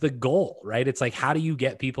that's the goal, right? It's like, how do you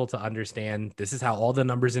get people to understand this is how all the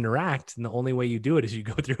numbers interact? And the only way you do it is you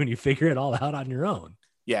go through and you figure it all out on your own.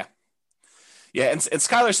 Yeah. Yeah. And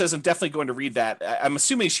Skylar says, I'm definitely going to read that. I'm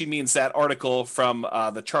assuming she means that article from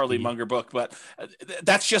the Charlie Munger book, but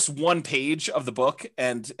that's just one page of the book.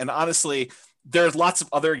 And honestly, there's lots of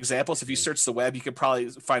other examples. If you search the web, you could probably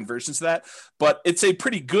find versions of that, but it's a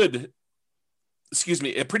pretty good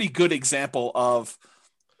example of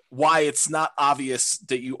why it's not obvious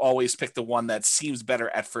that you always pick the one that seems better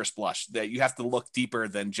at first blush, that you have to look deeper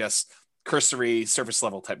than just cursory surface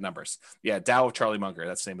level type numbers. Yeah. Tao of Charlie Munger.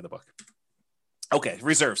 That's the name of the book. Okay.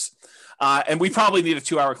 Reserves. And we probably need a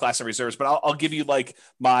 2-hour class on reserves, but I'll give you like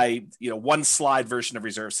my, 1 slide version of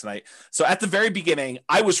reserves tonight. So at the very beginning,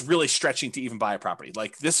 I was really stretching to even buy a property.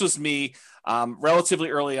 Like this was me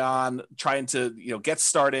relatively early on trying to, get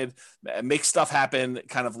started, make stuff happen,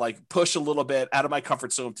 kind of like push a little bit out of my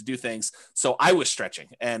comfort zone to do things. So I was stretching,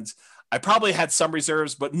 and I probably had some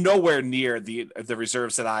reserves, but nowhere near the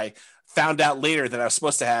reserves that I found out later that I was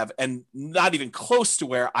supposed to have, and not even close to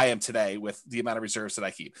where I am today with the amount of reserves that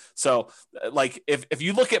I keep. So like, if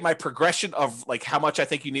you look at my progression of like how much I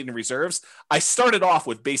think you need in reserves, I started off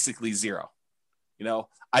with basically 0.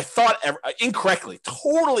 I thought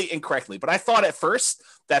totally incorrectly, but I thought at first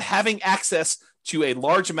that having access to a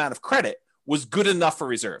large amount of credit was good enough for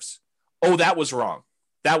reserves. Oh, that was wrong.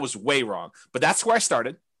 That was way wrong. But that's where I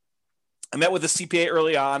started. I met with a CPA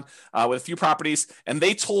early on with a few properties, and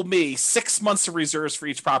they told me 6 months of reserves for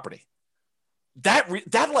each property. That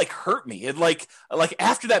like hurt me. It like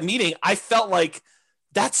after that meeting, I felt like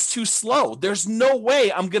that's too slow. There's no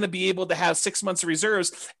way I'm going to be able to have 6 months of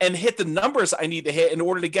reserves and hit the numbers I need to hit in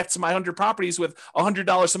order to get to my 100 properties with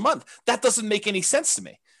 $100 a month. That doesn't make any sense to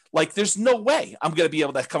me. Like, there's no way I'm going to be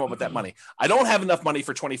able to come up with that money. I don't have enough money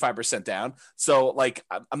for 25% down. So like,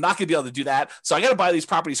 I'm not going to be able to do that. So I got to buy these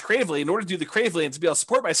properties creatively in order to do the creatively and to be able to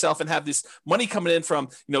support myself and have this money coming in from,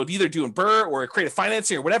 either doing BRRRR or creative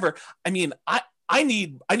financing or whatever. I mean, I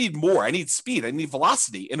need more. I need speed. I need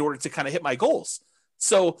velocity in order to kind of hit my goals.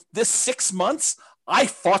 So this 6 months, I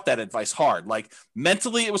fought that advice hard. Like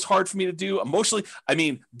mentally, it was hard for me to do. Emotionally, I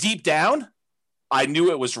mean, deep down, I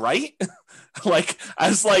knew it was right. Like I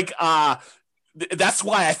was like, that's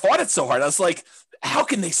why I fought it so hard. I was like, how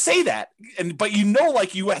can they say that? But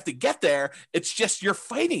like you have to get there. It's just, you're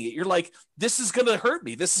fighting it. You're like, this is going to hurt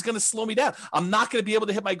me. This is going to slow me down. I'm not going to be able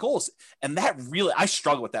to hit my goals. And that really, I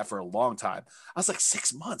struggled with that for a long time. I was like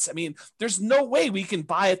 6 months. I mean, there's no way we can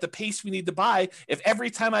buy at the pace we need to buy. If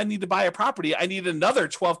every time I need to buy a property, I need another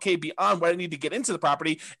 12K beyond what I need to get into the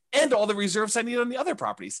property and all the reserves I need on the other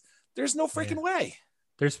properties. There's no freaking way.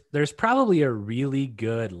 There's probably a really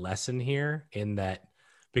good lesson here in that,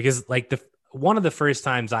 because like one of the first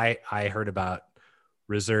times I heard about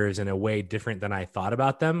reserves in a way different than I thought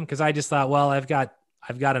about them, because I just thought, well, I've got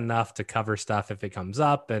enough to cover stuff if it comes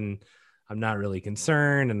up, and I'm not really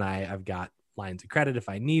concerned, and I've got lines of credit if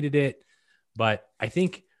I needed it. But I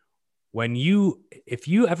think if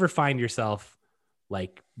you ever find yourself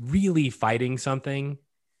like really fighting something,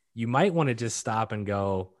 you might want to just stop and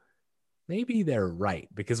go, maybe they're right.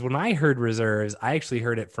 Because when I heard reserves, I actually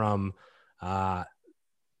heard it from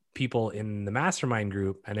people in the mastermind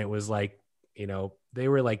group, and it was like, they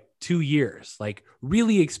were like 2 years, like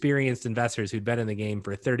really experienced investors who'd been in the game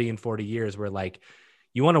for 30 and 40 years were like,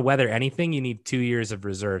 you want to weather anything, you need 2 years of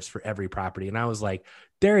reserves for every property. And I was like,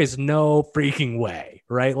 there is no freaking way,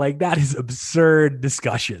 right? Like that is absurd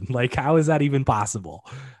discussion. Like, how is that even possible?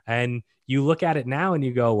 And you look at it now and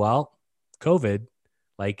you go, well, COVID,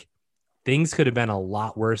 like things could have been a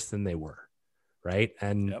lot worse than they were, right?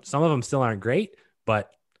 And some of them still aren't great,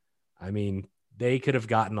 but I mean, they could have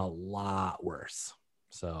gotten a lot worse.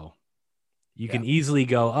 So you can easily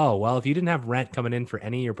go, oh, well, if you didn't have rent coming in for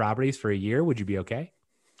any of your properties for a year, would you be okay?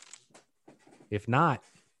 If not,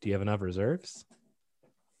 do you have enough reserves?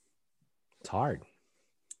 It's hard.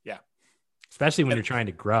 Yeah. Especially when you're trying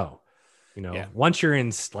to grow. Once you're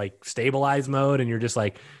in like stabilize mode and you're just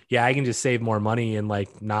like, yeah, I can just save more money and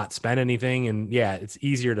like not spend anything. And yeah, it's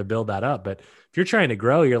easier to build that up. But if you're trying to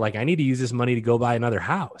grow, you're like, I need to use this money to go buy another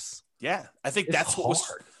house. Yeah. I think It's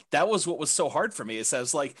that was what was so hard for me, is I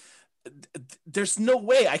was like, there's no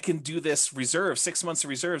way I can do this reserve, 6 months of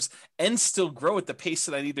reserves, and still grow at the pace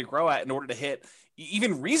that I need to grow at in order to hit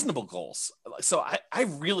even reasonable goals. So I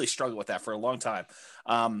really struggled with that for a long time.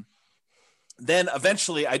 Then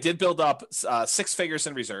eventually I did build up 6 figures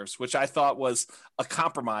in reserves, which I thought was a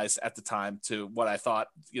compromise at the time to what I thought,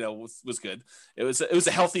 was good. It was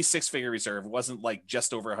a healthy 6-figure reserve. It wasn't like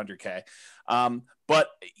just over 100K. But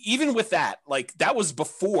even with that, like that was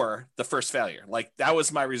before the first failure. Like that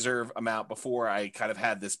was my reserve amount before I kind of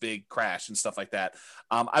had this big crash and stuff like that.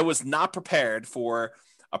 I was not prepared for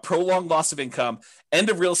a prolonged loss of income and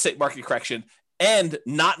a real estate market correction, and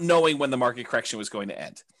not knowing when the market correction was going to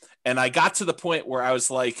end. And I got to the point where I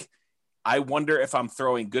was like, I wonder if I'm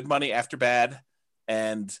throwing good money after bad.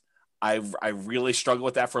 And I really struggled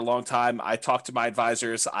with that for a long time. I talked to my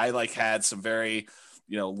advisors. I like had some very,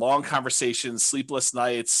 long conversations, sleepless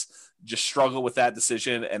nights, just struggle with that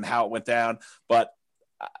decision and how it went down. But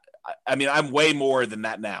I mean, I'm way more than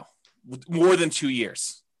that now, more than 2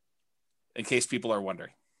 years, in case people are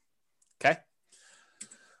wondering. Okay.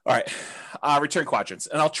 All right. Return quadrants.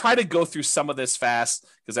 And I'll try to go through some of this fast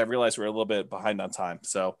because I realize we're a little bit behind on time.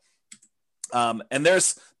 So, and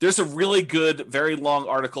there's a really good, very long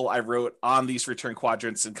article I wrote on these return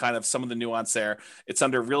quadrants and kind of some of the nuance there. It's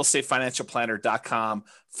under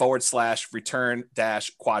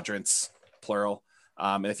realestatefinancialplanner.com/return-quadrants, plural.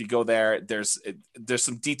 And if you go there, there's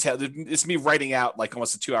some detail. It's me writing out like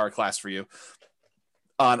almost a 2-hour class for you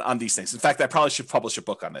on these things. In fact, I probably should publish a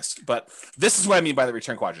book on this, but this is what I mean by the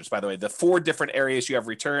return quadrants, by the way. The 4 different areas you have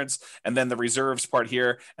returns, and then the reserves part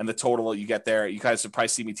here, and the total you get there. You guys have probably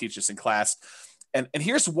seen me teach this in class. And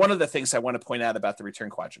here's one of the things I want to point out about the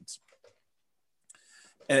return quadrants.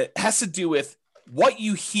 And it has to do with what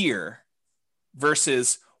you hear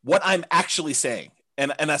versus what I'm actually saying.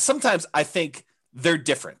 And sometimes I think they're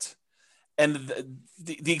different. And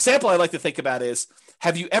the example I like to think about is,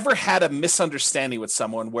 have you ever had a misunderstanding with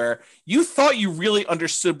someone where you thought you really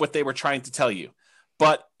understood what they were trying to tell you,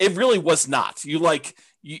 but it really was not? You thought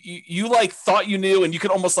you knew, and you could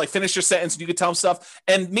almost like finish your sentence and you could tell them stuff,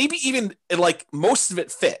 and maybe even like most of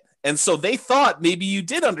it fit. And so they thought maybe you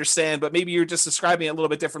did understand, but maybe you're just describing it a little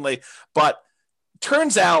bit differently. But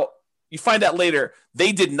turns out, you find out later,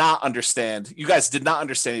 they did not understand. You guys did not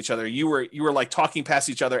understand each other. You were like talking past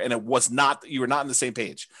each other, and you were not on the same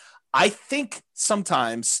page. I think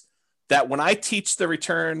sometimes that when I teach the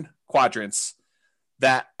return quadrants,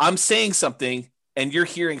 that I'm saying something and you're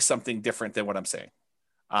hearing something different than what I'm saying.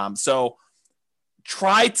 So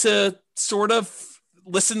try to sort of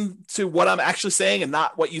listen to what I'm actually saying and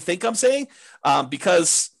not what you think I'm saying,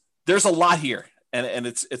 because there's a lot here, and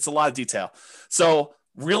it's a lot of detail. So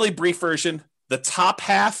really brief version, the top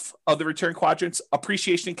half of the return quadrants,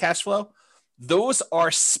 appreciation and cash flow, those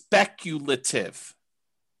are speculative.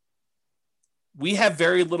 We have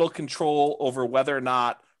very little control over whether or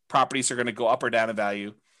not properties are going to go up or down in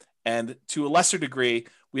value. And to a lesser degree,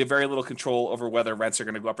 we have very little control over whether rents are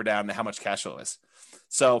going to go up or down and how much cash flow is.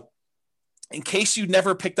 So in case you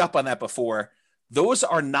never picked up on that before, those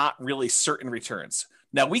are not really certain returns.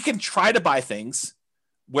 Now, we can try to buy things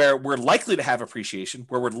where we're likely to have appreciation,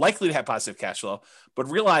 where we're likely to have positive cash flow, but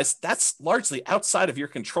realize that's largely outside of your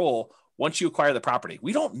control once you acquire the property.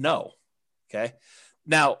 We don't know, okay?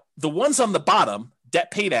 Now, the ones on the bottom,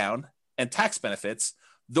 debt pay down and tax benefits,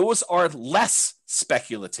 those are less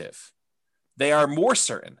speculative. They are more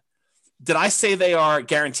certain. Did I say they are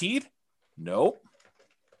guaranteed? No.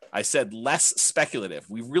 I said less speculative.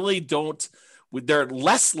 We really don't, they're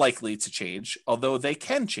less likely to change, although they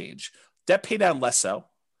can change. Debt pay down less so,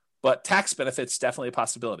 but tax benefits definitely a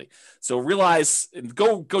possibility. So realize, and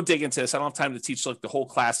go dig into this. I don't have time to teach like the whole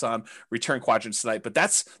class on return quadrants tonight, but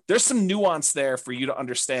there's some nuance there for you to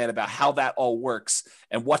understand about how that all works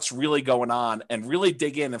and what's really going on, and really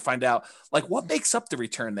dig in and find out like what makes up the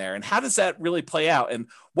return there and how does that really play out and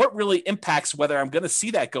what really impacts whether I'm going to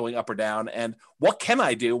see that going up or down, and what can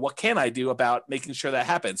I do about making sure that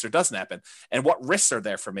happens or doesn't happen, and what risks are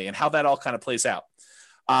there for me and how that all kind of plays out.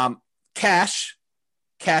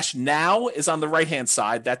 Cash now is on the right-hand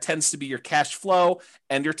side. That tends to be your cash flow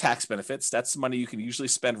and your tax benefits. That's the money you can usually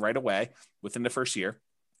spend right away within the first year,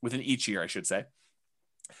 within each year, I should say.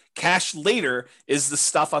 Cash later is the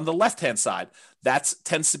stuff on the left-hand side. That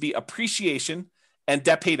tends to be appreciation and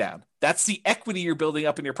debt pay down. That's the equity you're building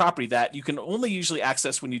up in your property that you can only usually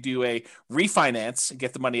access when you do a refinance and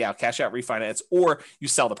get the money out, cash out refinance, or you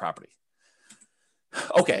sell the property.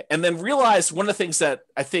 Okay, and then realize one of the things that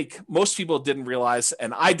I think most people didn't realize,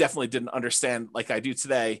 and I definitely didn't understand like I do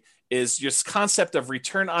today, is this concept of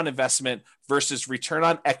return on investment versus return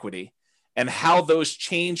on equity and how those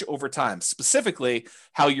change over time. Specifically,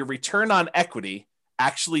 how your return on equity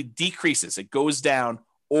actually decreases. It goes down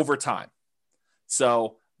over time.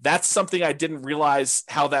 So that's something I didn't realize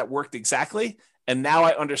how that worked exactly. And now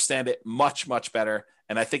I understand it much, much better.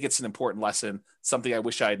 And I think it's an important lesson, something I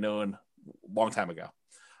wish I had known a long time ago.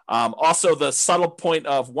 Also, the subtle point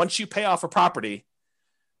of once you pay off a property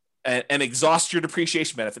and exhaust your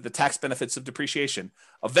depreciation benefit, the tax benefits of depreciation,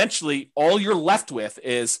 eventually all you're left with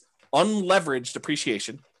is unleveraged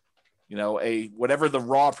depreciation, whatever the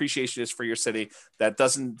raw appreciation is for your city that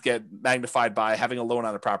doesn't get magnified by having a loan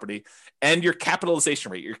on a property, and your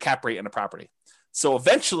capitalization rate, your cap rate on a property. So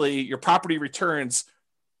eventually your property returns,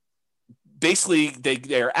 basically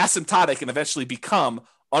they're asymptotic and eventually become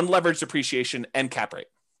unleveraged depreciation and cap rate.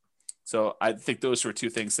 So I think those were two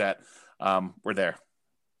things that were there.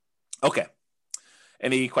 Okay.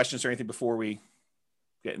 Any questions or anything before we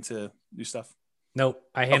get into new stuff? Nope.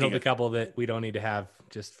 I handled a couple that we don't need to have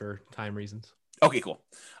just for time reasons. Okay, cool.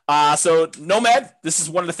 So Nomad, this is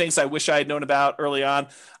one of the things I wish I had known about early on.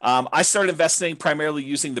 I started investing primarily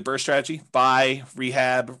using the BRRRR strategy, buy,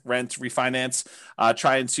 rehab, rent, refinance,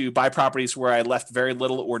 trying to buy properties where I left very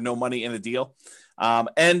little or no money in a deal.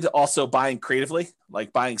 And also buying creatively,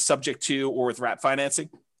 like buying subject to or with wrap financing.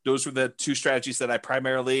 Those were the two strategies that I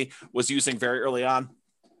primarily was using very early on.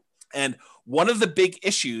 And one of the big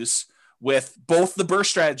issues with both the BRRRR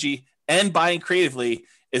strategy and buying creatively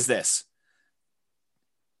is this: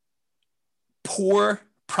 poor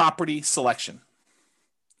property selection.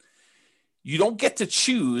 You don't get to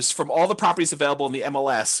choose from all the properties available in the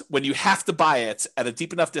MLS when you have to buy it at a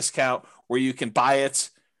deep enough discount where you can buy it,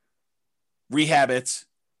 rehab it,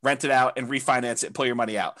 rent it out, and refinance it and pull your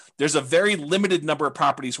money out. There's a very limited number of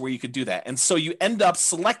properties where you could do that. And so you end up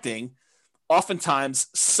selecting oftentimes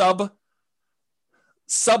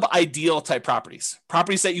sub-ideal type properties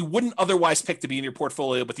that you wouldn't otherwise pick to be in your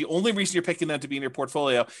portfolio. But the only reason you're picking them to be in your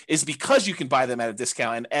portfolio is because you can buy them at a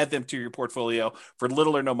discount and add them to your portfolio for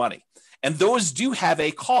little or no money. And those do have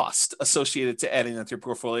a cost associated to adding them to your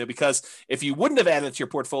portfolio, because if you wouldn't have added to your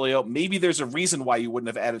portfolio, maybe there's a reason why you wouldn't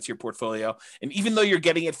have added to your portfolio. And even though you're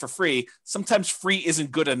getting it for free, sometimes free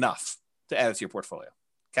isn't good enough to add it to your portfolio.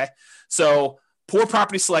 Okay. So poor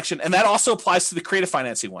property selection. And that also applies to the creative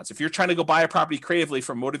financing ones. If you're trying to go buy a property creatively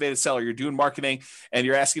from a motivated seller, you're doing marketing and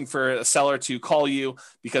you're asking for a seller to call you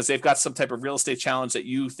because they've got some type of real estate challenge that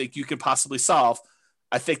you think you can possibly solve.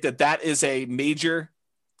 I think that is a major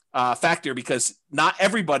factor, because not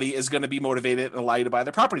everybody is going to be motivated and allow you to buy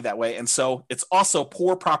their property that way. And so it's also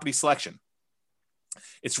poor property selection.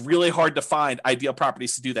 It's really hard to find ideal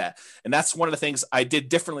properties to do that. And that's one of the things I did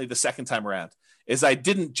differently the second time around is I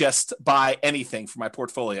didn't just buy anything for my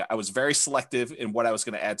portfolio. I was very selective in what I was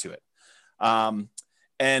going to add to it.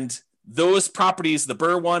 And those properties, the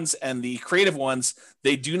BRRRR ones and the creative ones,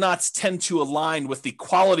 they do not tend to align with the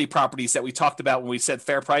quality properties that we talked about when we said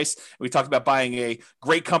fair price. We talked about buying a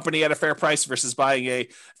great company at a fair price versus buying a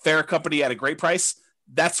fair company at a great price.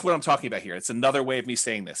 That's what I'm talking about here. It's another way of me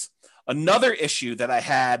saying this. Another issue that I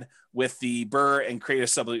had with the BRRRR and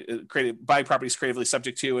creative buying properties creatively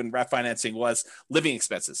subject to and wrap financing was living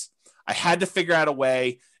expenses. I had to figure out a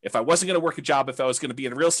way, if I wasn't going to work a job, if I was going to be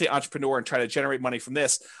a real estate entrepreneur and try to generate money from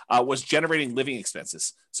this, was generating living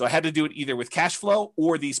expenses. So I had to do it either with cash flow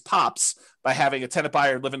or these pops by having a tenant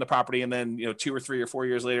buyer live in the property. And then, 2 or 3 or 4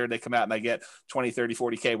 years later, they come out and I get 20, 30,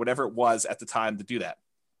 40K, whatever it was at the time to do that.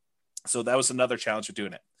 So that was another challenge of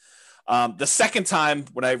doing it. The second time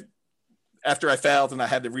after I failed and I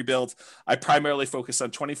had to rebuild, I primarily focused on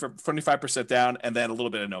 25% down and then a little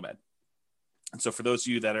bit of Nomad. And so for those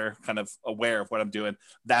of you that are kind of aware of what I'm doing,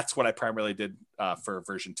 that's what I primarily did for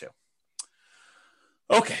version 2.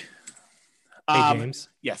 Okay. Hey, James.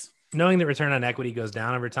 Yes. Knowing that return on equity goes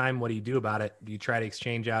down over time, what do you do about it? Do you try to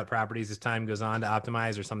exchange out properties as time goes on to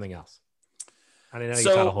optimize or something else? I didn't know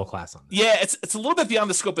you taught a whole class on this. Yeah, it's a little bit beyond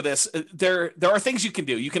the scope of this. There are things you can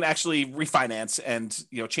do. You can actually refinance and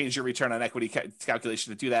change your return on equity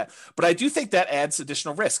calculation to do that. But I do think that adds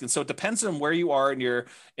additional risk, and so it depends on where you are in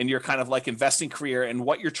your kind of like investing career and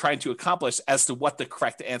what you're trying to accomplish as to what the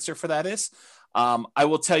correct answer for that is. I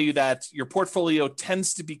will tell you that your portfolio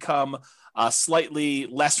tends to become slightly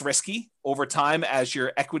less risky over time as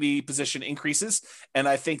your equity position increases. And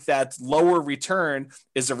I think that lower return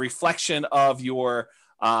is a reflection of your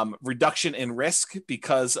reduction in risk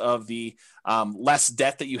because of the less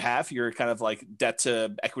debt that you have, your kind of like debt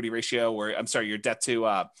to equity ratio, or I'm sorry, your debt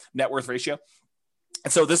to net worth ratio.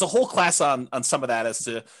 And so there's a whole class on some of that as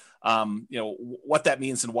to what that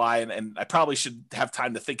means and why. And I probably should have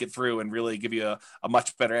time to think it through and really give you a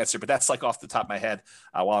much better answer, but that's like off the top of my head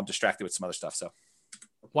while I'm distracted with some other stuff. So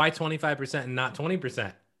why 25% and not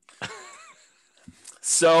 20%?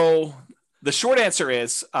 So the short answer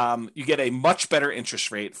is you get a much better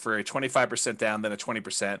interest rate for a 25% down than a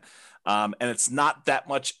 20%. And it's not that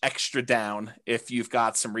much extra down if you've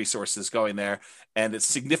got some resources going there, and it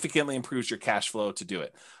significantly improves your cash flow to do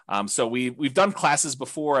it. So we've done classes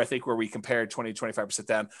before, I think, where we compared 20 to 25%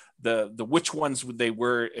 down. The which ones they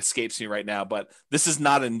were escapes me right now, but this is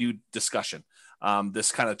not a new discussion.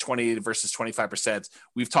 This kind of 20 versus 25%,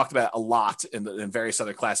 we've talked about a lot in various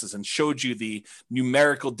other classes and showed you the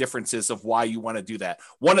numerical differences of why you want to do that.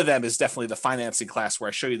 One of them is definitely the financing class, where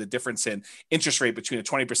I show you the difference in interest rate between a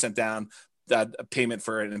 20% down payment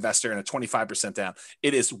for an investor and a 25% down.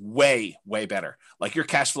 It is way, way better. Like your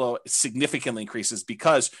cash flow significantly increases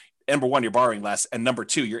because number one, you're borrowing less. And number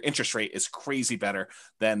two, your interest rate is crazy better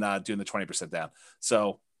than doing the 20% down.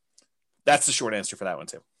 So that's the short answer for that one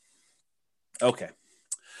too. Okay.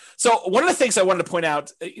 So one of the things I wanted to point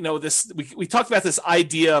out, we talked about this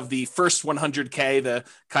idea of the first 100K, the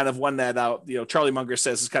kind of one that, Charlie Munger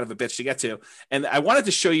says is kind of a bitch to get to. And I wanted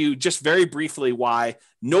to show you just very briefly why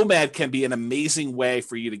Nomad can be an amazing way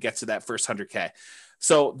for you to get to that first 100K.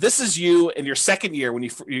 So this is you in your second year when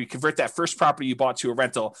you convert that first property you bought to a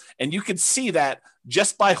rental. And you can see that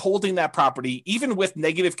just by holding that property, even with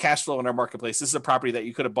negative cash flow in our marketplace, this is a property that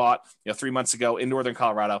you could have bought 3 months ago in Northern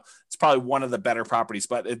Colorado. It's probably one of the better properties,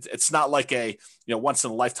 but it's not like a once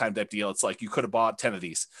in a lifetime type deal. It's like you could have bought 10 of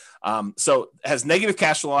these. So it has negative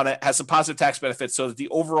cash flow on it, has some positive tax benefits so that the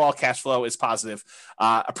overall cash flow is positive.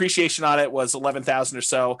 Appreciation on it was 11,000 or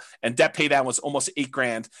so, and debt pay down was almost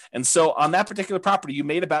 $8,000. And so on that particular property, you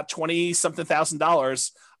made about $20-something thousand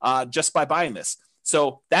just by buying this.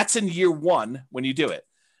 So that's in year one when you do it.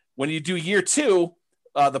 When you do year two,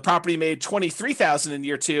 the property made $23,000 in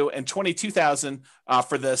year two and $22,000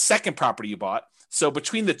 for the second property you bought. So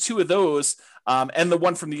between the two of those and the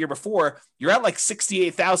one from the year before, you're at like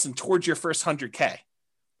 $68,000 towards your first 100K,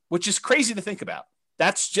 which is crazy to think about.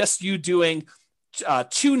 That's just you doing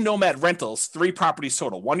 2 Nomad rentals, 3 properties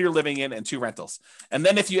total, 1 you're living in and 2 rentals. And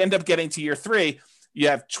then if you end up getting to year 3, you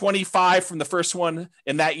have 25 from the first one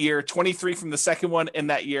in that year, 23 from the second one in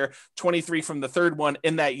that year, 23 from the third one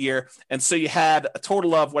in that year. And so you had a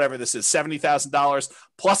total of whatever this is, $70,000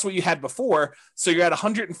 plus what you had before. So you're at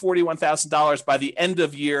 $141,000 by the end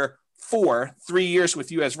of year 4, 3 years with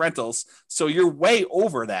you as rentals. So you're way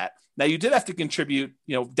over that. Now you did have to contribute,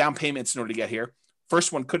 down payments in order to get here.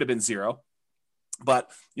 First one could have been 0. But,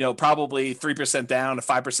 probably 3% down to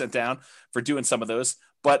 5% down for doing some of those.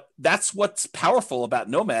 But that's what's powerful about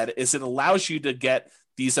Nomad is it allows you to get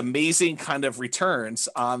these amazing kind of returns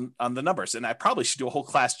on the numbers. And I probably should do a whole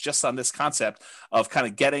class just on this concept of kind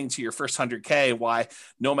of getting to your first 100K, why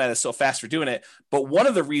Nomad is so fast for doing it. But one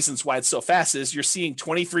of the reasons why it's so fast is you're seeing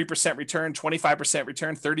 23% return, 25%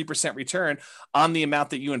 return, 30% return on the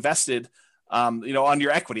amount that you invested, on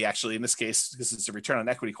your equity, actually, in this case, because it's a return on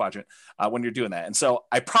equity quadrant when you're doing that. And so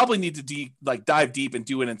I probably need to dive deep and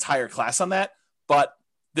do an entire class on that. But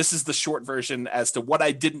this is the short version as to what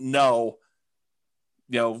I didn't know,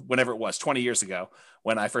 whenever it was 20 years ago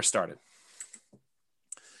when I first started.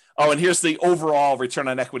 Oh, and here's the overall return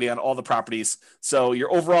on equity on all the properties. So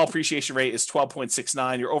your overall appreciation rate is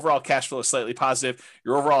 12.69. Your overall cash flow is slightly positive.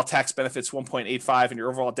 Your overall tax benefits 1.85, and your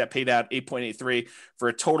overall debt paid out 8.83 for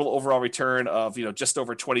a total overall return of just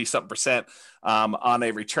over 20-something% on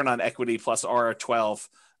a return on equity plus R12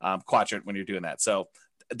 quadrant when you're doing that. So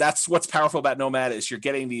that's what's powerful about Nomad is you're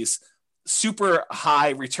getting these super high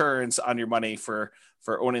returns on your money for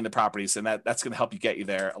owning the properties, and that's going to help you get you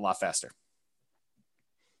there a lot faster.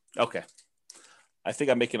 Okay. I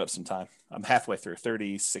think I'm making up some time. I'm halfway through,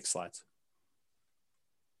 36 slides.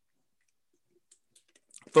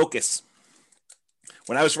 Focus.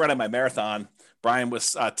 When I was running my marathon, Brian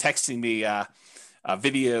was texting me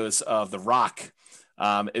videos of The Rock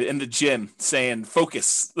in the gym saying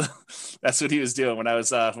focus. That's what he was doing when I was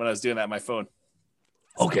doing that on my phone.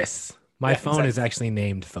 Focus. My phone is actually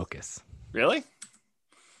named Focus. Really?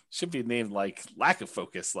 Should be named like lack of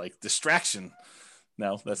focus, like distraction.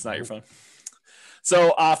 No, that's not your phone.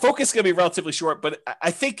 So focus is going to be relatively short, but I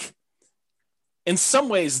think in some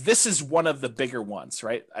ways this is one of the bigger ones,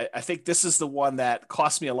 right? I think this is the one that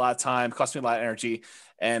cost me a lot of time, cost me a lot of energy,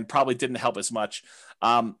 and probably didn't help as much.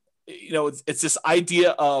 It's this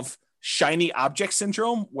idea of shiny object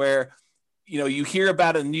syndrome where, you hear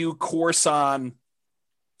about a new course on,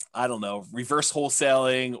 I don't know, reverse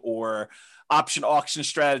wholesaling or option auction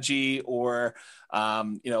strategy or,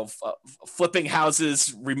 flipping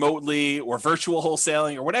houses remotely or virtual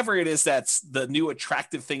wholesaling or whatever it is that's the new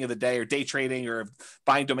attractive thing of the day, or day trading or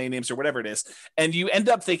buying domain names or whatever it is. And you end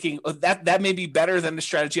up thinking that may be better than the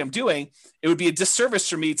strategy I'm doing. It would be a disservice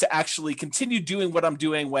for me to actually continue doing what I'm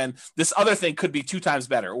doing when this other thing could be 2 times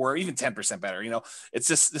better or even 10% better. It's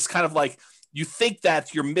just this kind of like, you think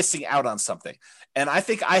that you're missing out on something. And I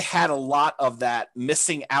think I had a lot of that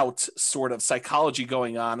missing out sort of psychology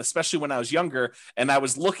going on, especially when I was younger, and I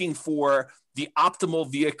was looking for the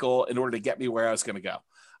optimal vehicle in order to get me where I was going to go.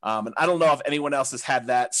 And I don't know if anyone else has had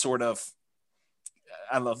that sort of,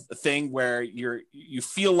 thing where you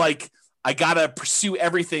feel like I got to pursue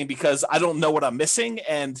everything because I don't know what I'm missing.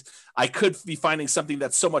 And I could be finding something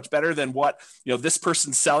that's so much better than what, this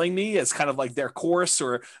person's selling me as kind of like their course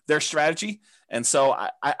or their strategy. And so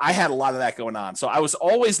I had a lot of that going on. So I was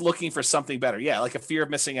always looking for something better. Yeah. Like a fear of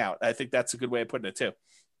missing out. I think that's a good way of putting it too.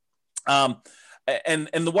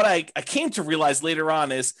 What I came to realize later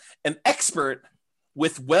on is an expert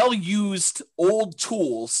with well-used old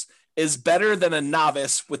tools is better than a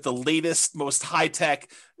novice with the latest, most high-tech,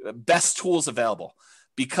 best tools available,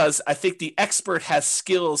 because I think the expert has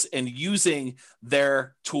skills in using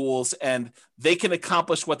their tools and they can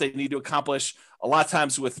accomplish what they need to accomplish a lot of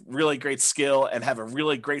times with really great skill and have a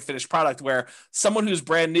really great finished product, where someone who's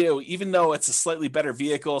brand new, even though it's a slightly better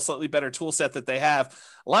vehicle, slightly better tool set that they have,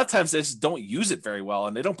 a lot of times they just don't use it very well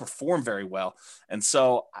and they don't perform very well. And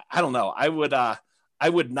so I don't know, I would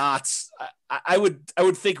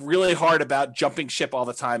think really hard about jumping ship all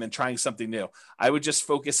the time and trying something new. I would just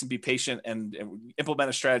focus and be patient and implement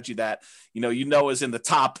a strategy that, is in the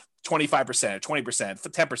top 25% or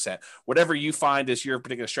 20%, 10%, whatever you find is your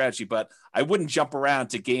particular strategy. But I wouldn't jump around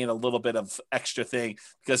to gain a little bit of extra thing,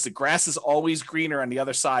 because the grass is always greener on the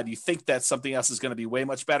other side. You think that something else is going to be way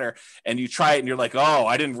much better, and you try it and you're like, oh,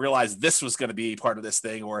 I didn't realize this was going to be part of this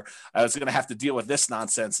thing, or I was going to have to deal with this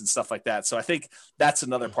nonsense and stuff like that. So I think that's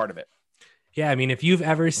another part of it. Yeah. I mean, if you've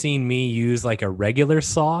ever seen me use like a regular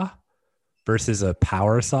saw versus a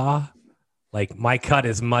power saw, like my cut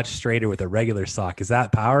is much straighter with a regular saw, because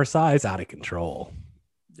that power saw is out of control.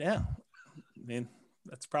 Yeah. I mean,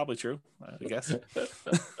 that's probably true, I guess. Yeah.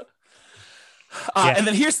 And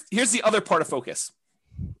then here's the other part of focus.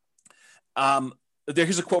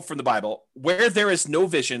 Here's a quote from the Bible: "Where there is no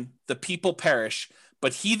vision, the people perish,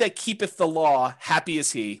 but he that keepeth the law, happy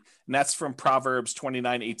is he." And that's from Proverbs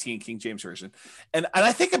 29:18, King James Version. And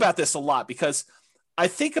I think about this a lot, because I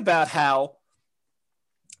think about how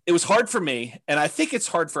it was hard for me, and I think it's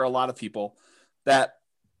hard for a lot of people, that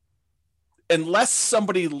unless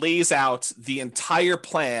somebody lays out the entire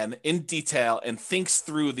plan in detail and thinks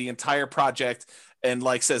through the entire project and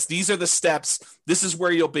like says, these are the steps. This is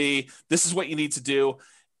where you'll be. This is what you need to do.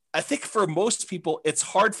 I think for most people, it's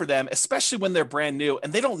hard for them, especially when they're brand new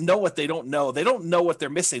and they don't know what they don't know. They don't know what they're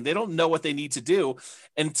missing. They don't know what they need to do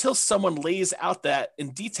until someone lays out that in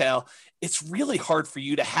detail. It's really hard for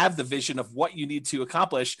you to have the vision of what you need to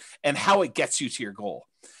accomplish and how it gets you to your goal.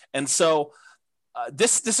 And so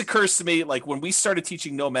this occurs to me, like when we started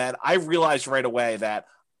teaching Nomad, I realized right away that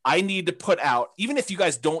I need to put out, even if you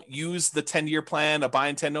guys don't use the 10-year plan of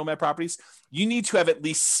buying 10 Nomad properties, you need to have at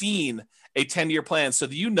least seen a 10-year plan so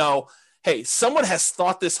that you know, hey, someone has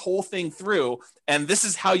thought this whole thing through, and this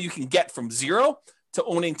is how you can get from 0 to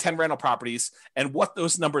owning 10 rental properties and what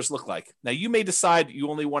those numbers look like. Now, you may decide you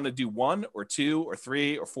only want to do 1 or 2 or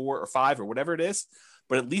 3 or 4 or 5 or whatever it is,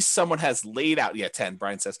 but at least someone has laid out, 10,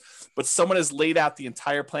 Brian says, but someone has laid out the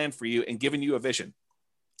entire plan for you and given you a vision.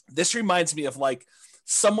 This reminds me of like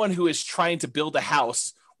someone who is trying to build a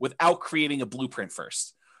house without creating a blueprint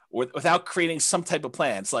first, or without creating some type of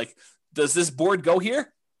plan. It's like, does this board go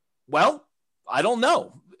here? Well, I don't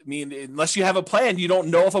know. I mean, unless you have a plan, you don't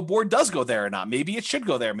know if a board does go there or not. Maybe it should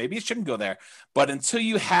go there. Maybe it shouldn't go there. But until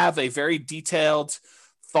you have a very detailed,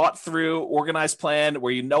 thought through, organized plan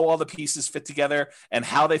where you know all the pieces fit together and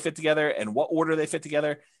how they fit together and what order they fit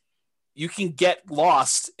together, you can get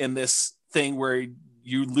lost in this thing where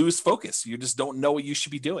you lose focus. You just don't know what you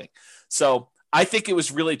should be doing. So I think it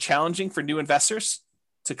was really challenging for new investors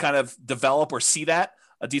to kind of develop or see that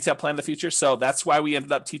a detailed plan of the future. So that's why we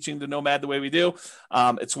ended up teaching the Nomad the way we do.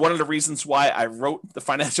 It's one of the reasons why I wrote the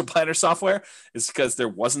financial planner software, is because there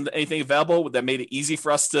wasn't anything available that made it easy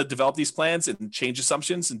for us to develop these plans and change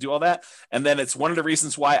assumptions and do all that. And then it's one of the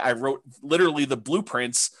reasons why I wrote literally the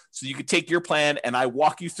blueprints so you could take your plan and I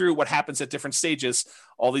walk you through what happens at different stages,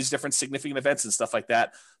 all these different significant events and stuff like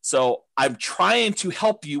that. So I'm trying to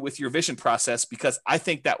help you with your vision process because I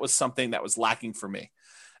think that was something that was lacking for me.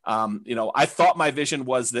 I thought my vision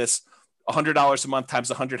was this $100 a month times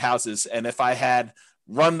 100 houses. And if I had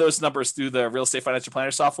run those numbers through the real estate financial planner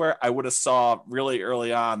software, I would have saw really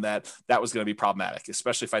early on that was going to be problematic,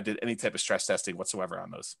 especially if I did any type of stress testing whatsoever on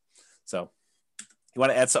those. So you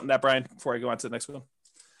want to add something to that, Brian, before I go on to the next one?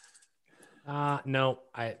 No,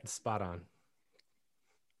 spot on.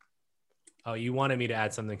 Oh, you wanted me to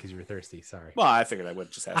add something because you were thirsty. Sorry. Well, I figured I would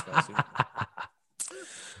just ask that.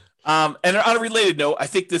 And on a related note, I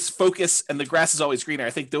think this focus and the grass is always greener, I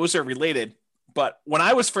think those are related. But when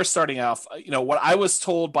I was first starting off, what I was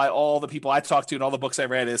told by all the people I talked to and all the books I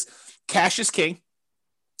read is cash is king.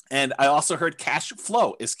 And I also heard cash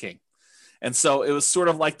flow is king. And so it was sort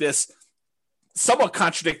of like this somewhat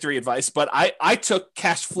contradictory advice, but I took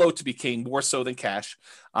cash flow to be king more so than cash.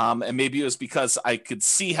 And maybe it was because I could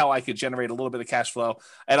see how I could generate a little bit of cash flow.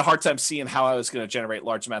 I had a hard time seeing how I was going to generate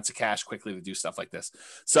large amounts of cash quickly to do stuff like this.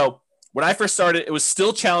 So when I first started, it was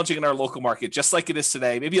still challenging in our local market, just like it is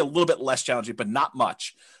today, maybe a little bit less challenging, but not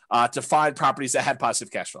much, to find properties that had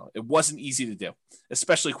positive cash flow. It wasn't easy to do,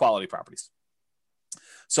 especially quality properties.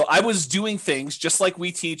 So I was doing things just like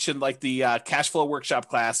we teach in like the cash flow workshop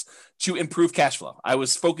class to improve cash flow. I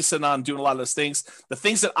was focusing on doing a lot of those things. The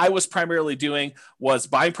things that I was primarily doing was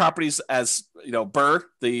buying properties as, BRRRR,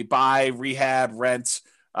 the buy, rehab, rent,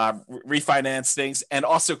 refinance things, and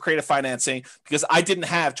also creative financing, because I didn't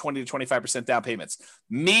have 20 to 25% down payments.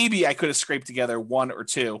 Maybe I could have scraped together 1 or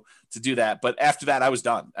 2 to do that. But after that, I was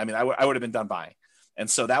done. I mean, I would have been done buying. And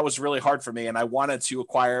so that was really hard for me. And I wanted to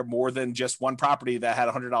acquire more than just one property that had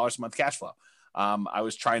 $100 a month cash flow. I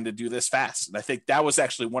was trying to do this fast. And I think that was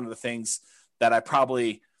actually one of the things that I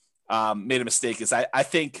probably made a mistake is I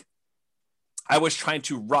think I was trying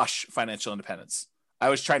to rush financial independence. I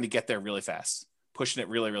was trying to get there really fast, pushing it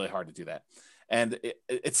really, really hard to do that. And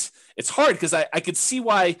it's hard because I could see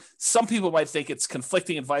why some people might think it's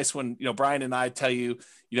conflicting advice when, Brian and I tell you,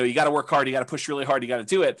 you got to work hard, you got to push really hard, you got to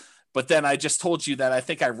do it. But then I just told you that I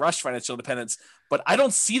think I rushed financial independence, but I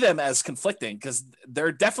don't see them as conflicting because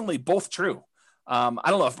they're definitely both true. I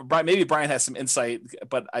don't know if maybe Brian has some insight,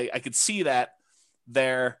 but I could see that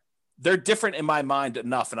they're different in my mind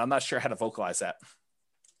enough, and I'm not sure how to vocalize that.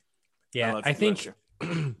 Yeah, I think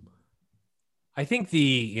I think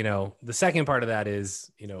the second part of that is,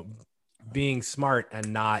 being smart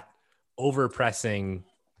and not over pressing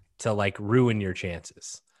to like ruin your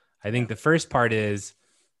chances. I think the first part is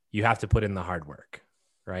you have to put in the hard work,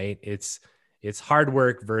 right? It's hard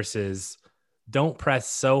work versus don't press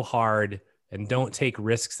so hard and don't take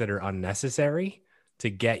risks that are unnecessary to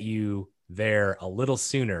get you there a little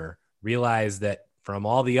sooner. Realize that from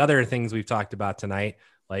all the other things we've talked about tonight,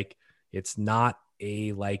 like it's not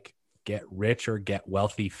a like get rich or get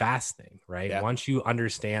wealthy fast thing, right? Yeah. Once you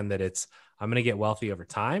understand that I'm going to get wealthy over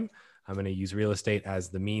time, I'm going to use real estate as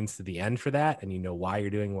the means to the end for that, and you know why you're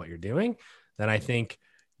doing what you're doing, then I think,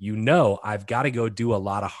 I've got to go do a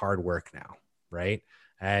lot of hard work now, right?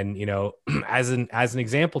 And, as an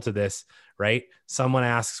example to this, right? Someone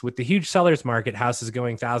asks, with the huge seller's market, houses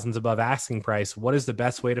going thousands above asking price, what is the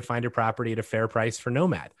best way to find a property at a fair price for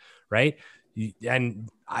Nomad, right? And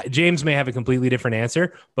James may have a completely different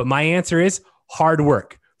answer, but my answer is hard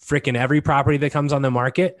work. Freaking every property that comes on the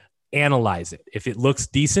market, analyze it. If it looks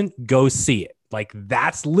decent, go see it. Like,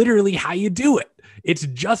 that's literally how you do it. It's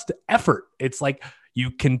just effort. It's like you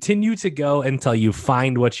continue to go until you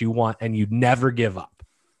find what you want and you never give up.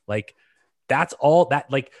 Like, that's all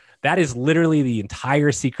that is literally the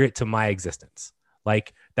entire secret to my existence.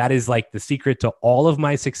 Like, that is like the secret to all of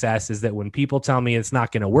my success, is that when people tell me it's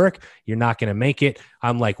not going to work, you're not going to make it,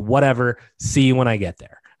 I'm like, whatever, see you when I get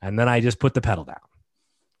there. And then I just put the pedal down.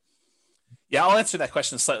 Yeah, I'll answer that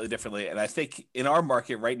question slightly differently. And I think in our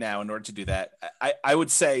market right now, in order to do that, I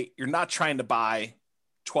would say you're not trying to buy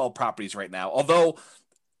 12 properties right now. Although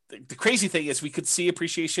the crazy thing is we could see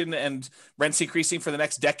appreciation and rents increasing for the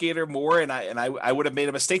next decade or more. And I would have made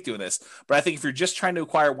a mistake doing this. But I think if you're just trying to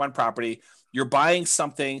acquire one property, you're buying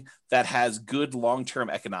something that has good long-term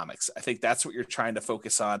economics. I think that's what you're trying to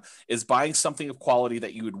focus on, is buying something of quality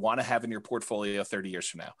that you would want to have in your portfolio 30 years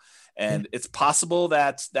from now. And it's possible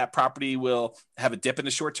that that property will have a dip in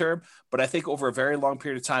the short term, but I think over a very long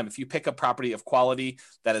period of time, if you pick a property of quality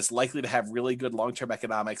that is likely to have really good long-term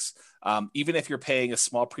economics, even if you're paying a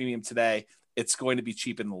small premium today, it's going to be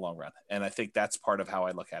cheap in the long run. And I think that's part of how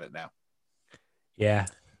I look at it now. Yeah.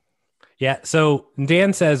 Yeah. So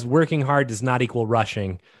Dan says working hard does not equal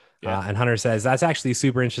rushing. Yeah. And Hunter says, that's actually a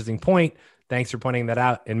super interesting point. Thanks for pointing that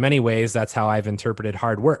out. In many ways, that's how I've interpreted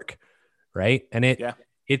hard work. Right. And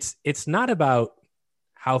it's not about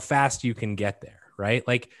how fast you can get there. Right.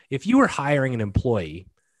 Like, if you were hiring an employee,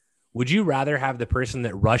 would you rather have the person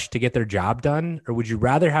that rushed to get their job done, or would you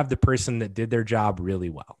rather have the person that did their job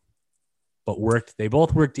really well, but they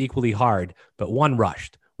both worked equally hard, but one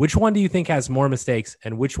rushed? Which one do you think has more mistakes,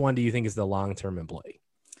 and which one do you think is the long-term employee?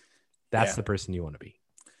 That's the person you want to be.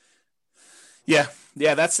 Yeah.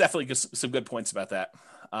 Yeah. That's definitely some good points about that.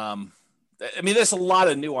 I mean, there's a lot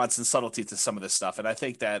of nuance and subtlety to some of this stuff. And I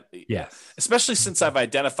think that, especially since I've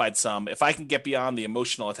identified some, if I can get beyond the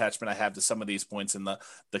emotional attachment I have to some of these points and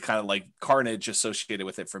the kind of like carnage associated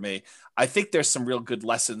with it for me, I think there's some real good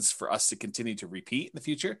lessons for us to continue to repeat in the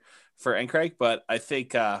future for NCraig. But I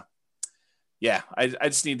think, I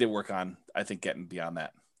just need to work on, I think, getting beyond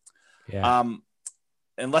that. Yeah.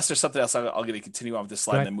 Unless there's something else, I'm going to continue on with this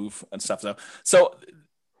slide and then move and stuff. So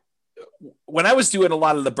when I was doing a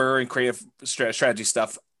lot of the BRRRR and creative strategy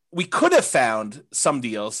stuff, we could have found some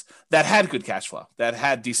deals that had good cash flow, that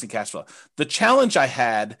had decent cash flow. The challenge I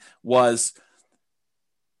had was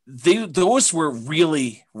those were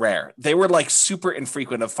really rare. They were like super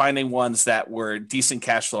infrequent of finding ones that were decent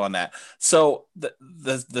cash flow on that. So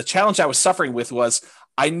the challenge I was suffering with was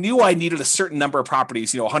I knew I needed a certain number of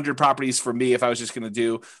properties, 100 properties for me if I was just going to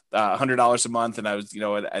do $100 a month, and I was,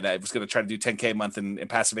 and I was going to try to do 10K a month in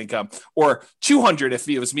passive income, or 200 if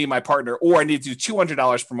it was me and my partner, or I need to do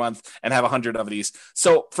 $200 per month and have 100 of these.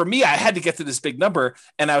 So for me, I had to get to this big number,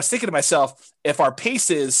 and I was thinking to myself, if our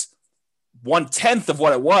pace is 1/10 of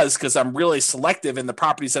what it was, because I'm really selective in the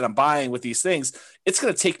properties that I'm buying with these things, it's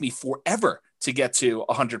going to take me forever to get to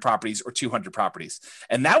 100 properties or 200 properties.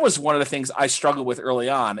 And that was one of the things I struggled with early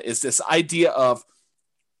on, is this idea of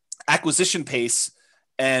acquisition pace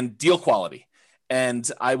and deal quality. And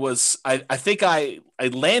I think I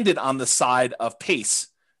landed on the side of pace,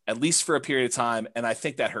 at least for a period of time. And I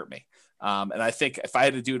think that hurt me. And I think if I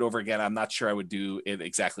had to do it over again, I'm not sure I would do it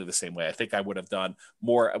exactly the same way. I think I would have done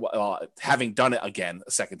more, having done it again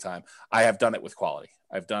a second time. I have done it with quality.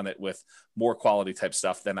 I've done it with more quality type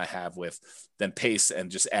stuff than I have than pace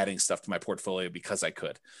and just adding stuff to my portfolio because I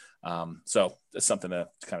could. So that's something to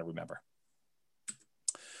kind of remember.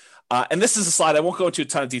 And this is a slide. I won't go into a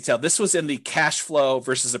ton of detail. This was in the cash flow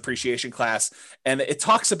versus appreciation class. And it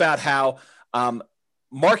talks about how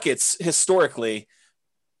markets historically,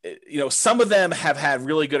 some of them have had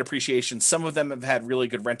really good appreciation. Some of them have had really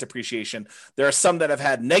good rent appreciation. There are some that have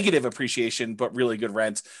had negative appreciation, but really good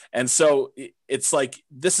rent. And so it's like,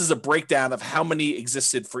 this is a breakdown of how many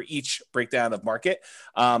existed for each breakdown of market.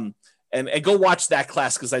 and go watch that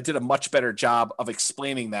class, because I did a much better job of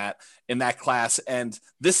explaining that in that class. And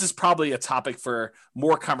this is probably a topic for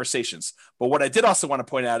more conversations. But what I did also want to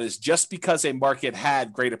point out is just because a market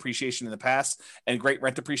had great appreciation in the past and great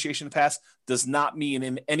rent appreciation in the past does not mean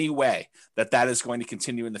in any way that that is going to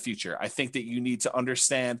continue in the future. I think that you need to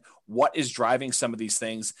understand what is driving some of these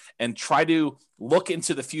things and try to look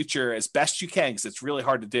into the future as best you can, because it's really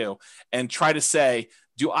hard to do, and try to say,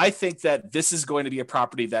 do I think that this is going to be a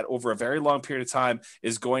property that over a very long period of time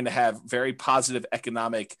is going to have very positive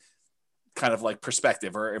economic kind of like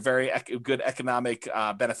perspective, or a very good economic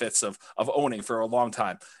benefits of owning for a long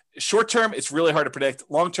time? Short term, it's really hard to predict.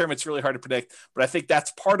 Long term, it's really hard to predict. But I think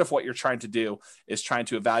that's part of what you're trying to do, is trying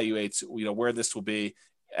to evaluate, where this will be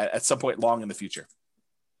at some point long in the future.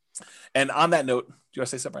 And on that note, do you want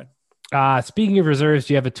to say something, Brian? Speaking of reserves,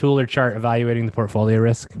 do you have a tool or chart evaluating the portfolio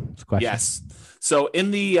risk? That's a question. Yes. So in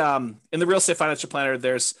the real estate financial planner,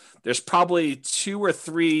 there's probably 2 or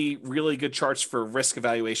 3 really good charts for risk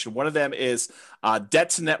evaluation. One of them is debt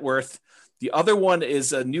to net worth. The other one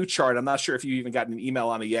is a new chart. I'm not sure if you even got an email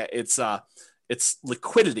on it yet. It's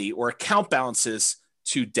liquidity, or account balances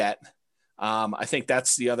to debt. I think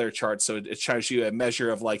that's the other chart. So it shows you a measure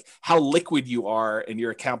of like how liquid you are in your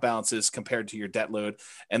account balances compared to your debt load.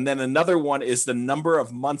 And then another one is the number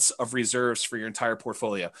of months of reserves for your entire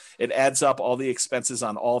portfolio. It adds up all the expenses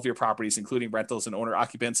on all of your properties, including rentals and owner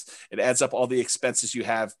occupants. It adds up all the expenses you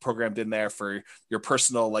have programmed in there for your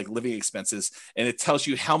personal like living expenses. And it tells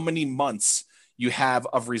you how many months you have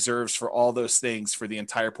of reserves for all those things for the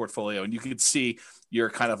entire portfolio. And you can see your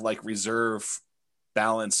kind of like reserve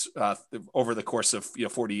balance over the course of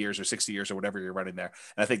 40 years or 60 years or whatever you're running there.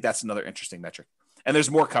 And I think that's another interesting metric. And there's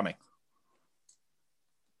more coming.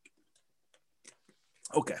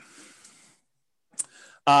 Okay.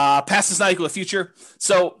 Past is not equal to future.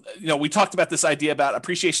 So, we talked about this idea about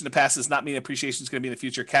appreciation in the past does not mean appreciation is going to be in the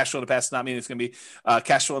future. Cash flow in the past does not mean it's going to be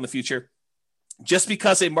cash flow in the future. Just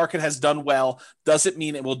because a market has done well doesn't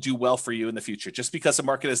mean it will do well for you in the future. Just because a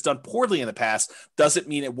market has done poorly in the past doesn't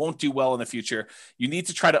mean it won't do well in the future. You need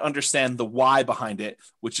to try to understand the why behind it,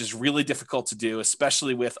 which is really difficult to do,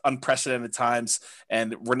 especially with unprecedented times.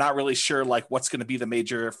 And we're not really sure like what's going to be the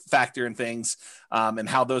major factor in things and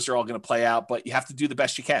how those are all going to play out, but you have to do the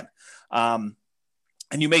best you can. And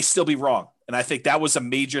you may still be wrong. And I think that was a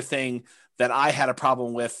major thing that I had a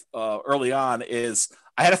problem with early on, is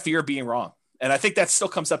I had a fear of being wrong. And I think that still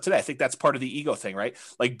comes up today. I think that's part of the ego thing, right?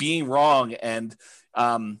 Like being wrong and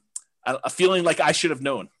a feeling like I should have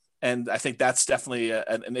known. And I think that's definitely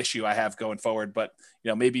an issue I have going forward. But,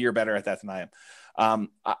 maybe you're better at that than I am.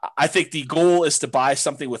 I think the goal is to buy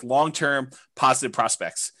something with long-term positive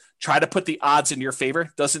prospects. Try to put the odds in your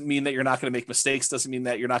favor. Doesn't mean that you're not going to make mistakes. Doesn't mean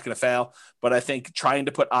that you're not going to fail. But I think trying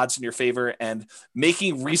to put odds in your favor and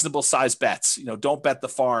making reasonable size bets. Don't bet the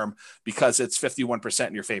farm because it's 51%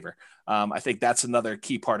 in your favor. I think that's another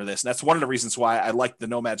key part of this. And that's one of the reasons why I like the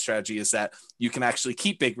nomad strategy, is that you can actually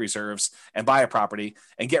keep big reserves and buy a property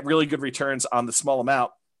and get really good returns on the small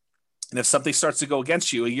amount. And if something starts to go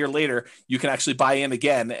against you a year later, you can actually buy in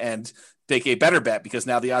again and take a better bet, because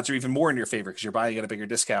now the odds are even more in your favor because you're buying at a bigger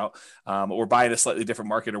discount or buying a slightly different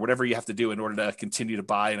market, or whatever you have to do in order to continue to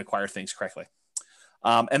buy and acquire things correctly.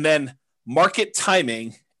 And then market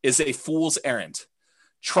timing is a fool's errand.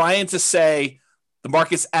 Trying to say the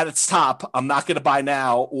market's at its top, I'm not going to buy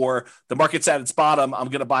now, or the market's at its bottom, I'm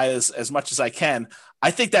going to buy as much as I can. I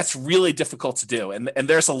think that's really difficult to do. And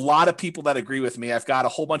there's a lot of people that agree with me. I've got a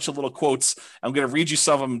whole bunch of little quotes. I'm going to read you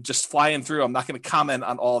some of them just flying through. I'm not going to comment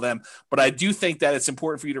on all of them, but I do think that it's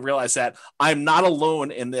important for you to realize that I'm not alone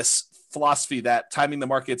in this philosophy that timing the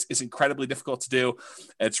markets is incredibly difficult to do.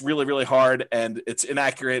 It's really, really hard, and it's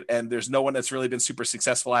inaccurate, and there's no one that's really been super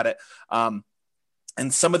successful at it.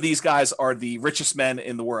 And some of these guys are the richest men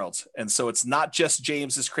in the world. And so it's not just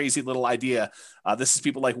James's crazy little idea. This is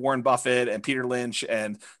people like Warren Buffett and Peter Lynch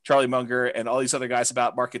and Charlie Munger and all these other guys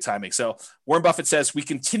about market timing. So Warren Buffett says, we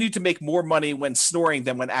continue to make more money when snoring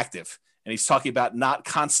than when active. And he's talking about not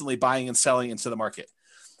constantly buying and selling into the market.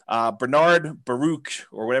 Bernard Baruch,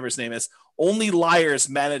 or whatever his name is, only liars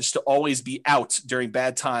manage to always be out during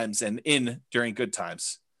bad times and in during good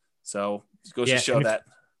times. So it goes to show that.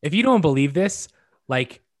 If you don't believe this,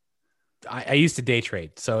 like I used to day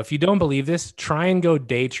trade. So if you don't believe this, try and go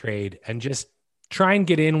day trade and just try and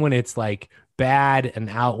get in when it's like bad and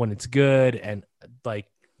out when it's good, and like,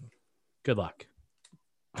 good luck.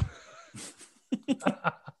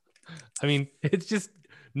 I mean, it's just,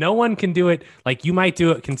 no one can do it. Like, you might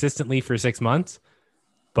do it consistently for 6 months,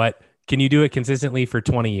 but can you do it consistently for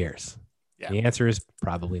 20 years? Yeah. The answer is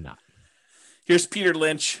probably not. Here's Peter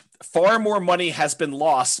Lynch. Far more money has been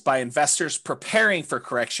lost by investors preparing for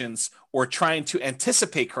corrections or trying to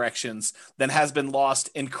anticipate corrections than has been lost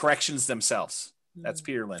in corrections themselves. That's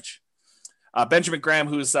Peter Lynch. Benjamin Graham,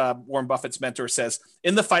 who's Warren Buffett's mentor, says,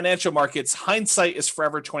 in the financial markets, hindsight is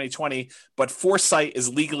forever 2020, but foresight is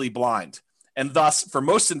legally blind. And thus, for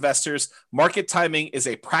most investors, market timing is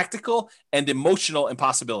a practical and emotional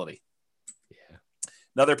impossibility.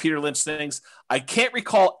 Another Peter Lynch things. I can't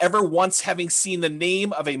recall ever once having seen the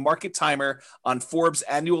name of a market timer on Forbes'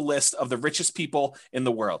 annual list of the richest people in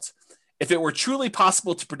the world. If it were truly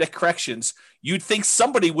possible to predict corrections, you'd think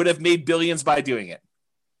somebody would have made billions by doing it.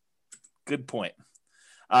 Good point.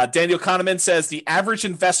 Daniel Kahneman says the average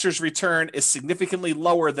investor's return is significantly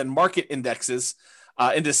lower than market indices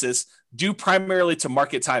due primarily to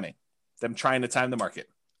market timing, them trying to time the market.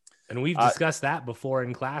 And we've discussed that before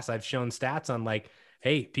in class. I've shown stats on like,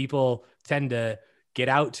 hey, people tend to get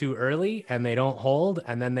out too early and they don't hold,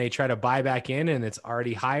 and then they try to buy back in and it's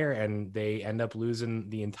already higher and they end up losing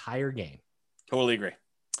the entire game. Totally agree.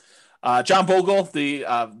 John Bogle,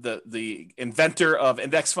 the inventor of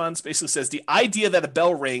index funds, basically says the idea that a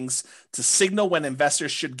bell rings to signal when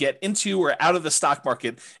investors should get into or out of the stock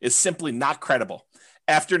market is simply not credible.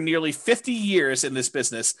 After nearly 50 years in this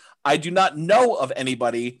business, I do not know of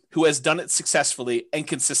anybody who has done it successfully and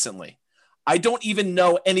consistently. I don't even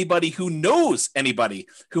know anybody who knows anybody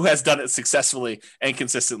who has done it successfully and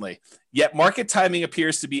consistently. Yet market timing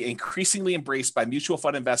appears to be increasingly embraced by mutual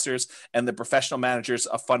fund investors and the professional managers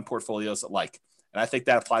of fund portfolios alike. And I think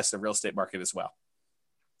that applies to the real estate market as well.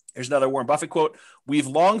 Here's another Warren Buffett quote. We've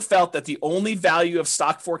long felt that the only value of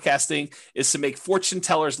stock forecasting is to make fortune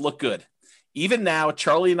tellers look good. Even now,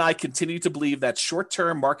 Charlie and I continue to believe that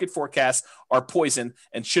short-term market forecasts are poison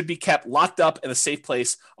and should be kept locked up in a safe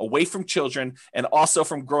place away from children and also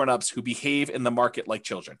from grown-ups who behave in the market like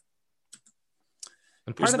children.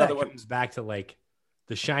 And part of that comes back to like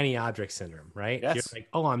the shiny object syndrome, right? Yes. You're like,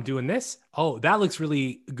 oh, I'm doing this. Oh, that looks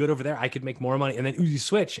really good over there. I could make more money. And then you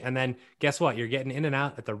switch. And then guess what? You're getting in and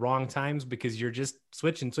out at the wrong times because you're just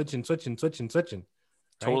switching. Right?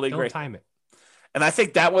 Totally agree. Don't time it. And I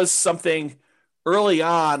think that was something early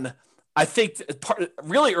on. I think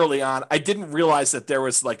really early on, I didn't realize that there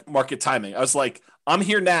was like market timing. I was like, I'm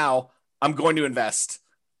here now. I'm going to invest.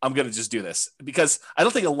 I'm going to just do this, because I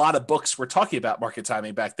don't think a lot of books were talking about market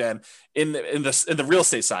timing back then in the real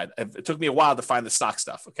estate side. It took me a while to find the stock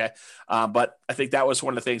stuff. Okay. But I think that was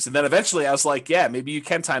one of the things. And then eventually I was like, yeah, maybe you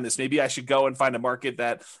can time this. Maybe I should go and find a market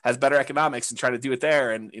that has better economics and try to do it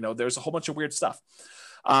there. And, there's a whole bunch of weird stuff.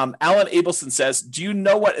 Alan Abelson says, do you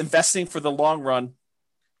know what investing for the long run,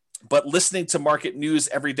 but listening to market news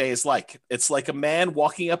every day is like? It's like a man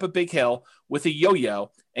walking up a big hill with a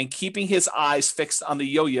yo-yo and keeping his eyes fixed on the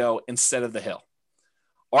yo-yo instead of the hill.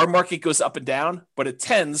 Our market goes up and down, but it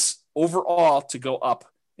tends overall to go up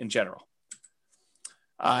in general.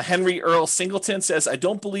 Henry Earl Singleton says, I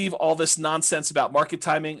don't believe all this nonsense about market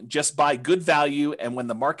timing. Just buy good value, and when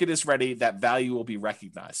the market is ready, that value will be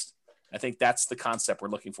recognized. I think that's the concept we're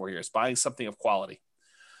looking for here, is buying something of quality.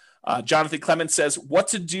 Jonathan Clements says, what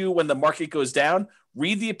to do when the market goes down?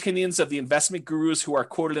 Read the opinions of the investment gurus who are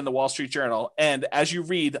quoted in the Wall Street Journal. And as you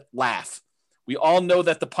read, laugh. We all know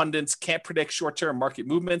that the pundits can't predict short-term market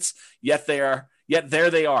movements, yet there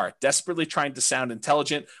they are, desperately trying to sound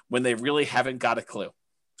intelligent when they really haven't got a clue.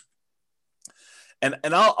 And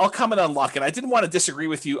I'll comment on luck. And I didn't want to disagree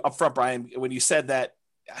with you up front, Brian, when you said that.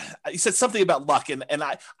 You said something about luck, and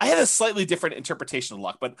I had a slightly different interpretation of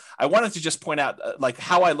luck, but I wanted to just point out like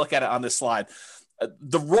how I look at it on this slide.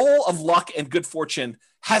 The role of luck and good fortune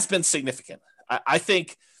has been significant. I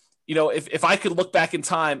think, if I could look back in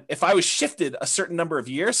time, if I was shifted a certain number of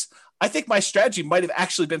years, I think my strategy might have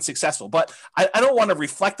actually been successful. But I don't want to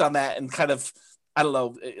reflect on that and kind of, I don't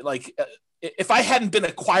know, like if I hadn't been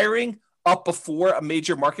acquiring up before a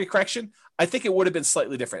major market correction, I think it would have been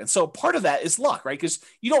slightly different. And so part of that is luck, right? Because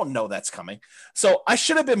you don't know that's coming. So I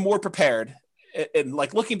should have been more prepared, and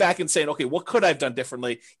like looking back and saying, okay, what could I have done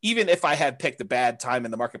differently? Even if I had picked a bad time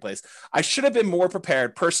in the marketplace, I should have been more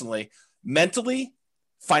prepared personally, mentally,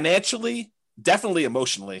 financially, definitely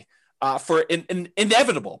emotionally, for an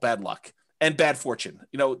inevitable bad luck and bad fortune,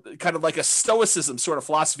 kind of like a stoicism sort of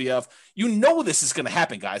philosophy of, this is going to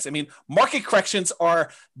happen, guys. I mean, market corrections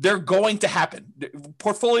they're going to happen.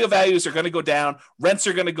 Portfolio values are going to go down. Rents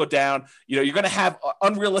are going to go down. You're going to have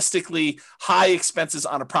unrealistically high expenses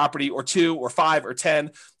on a property or 2 or 5 or 10.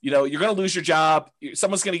 You're going to lose your job.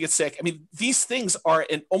 Someone's going to get sick. I mean, these things are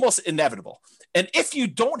almost inevitable. And if you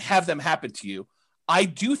don't have them happen to you, I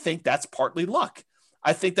do think that's partly luck.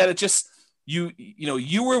 I think that it just,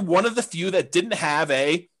 you were one of the few that didn't have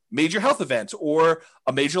a major health event or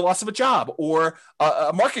a major loss of a job or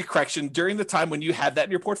a market correction during the time when you had that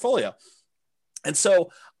in your portfolio. And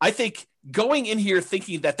so I think going in here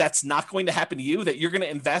thinking that that's not going to happen to you, that you're going to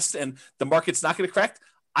invest and the market's not going to correct,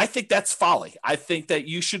 I think that's folly. I think that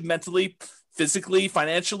you should mentally, physically,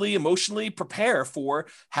 financially, emotionally prepare for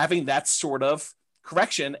having that sort of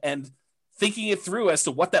correction and thinking it through as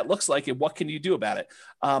to what that looks like and what can you do about it.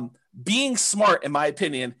 Being smart, in my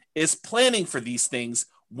opinion, is planning for these things,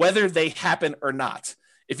 whether they happen or not.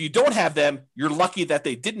 If you don't have them, you're lucky that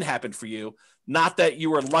they didn't happen for you, not that you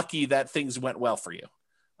were lucky that things went well for you.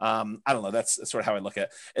 I don't know. That's sort of how I look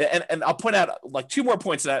at it. And I'll point out like two more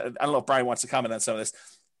points. That I don't know if Brian wants to comment on some of this.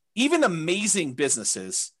 Even amazing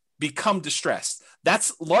businesses become distressed.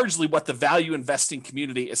 That's largely what the value investing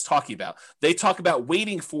community is talking about. They talk about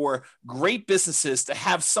waiting for great businesses to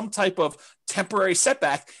have some type of temporary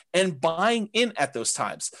setback and buying in at those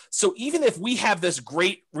times. So even if we have this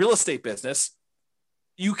great real estate business,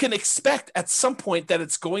 you can expect at some point that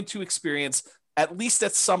it's going to experience, at least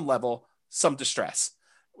at some level, some distress.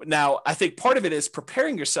 Now, I think part of it is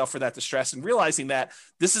preparing yourself for that distress and realizing that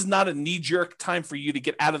this is not a knee-jerk time for you to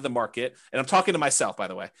get out of the market. And I'm talking to myself, by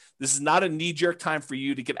the way. This is not a knee-jerk time for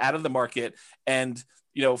you to get out of the market and,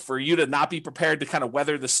 you know, for you to not be prepared to kind of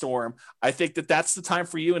weather the storm. I think that that's the time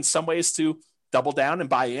for you in some ways to double down and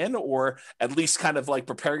buy in, or at least kind of like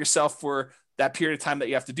prepare yourself for that period of time that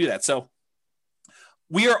you have to do that. So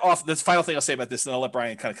we are off. The final thing I'll say about this, and I'll let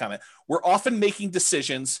Brian kind of comment. We're often making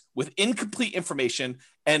decisions with incomplete information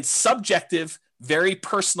and subjective, very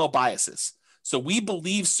personal biases. So we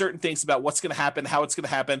believe certain things about what's going to happen, how it's going to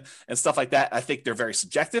happen, and stuff like that. I think they're very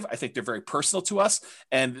subjective. I think they're very personal to us,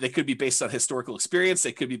 and they could be based on historical experience.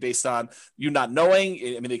 They could be based on you not knowing.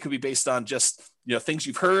 I mean, they could be based on just, you know, things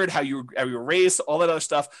you've heard, how you were raised, all that other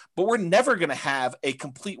stuff. But we're never going to have a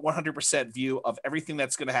complete 100% view of everything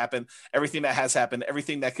that's going to happen, everything that has happened,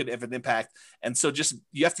 everything that could have an impact. And so just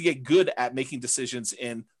you have to get good at making decisions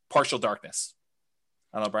in partial darkness.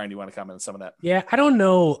 I don't know, Brian, do you want to comment on some of that? Yeah, I don't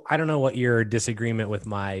know what your disagreement with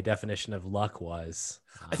my definition of luck was.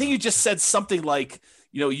 I think you just said something like,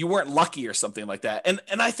 you know, you weren't lucky or something like that. And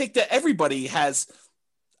I think that everybody has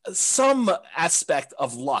some aspect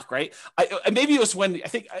of luck, right? Maybe it was when we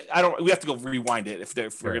have to go rewind it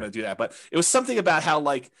if we're going to do that, but it was something about how,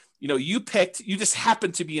 like, you know, you just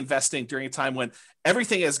happened to be investing during a time when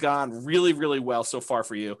everything has gone really, really well so far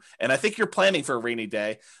for you. And I think you're planning for a rainy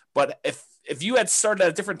day, but if you had started at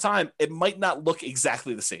a different time, it might not look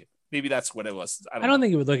exactly the same. Maybe that's what it was. I don't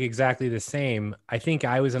think it would look exactly the same. I think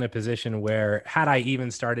I was in a position where had I even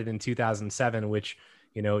started in 2007, which,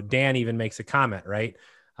 you know, Dan even makes a comment, right?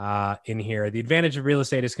 In here, the advantage of real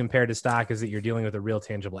estate as compared to stock is that you're dealing with a real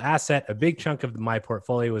tangible asset. A big chunk of my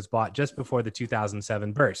portfolio was bought just before the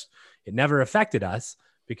 2007 burst. It never affected us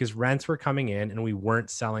because rents were coming in and we weren't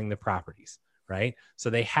selling the properties, right? So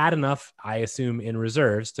they had enough, I assume, in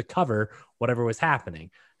reserves to cover whatever was happening.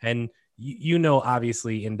 And you know,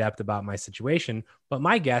 obviously in depth about my situation, but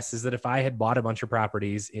my guess is that if I had bought a bunch of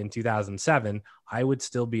properties in 2007, I would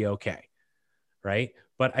still be okay, right?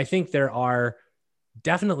 But I think there are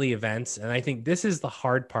definitely events. And I think this is the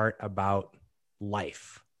hard part about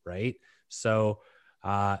life, right? So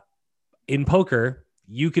in poker,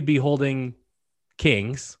 you could be holding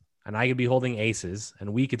kings and I could be holding aces,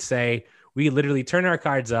 and we could say, we could literally turn our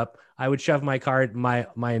cards up. I would shove my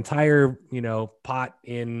entire, you know, pot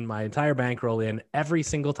in, my entire bankroll in every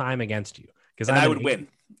single time against you. Because I would win.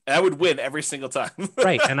 I would win every single time.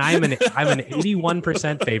 Right. And I'm an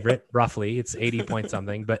 81% favorite, roughly. It's 80 point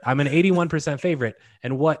something, but I'm an 81% favorite.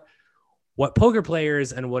 And what poker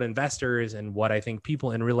players and what investors and what I think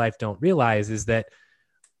people in real life don't realize is that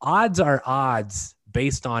odds are odds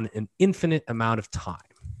based on an infinite amount of time.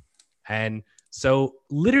 And so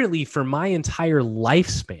literally for my entire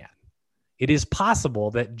lifespan, it is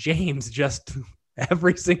possible that James just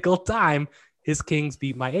every single time his kings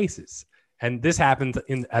beat my aces. And this happened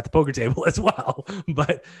at the poker table as well.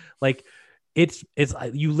 But like, it's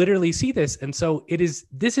you literally see this. And so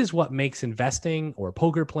this is what makes investing or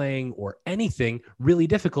poker playing or anything really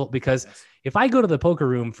difficult, because if I go to the poker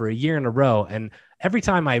room for a year in a row and every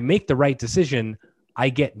time I make the right decision, I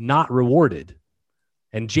get not rewarded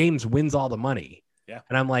and James wins all the money. Yeah.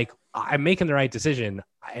 And I'm like, I'm making the right decision.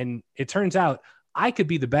 And it turns out I could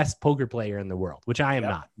be the best poker player in the world, which I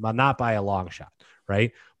am not by a long shot.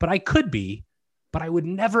 Right. But I could be, but I would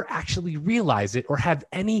never actually realize it or have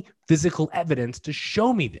any physical evidence to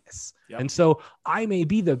show me this. Yep. And so I may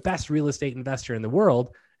be the best real estate investor in the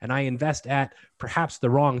world and I invest at perhaps the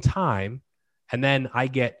wrong time. And then I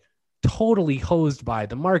get totally hosed by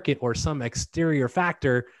the market or some exterior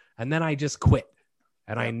factor. And then I just quit.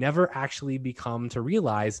 And I never actually become to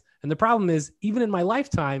realize. And the problem is, even in my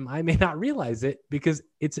lifetime, I may not realize it because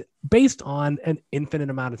it's based on an infinite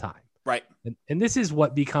amount of time. Right. And this is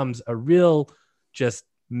what becomes a real just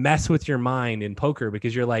mess with your mind in poker,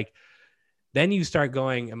 because you're like, then you start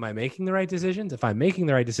going, am I making the right decisions? If I'm making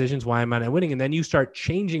the right decisions, why am I not winning? And then you start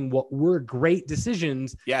changing what were great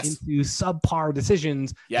decisions into subpar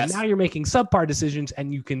decisions. And now you're making subpar decisions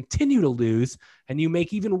and you continue to lose and you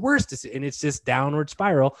make even worse decisions. And it's just downward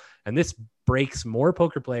spiral. And this breaks more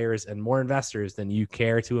poker players and more investors than you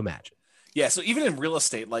care to imagine. Yeah. So even in real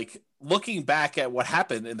estate, like looking back at what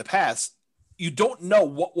happened in the past, you don't know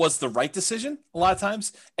what was the right decision a lot of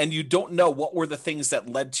times. And you don't know what were the things that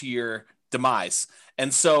led to your demise.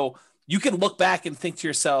 And so you can look back and think to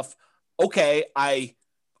yourself, okay, I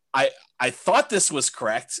thought this was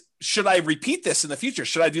correct. Should I repeat this in the future?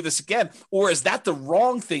 Should I do this again? Or is that the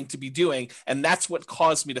wrong thing to be doing? And that's what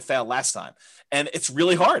caused me to fail last time. And it's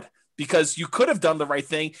really hard because you could have done the right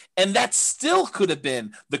thing and that still could have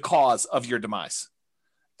been the cause of your demise.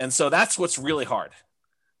 And so that's what's really hard.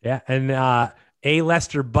 Yeah. And A.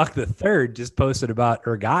 Lester Buck III just posted about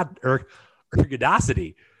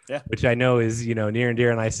ergodicity. Yeah. Which I know is, near and dear.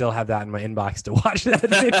 And I still have that in my inbox to watch that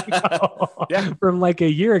video from like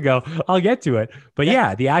a year ago. I'll get to it. But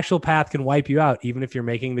the actual path can wipe you out, even if you're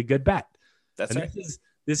making the good bet. That's right.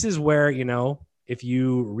 This is where, if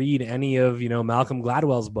you read any of, Malcolm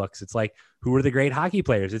Gladwell's books, it's like, who are the great hockey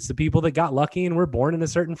players? It's the people that got lucky and were born in a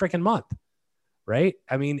certain freaking month. Right.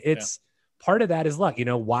 I mean, part of that is luck.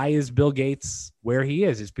 Why is Bill Gates where he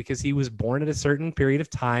is? It's because he was born at a certain period of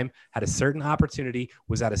time, had a certain opportunity,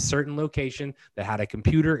 was at a certain location that had a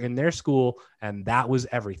computer in their school, and that was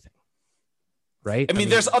everything. Right? I mean,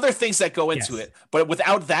 there's other things that go into it, but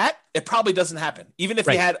without that, it probably doesn't happen, even if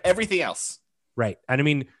he had everything else. Right. And I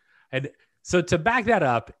mean, and so to back that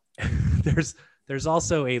up, there's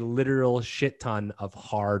also a literal shit ton of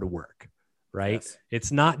hard work, right? Yes.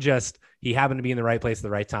 It's not just he happened to be in the right place at the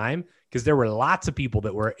right time, because there were lots of people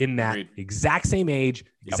that were in that exact same age,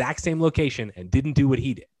 exact same location, and didn't do what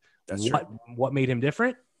he did. That's true. What made him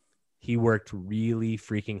different? He worked really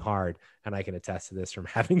freaking hard. And I can attest to this from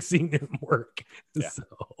having seen him work. Yeah. So,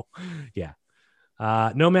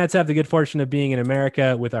 nomads have the good fortune of being in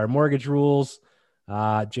America with our mortgage rules.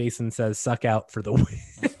 Jason says, suck out for the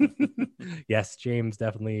win. Yes, James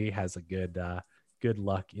definitely has a good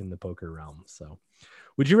luck in the poker realm. So,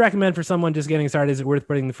 would you recommend for someone just getting started, is it worth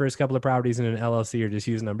putting the first couple of properties in an LLC or just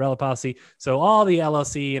use an umbrella policy? So all the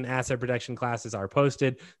LLC and asset protection classes are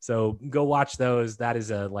posted. So go watch those. That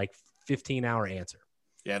is a 15-hour answer.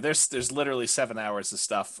 Yeah, there's literally 7 hours of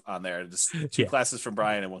stuff on there. Just two classes from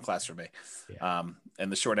Brian and one class from me. Yeah.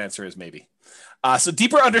 And the short answer is maybe. So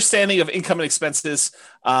deeper understanding of income and expenses,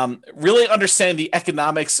 really understand the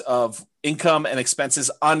economics of income and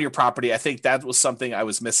expenses on your property. I think that was something I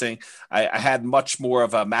was missing. I had much more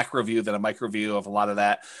of a macro view than a micro view of a lot of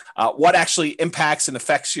that. What actually impacts and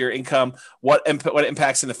affects your income? What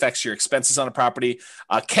impacts and affects your expenses on a property?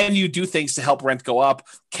 Can you do things to help rent go up?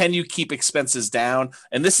 Can you keep expenses down?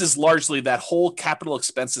 And this is largely that whole capital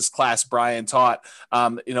expenses class Brian taught.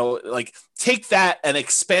 Take that and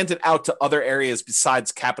expand it out to other areas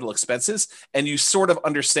besides capital expenses. And you sort of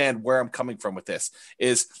understand where I'm coming from with this.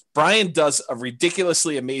 Is Brian does a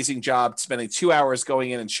ridiculously amazing job spending 2 hours going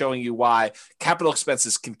in and showing you why capital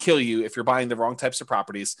expenses can kill you if you're buying the wrong types of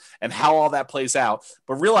properties and how all that plays out.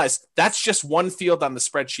 But realize that's just one field on the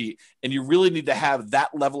spreadsheet. And you really need to have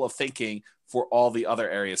that level of thinking for all the other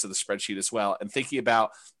areas of the spreadsheet as well. And thinking about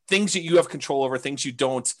things that you have control over, things you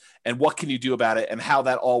don't, and what can you do about it and how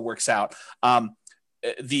that all works out.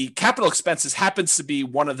 The capital expenses happens to be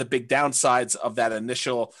one of the big downsides of that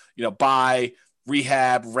initial, buy,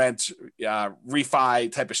 rehab, rent,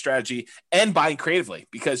 refi type of strategy, and buying creatively,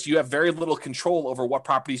 because you have very little control over what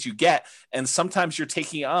properties you get. And sometimes you're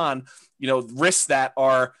taking on, risks that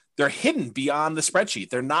they're hidden beyond the spreadsheet.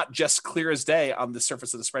 They're not just clear as day on the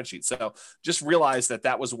surface of the spreadsheet. So just realize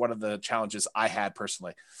that was one of the challenges I had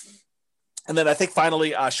personally. And then I think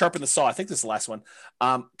finally, sharpen the saw. I think this is the last one.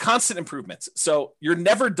 Constant improvements. So you're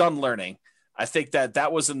never done learning. I think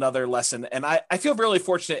that was another lesson. And I feel really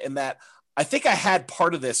fortunate in that I think I had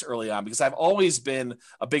part of this early on because I've always been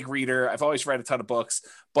a big reader. I've always read a ton of books,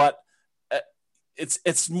 but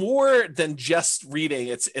it's more than just reading.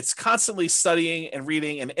 It's constantly studying and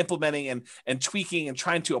reading and implementing and tweaking and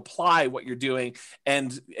trying to apply what you're doing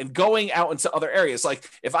and going out into other areas. Like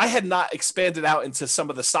if I had not expanded out into some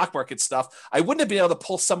of the stock market stuff, I wouldn't have been able to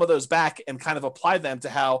pull some of those back and kind of apply them to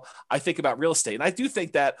how I think about real estate. And I do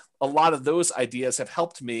think that a lot of those ideas have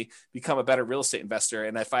helped me become a better real estate investor.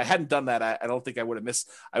 And if I hadn't done that, I don't think I would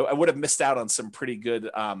have missed out on some pretty good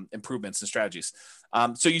improvements and strategies.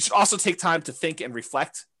 So you should also take time to think and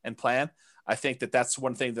reflect and plan. I think that that's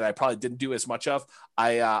one thing that I probably didn't do as much of.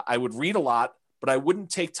 I would read a lot, but I wouldn't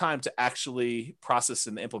take time to actually process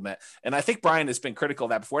and implement. And I think Brian has been critical of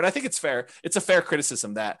that before. And I think it's fair. It's a fair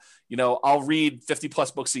criticism that, I'll read 50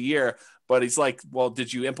 plus books a year, but he's like, well,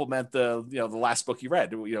 did you implement the last book you read?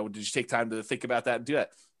 Did you take time to think about that and do it?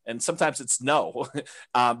 And sometimes it's no,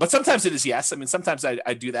 but sometimes it is yes. I mean, sometimes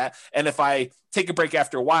I do that. And if I take a break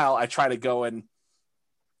after a while, I try to go and,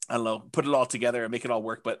 I don't know, put it all together and make it all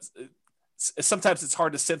work. But sometimes it's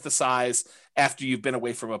hard to synthesize after you've been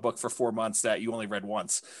away from a book for 4 months that you only read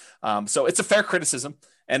once. So it's a fair criticism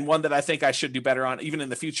and one that I think I should do better on even in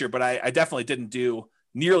the future, but I definitely didn't do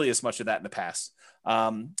nearly as much of that in the past.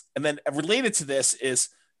 And then related to this is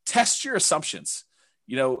test your assumptions.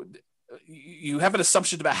 You have an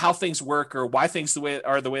assumption about how things work or why things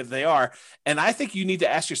are the way that they are. And I think you need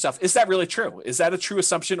to ask yourself, is that really true? Is that a true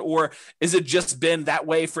assumption? Or is it just been that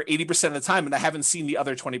way for 80% of the time and I haven't seen the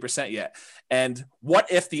other 20% yet? And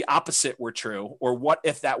what if the opposite were true? Or what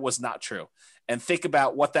if that was not true? And think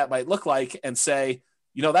about what that might look like and say,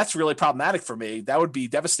 that's really problematic for me. That would be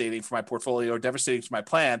devastating for my portfolio or devastating for my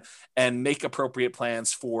plan, and make appropriate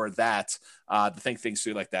plans for that, to think things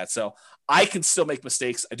through like that. So I can still make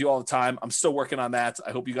mistakes. I do all the time. I'm still working on that.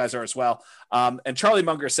 I hope you guys are as well. And Charlie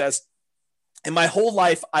Munger says, in my whole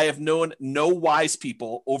life, I have known no wise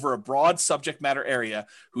people over a broad subject matter area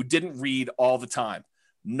who didn't read all the time.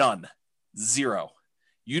 None. Zero.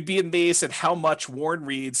 You'd be amazed at how much Warren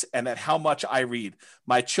reads and at how much I read.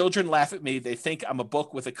 My children laugh at me. They think I'm a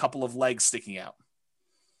book with a couple of legs sticking out.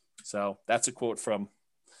 So that's a quote from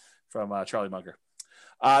Charlie Munger.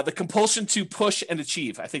 The compulsion to push and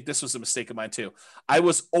achieve. I think this was a mistake of mine too. I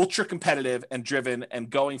was ultra competitive and driven and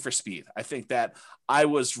going for speed. I think that I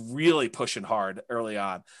was really pushing hard early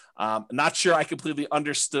on. Not sure I completely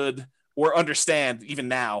understood or understand even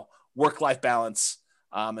now work-life balance.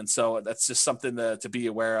 And so that's just something to be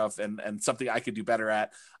aware of and something I could do better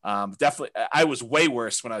at. Definitely, I was way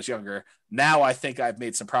worse when I was younger. Now I think I've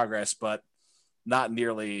made some progress, but not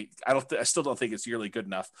nearly. I still don't think it's nearly good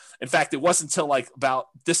enough. In fact, it wasn't until like about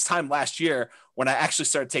this time last year when I actually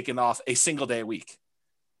started taking off a single day a week,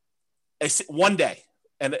 one day,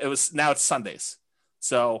 and now it's Sundays.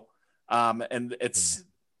 So, and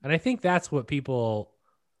I think that's what people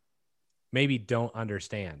maybe don't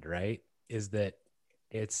understand, right? Is that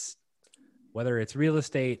it's whether it's real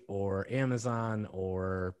estate or Amazon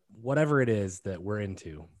or whatever it is that we're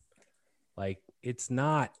into, like, it's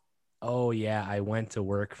not, oh yeah, I went to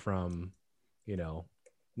work from, 9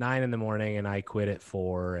 a.m. and I quit at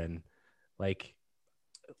 4. And like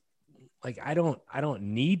I don't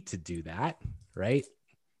need to do that. Right.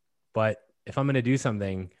 But if I'm going to do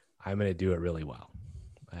something, I'm going to do it really well.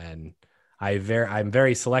 And I'm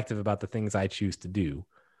very selective about the things I choose to do,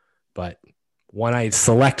 but when I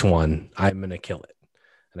select one, I'm going to kill it.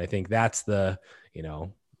 And I think that's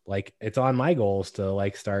it's on my goals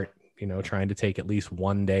to start, trying to take at least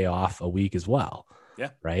one day off a week as well.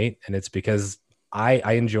 Yeah. Right. And it's because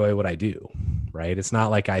I enjoy what I do. Right. It's not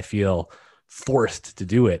like I feel forced to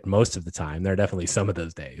do it most of the time. There are definitely some of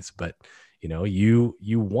those days, but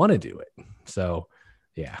you want to do it. So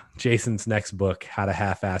yeah. Jason's next book, How to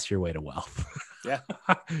Half-Ass Your Way to Wealth. Yeah.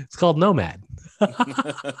 It's called Nomad.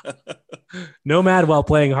 Nomad while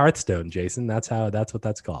playing Hearthstone, Jason. That's what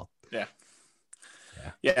that's called.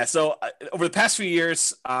 Yeah. So over the past few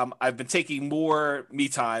years, I've been taking more me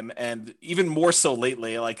time, and even more so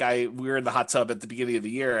lately. Like we were in the hot tub at the beginning of the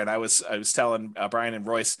year, and I was telling Brian and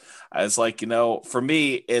Royce, I was like, for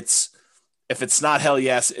me, if it's not hell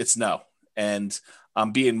yes, it's no. And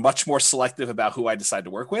I'm being much more selective about who I decide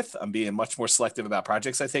to work with. I'm being much more selective about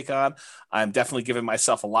projects I take on. I'm definitely giving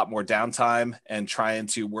myself a lot more downtime and trying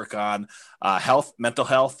to work on health, mental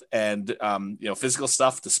health, and physical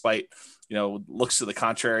stuff, despite looks to the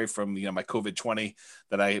contrary from my COVID-20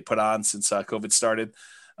 that I put on since COVID started.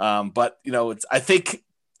 But I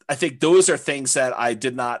think those are things that I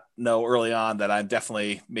did not know early on that I'm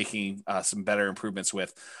definitely making some better improvements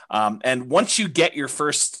with. And once you get your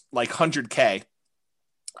first 100K,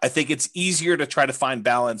 I think it's easier to try to find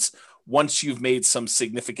balance once you've made some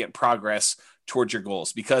significant progress towards your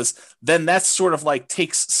goals, because then that's sort of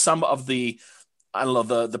takes some of the I don't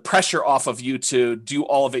know, the pressure off of you to do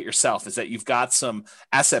all of it yourself is that you've got some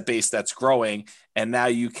asset base that's growing, and now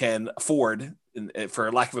you can afford,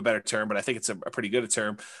 for lack of a better term, but I think it's a pretty good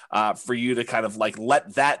term, for you to kind of like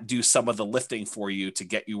let that do some of the lifting for you to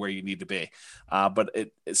get you where you need to be.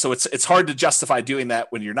 So it's hard to justify doing that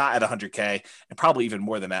when you're not at 100K, and probably even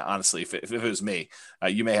more than that, honestly. If it was me,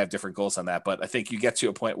 you may have different goals on that, but I think you get to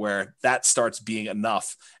a point where that starts being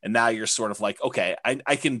enough, and now you're sort of like, okay,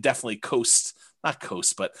 I can definitely not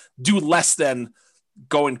coast, but do less than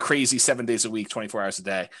going crazy 7 days a week, 24 hours a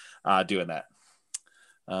day, doing that.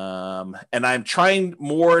 And I'm trying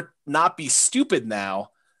more not be stupid now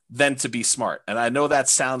than to be smart. And I know that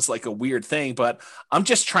sounds like a weird thing, but I'm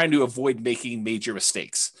just trying to avoid making major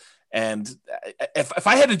mistakes. And if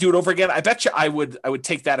I had to do it over again, I bet you I would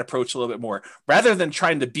take that approach a little bit more, rather than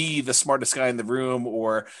trying to be the smartest guy in the room,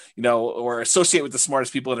 or associate with the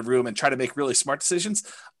smartest people in the room and try to make really smart decisions.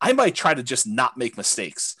 I might try to just not make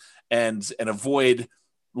mistakes and avoid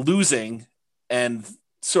losing, and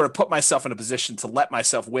sort of put myself in a position to let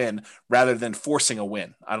myself win rather than forcing a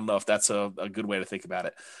win. I don't know if that's a good way to think about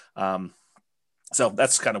it. So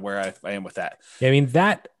that's kind of where I am with that. Yeah, I mean,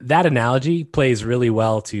 that analogy plays really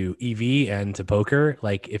well to EV and to poker.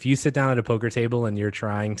 Like, if you sit down at a poker table and you're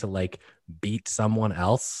trying to like beat someone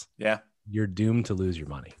else, you're doomed to lose your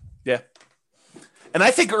money. Yeah. And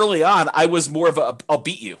I think early on, I was more of a I'll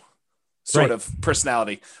beat you sort of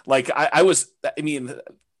personality. Like I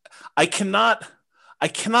cannot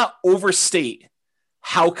overstate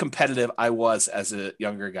how competitive I was as a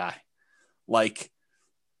younger guy. Like,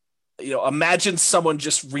 imagine someone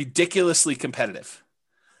just ridiculously competitive.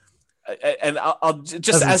 And I'll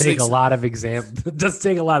just doesn't take a lot of doesn't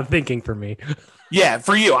take a lot of thinking for me. Yeah,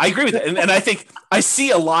 for you, I agree with it, and I think I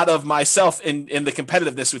see a lot of myself in the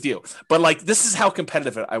competitiveness with you. But like, this is how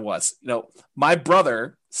competitive I was. My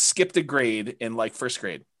brother skipped a grade in like first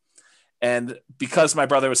grade, and because my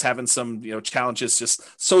brother was having some challenges, just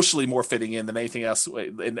socially more fitting in than anything else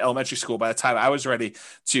in elementary school, by the time I was ready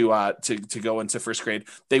to go into first grade,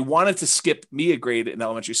 they wanted to skip me a grade in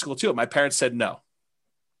elementary school too. My parents said no.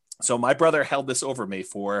 So my brother held this over me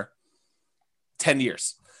for 10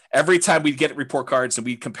 years. Every time we'd get report cards and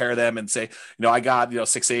we'd compare them and say, I got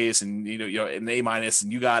 6 A's and an A minus,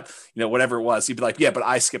 and you got whatever it was, he'd be like, yeah, but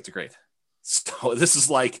I skipped a grade. So this is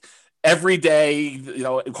like every day,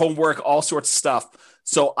 homework, all sorts of stuff.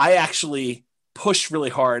 So I actually pushed really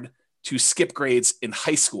hard to skip grades in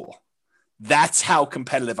high school. That's how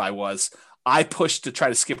competitive I was. I pushed to try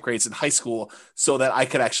to skip grades in high school so that I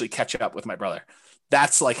could actually catch up with my brother.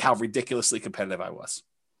 That's like how ridiculously competitive I was.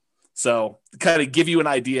 So kind of give you an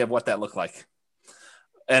idea of what that looked like.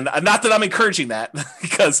 And not that I'm encouraging that,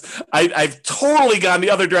 because I've totally gone the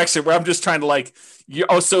other direction where I'm just trying to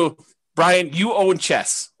so Brian, you own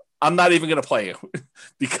chess. I'm not even going to play you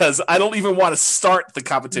because I don't even want to start the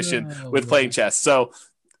competition with playing chess. So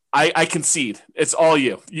I concede. It's all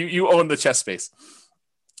you. You own the chess space.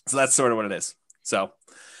 So that's sort of what it is. So,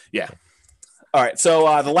 yeah. All right.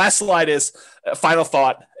 So the last slide is final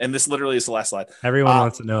thought. And this literally is the last slide. Everyone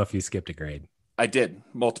wants to know if you skipped a grade. I did.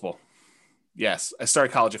 Multiple. Yes. I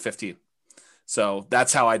started college at 15. So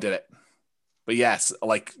that's how I did it. But yes,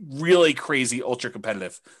 like really crazy, ultra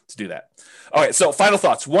competitive to do that. All right. So final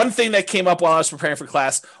thoughts. One thing that came up while I was preparing for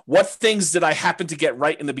class, what things did I happen to get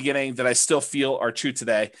right in the beginning that I still feel are true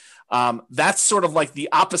today? That's sort of like the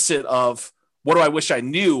opposite of what do I wish I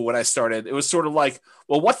knew when I started. It was sort of like,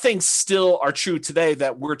 well, what things still are true today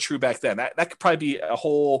that were true back then? That could probably be a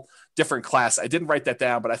whole different class. I didn't write that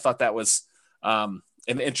down, but I thought that was an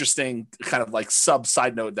interesting kind of like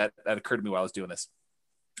side note that occurred to me while I was doing this.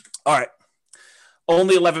 All right.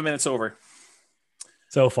 Only 11 minutes over.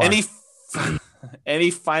 So far.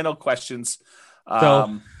 Any final questions?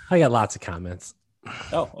 So I got lots of comments.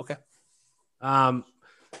 Oh, okay.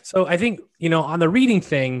 So I think, on the reading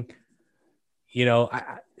thing,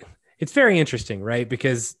 it's very interesting, right?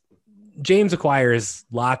 Because James acquires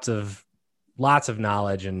lots of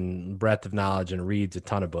knowledge and breadth of knowledge and reads a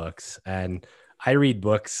ton of books. And I read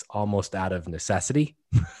books almost out of necessity.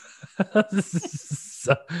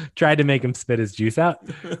 So tried to make him spit his juice out.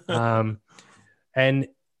 But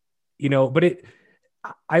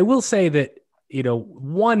I will say that,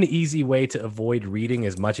 one easy way to avoid reading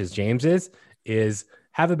as much as James is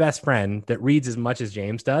have a best friend that reads as much as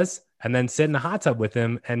James does, and then sit in a hot tub with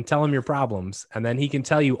him and tell him your problems. And then he can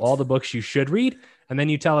tell you all the books you should read. And then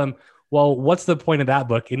you tell him, well, what's the point of that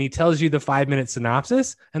book? And he tells you the 5-minute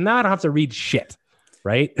synopsis, and now I don't have to read shit.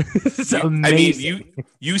 Right. It's amazing. I mean,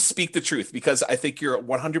 you speak the truth, because I think you're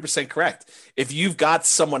 100% correct. If you've got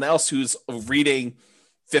someone else who's reading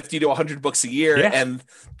 50 to 100 books a year, Yeah. and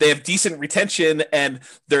they have decent retention, and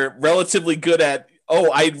they're relatively good at, oh,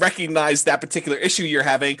 I recognize that particular issue you're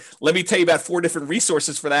having. Let me tell you about 4 different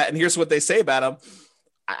resources for that, and here's what they say about them.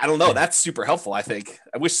 I don't know. Yeah. That's super helpful, I think.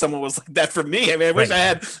 I wish someone was like that for me. I mean, I wish Right. I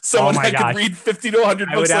had someone my that gosh. could read 50 to 100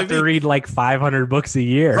 I would books have like to me. read like 500 books a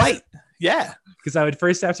year. Right. Yeah. Because I would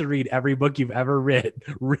first have to read every book you've ever read,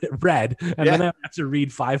 and then I would have to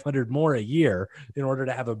read 500 more a year in order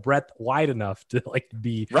to have a breadth wide enough to like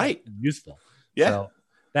be Right. useful. Yeah. So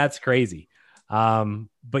that's crazy.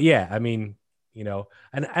 But yeah, I mean, you know,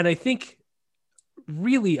 and I think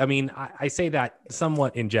really, I mean, I say that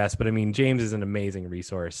somewhat in jest, but I mean, James is an amazing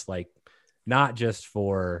resource, like not just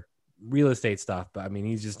for real estate stuff, but I mean,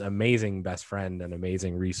 he's just an amazing best friend and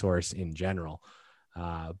amazing resource in general.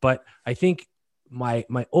 But I think my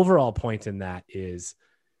overall point in that is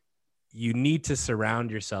you need to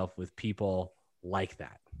surround yourself with people like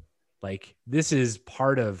that. Like this is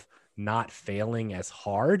part of not failing as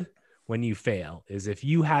hard when you fail, is if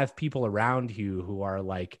you have people around you who are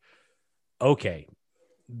like, okay,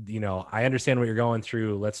 you know, I understand what you're going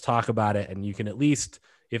through. Let's talk about it. And you can at least,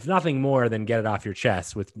 if nothing more than get it off your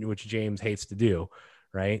chest, which James hates to do.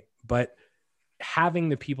 Right. But having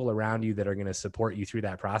the people around you that are going to support you through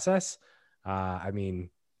that process. I mean,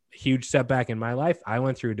 huge setback in my life. I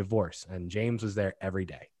went through a divorce and James was there every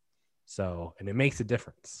day. So, and it makes a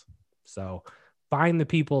difference. So find the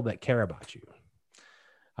people that care about you.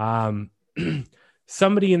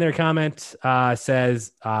 Somebody in their comment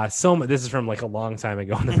says, this is from like a long time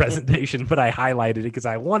ago in the presentation, but I highlighted it because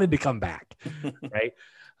I wanted to come back, right?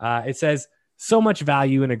 It says, so much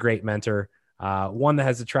value in a great mentor, one that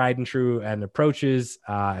has a tried and true and approaches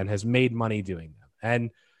and has made money doing them. And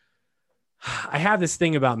I have this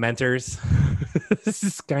thing about mentors. This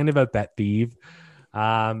is kind of a pet peeve.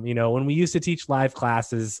 You know, when we used to teach live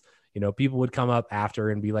classes, you know, people would come up after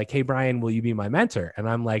and be like, hey, Brian, will you be my mentor? And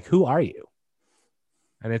I'm like, who are you?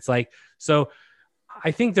 And it's like, so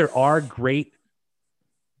I think there are great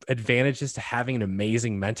advantages to having an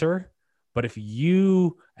amazing mentor, but if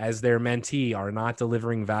you as their mentee are not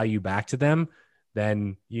delivering value back to them,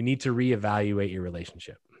 then you need to reevaluate your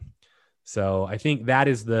relationship. So I think that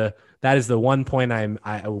is the one point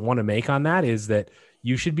I want to make on that, is that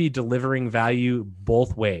you should be delivering value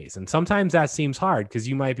both ways. And sometimes that seems hard because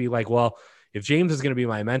you might be like, well, if James is going to be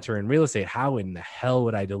my mentor in real estate, how in the hell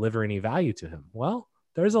would I deliver any value to him? Well,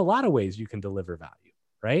 there's a lot of ways you can deliver value,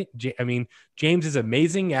 right? I mean, James is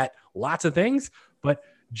amazing at lots of things, but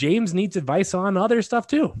James needs advice on other stuff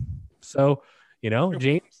too. So, you know,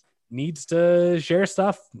 James needs to share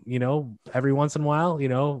stuff, you know, every once in a while, you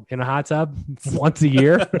know, in a hot tub once a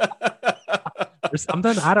year or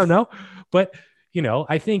something. I don't know. But, you know,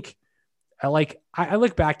 I think I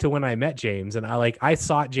look back to when I met James and I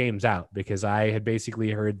sought James out because I had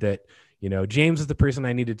basically heard that, you know, James is the person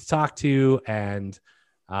I needed to talk to. And,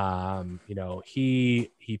 you know, he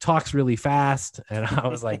talks really fast. And I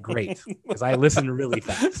was like, great, because I listen really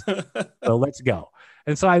fast. So let's go.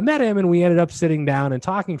 And so I met him and we ended up sitting down and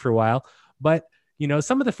talking for a while. But, you know,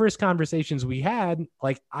 some of the first conversations we had,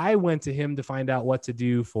 like I went to him to find out what to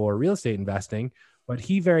do for real estate investing, but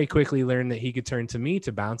he very quickly learned that he could turn to me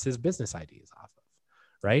to bounce his business ideas off of.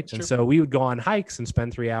 Right. Sure. And so we would go on hikes and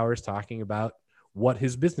spend 3 hours talking about what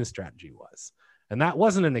his business strategy was. And that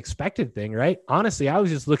wasn't an expected thing, right? Honestly, I was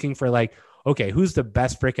just looking for like, okay, who's the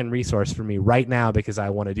best freaking resource for me right now because I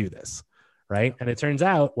want to do this, right? And it turns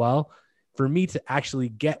out, well, for me to actually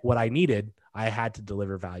get what I needed, I had to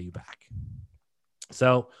deliver value back.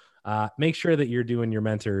 So make sure that you're doing your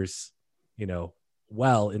mentors, you know,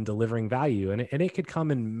 well in delivering value, and it could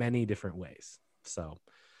come in many different ways. So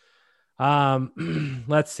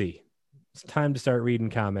let's see. It's time to start reading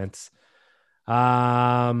comments.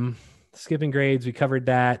 Skipping grades, we covered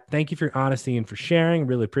that. Thank you for your honesty and for sharing.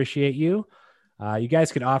 Really appreciate you. You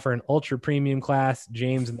guys could offer an ultra premium class,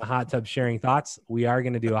 James in the hot tub sharing thoughts. We are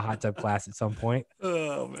going to do a hot tub class at some point.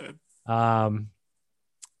 Oh man.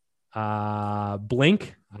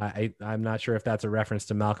 Blink. I'm not sure if that's a reference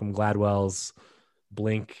to Malcolm Gladwell's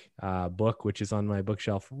Blink book, which is on my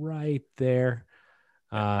bookshelf right there.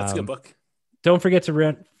 That's a good book. Don't forget to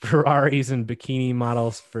rent Ferraris and bikini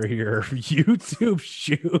models for your YouTube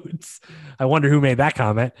shoots. I wonder who made that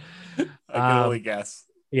comment. I can only guess.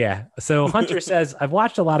 Yeah. So Hunter says, I've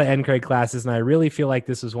watched a lot of NCREG classes and I really feel like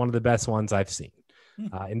this was one of the best ones I've seen.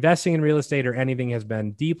 Investing in real estate or anything has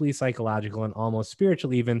been deeply psychological and almost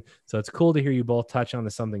spiritual even. So it's cool to hear you both touch on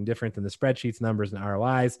something different than the spreadsheets, numbers, and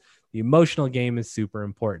ROIs. The emotional game is super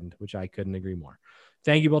important, which I couldn't agree more.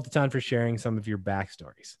 Thank you both a ton for sharing some of your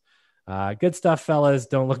backstories. Good stuff, fellas.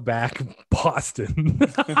 Don't look back. Boston.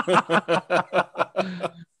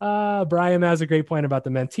 Brian has a great point about the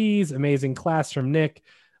mentees. Amazing class from Nick.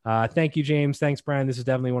 Thank you, James. Thanks, Brian. This is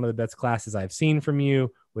definitely one of the best classes I've seen from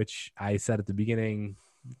you, which I said at the beginning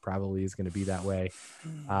probably is going to be that way.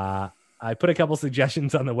 I put a couple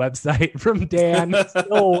suggestions on the website from Dan.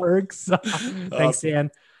 Still works. Thanks,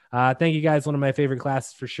 Dan. Thank you guys. One of my favorite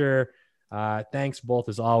classes for sure. Thanks both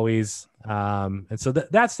as always. And so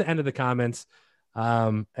that's the end of the comments.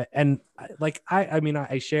 And like,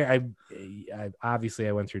 I share, I obviously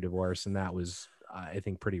I went through divorce, and that was, I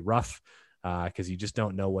think, pretty rough, cause you just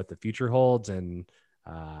don't know what the future holds. And,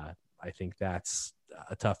 I think that's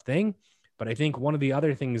a tough thing, but I think one of the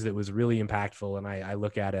other things that was really impactful, and I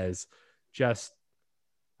look at as just,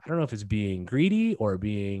 I don't know if it's being greedy or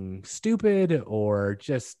being stupid, or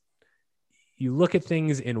just, you look at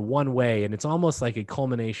things in one way, and it's almost like a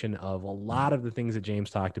culmination of a lot of the things that James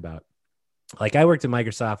talked about. Like, I worked at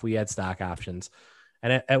Microsoft, we had stock options.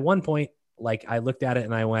 And at one point, like, I looked at it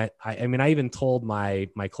and I went, I even told my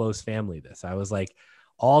close family this. I was like,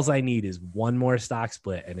 alls I need is one more stock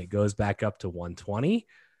split and it goes back up to 120.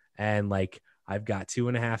 And like, I've got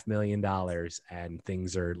 $2.5 million and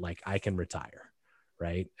things are like, I can retire.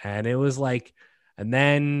 Right. And it was like, and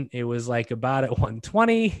then it was like about at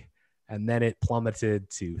 120, and then it plummeted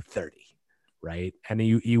to 30. Right. And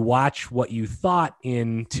you watch what you thought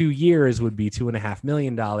in 2 years would be $2.5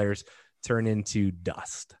 million turn into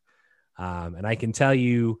dust. And I can tell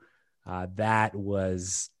you that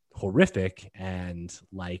was horrific. And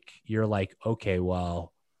like, you're like, okay,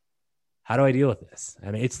 well, how do I deal with this?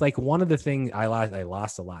 And it's like one of the things I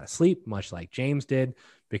lost a lot of sleep, much like James did,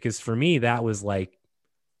 because for me, that was like,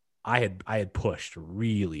 I had pushed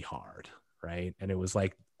really hard. Right. And it was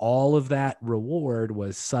like all of that reward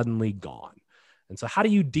was suddenly gone. And so how do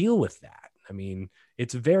you deal with that? I mean,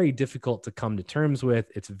 it's very difficult to come to terms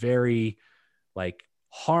with. It's very like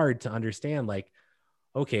hard to understand, like,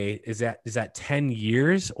 okay, is that 10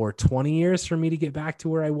 years or 20 years for me to get back to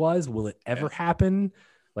where I was? Will it ever happen?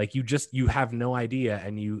 Like, you have no idea.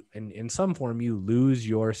 And in some form, you lose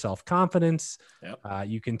your self-confidence. Yep.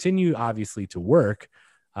 You continue obviously to work,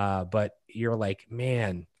 but you're like,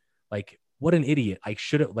 man, like, what an idiot. I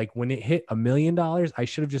should have, like, when it hit $1 million, I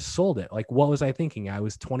should have just sold it. Like, what was I thinking? I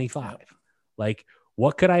was 25. Like,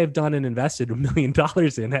 what could I have done and invested $1 million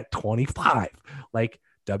in at 25? Like,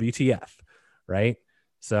 WTF. Right.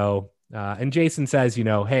 So, and Jason says,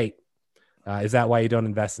 hey, is that why you don't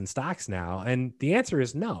invest in stocks now? And the answer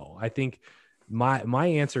is no. I think my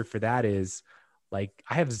answer for that is, like,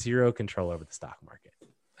 I have zero control over the stock market.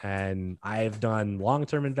 And I've done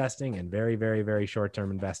long-term investing and very, very, very short-term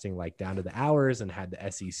investing, like down to the hours, and had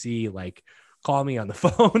the SEC like call me on the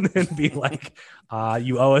phone and be like,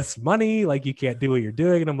 you owe us money. Like, you can't do what you're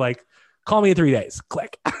doing. And I'm like, call me in 3 days,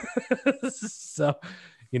 click. So,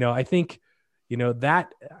 I think,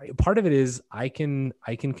 that part of it is I can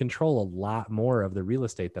control a lot more of the real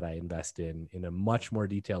estate that I invest in a much more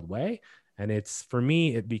detailed way. And it's, for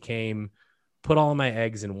me, it became put all my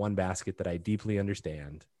eggs in one basket that I deeply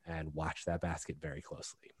understand and watch that basket very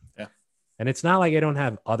closely. Yeah. And it's not like I don't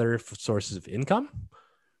have other sources of income,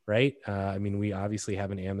 right? We obviously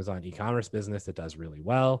have an Amazon e-commerce business that does really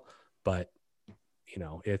well, but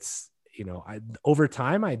over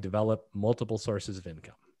time I develop multiple sources of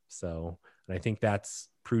income. So, and I think that's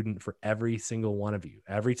prudent for every single one of you.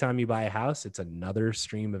 Every time you buy a house, it's another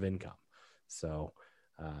stream of income. So,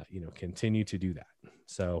 continue to do that.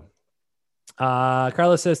 So,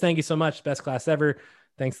 Carlos says, thank you so much. Best class ever.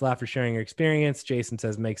 Thanks a lot for sharing your experience. Jason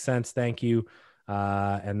says, makes sense. Thank you.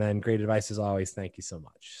 And then great advice as always. Thank you so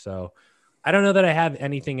much. So I don't know that I have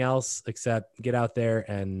anything else except get out there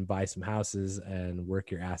and buy some houses and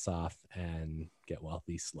work your ass off and get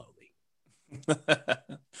wealthy slowly.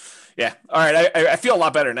 Yeah. All right. I feel a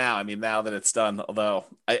lot better now. Now that it's done, although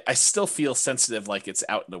I still feel sensitive, like it's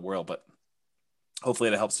out in the world, but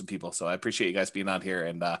hopefully it helps some people. So I appreciate you guys being on here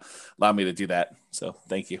and allow me to do that. So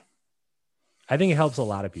thank you. I think it helps a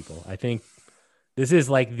lot of people. I think this is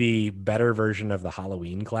like the better version of the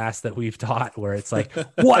Halloween class that we've taught, where it's like,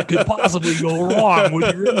 what could possibly go wrong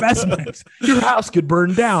with your investments? Your house could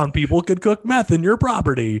burn down. People could cook meth in your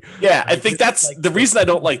property. Yeah, I think that's like, the reason I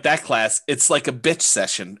don't like that class. It's like a bitch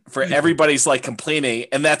session for everybody's like complaining.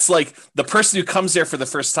 And that's like the person who comes there for the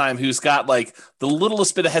first time, who's got like the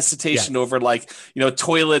littlest bit of hesitation over like,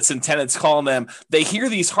 toilets and tenants calling them. They hear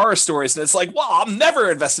these horror stories and it's like, well, I'm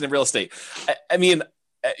never invested in real estate.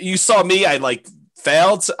 You saw me, I like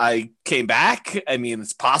failed. I came back.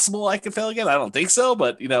 It's possible I could fail again. I don't think so,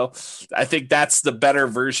 but I think that's the better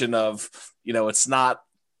version of, it's not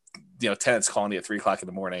tenants calling you at 3:00 in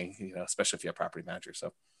the morning, especially if you have property manager.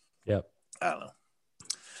 So, yep. I don't know.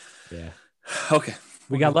 Yeah. Okay.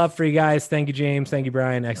 We got love for you guys. Thank you, James. Thank you,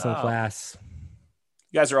 Brian. Excellent class.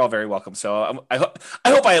 You guys are all very welcome. So I hope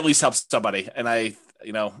I at least help somebody. And I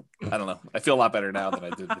don't know. I feel a lot better now than I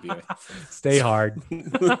did at the beginning. Stay hard.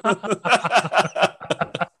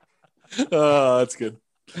 Oh, that's good.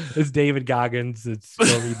 It's David Goggins. It's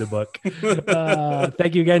go read the book.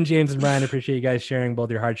 Thank you again, James and Brian. I appreciate you guys sharing both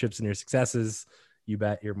your hardships and your successes. You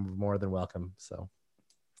bet. You're more than welcome. So,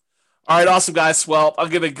 all right, awesome, guys. Well, I'm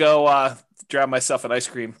gonna go grab myself an ice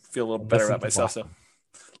cream. Feel a little better about myself. Boston.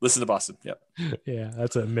 So, listen to Boston. Yep. Yeah,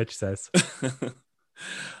 that's what Mitch says.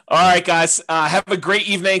 All right, guys. Have a great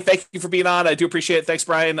evening. Thank you for being on. I do appreciate it. Thanks,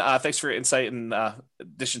 Brian. Thanks for your insight and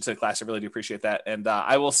addition to the class. I really do appreciate that. And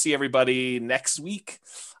I will see everybody next week.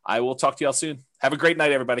 I will talk to y'all soon. Have a great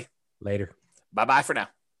night, everybody. Later. Bye-bye for now.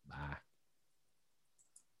 Bye.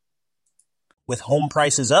 With home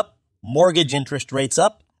prices up, mortgage interest rates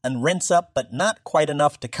up, and rents up, but not quite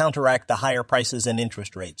enough to counteract the higher prices and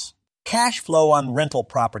interest rates, cash flow on rental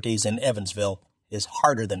properties in Evansville is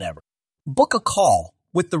harder than ever. Book a call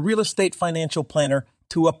with the Real Estate Financial Planner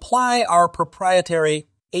to apply our proprietary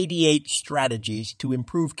 88 strategies to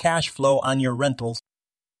improve cash flow on your rentals.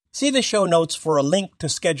 See the show notes for a link to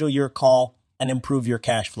schedule your call and improve your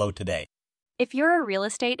cash flow today. If you're a real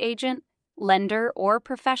estate agent, lender, or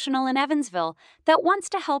professional in Evansville that wants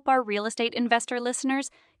to help our real estate investor listeners,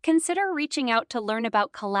 consider reaching out to learn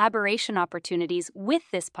about collaboration opportunities with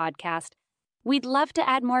this podcast. We'd love to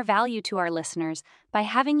add more value to our listeners by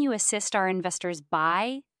having you assist our investors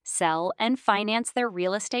buy, sell, and finance their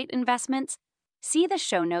real estate investments. See the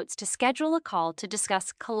show notes to schedule a call to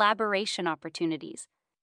discuss collaboration opportunities.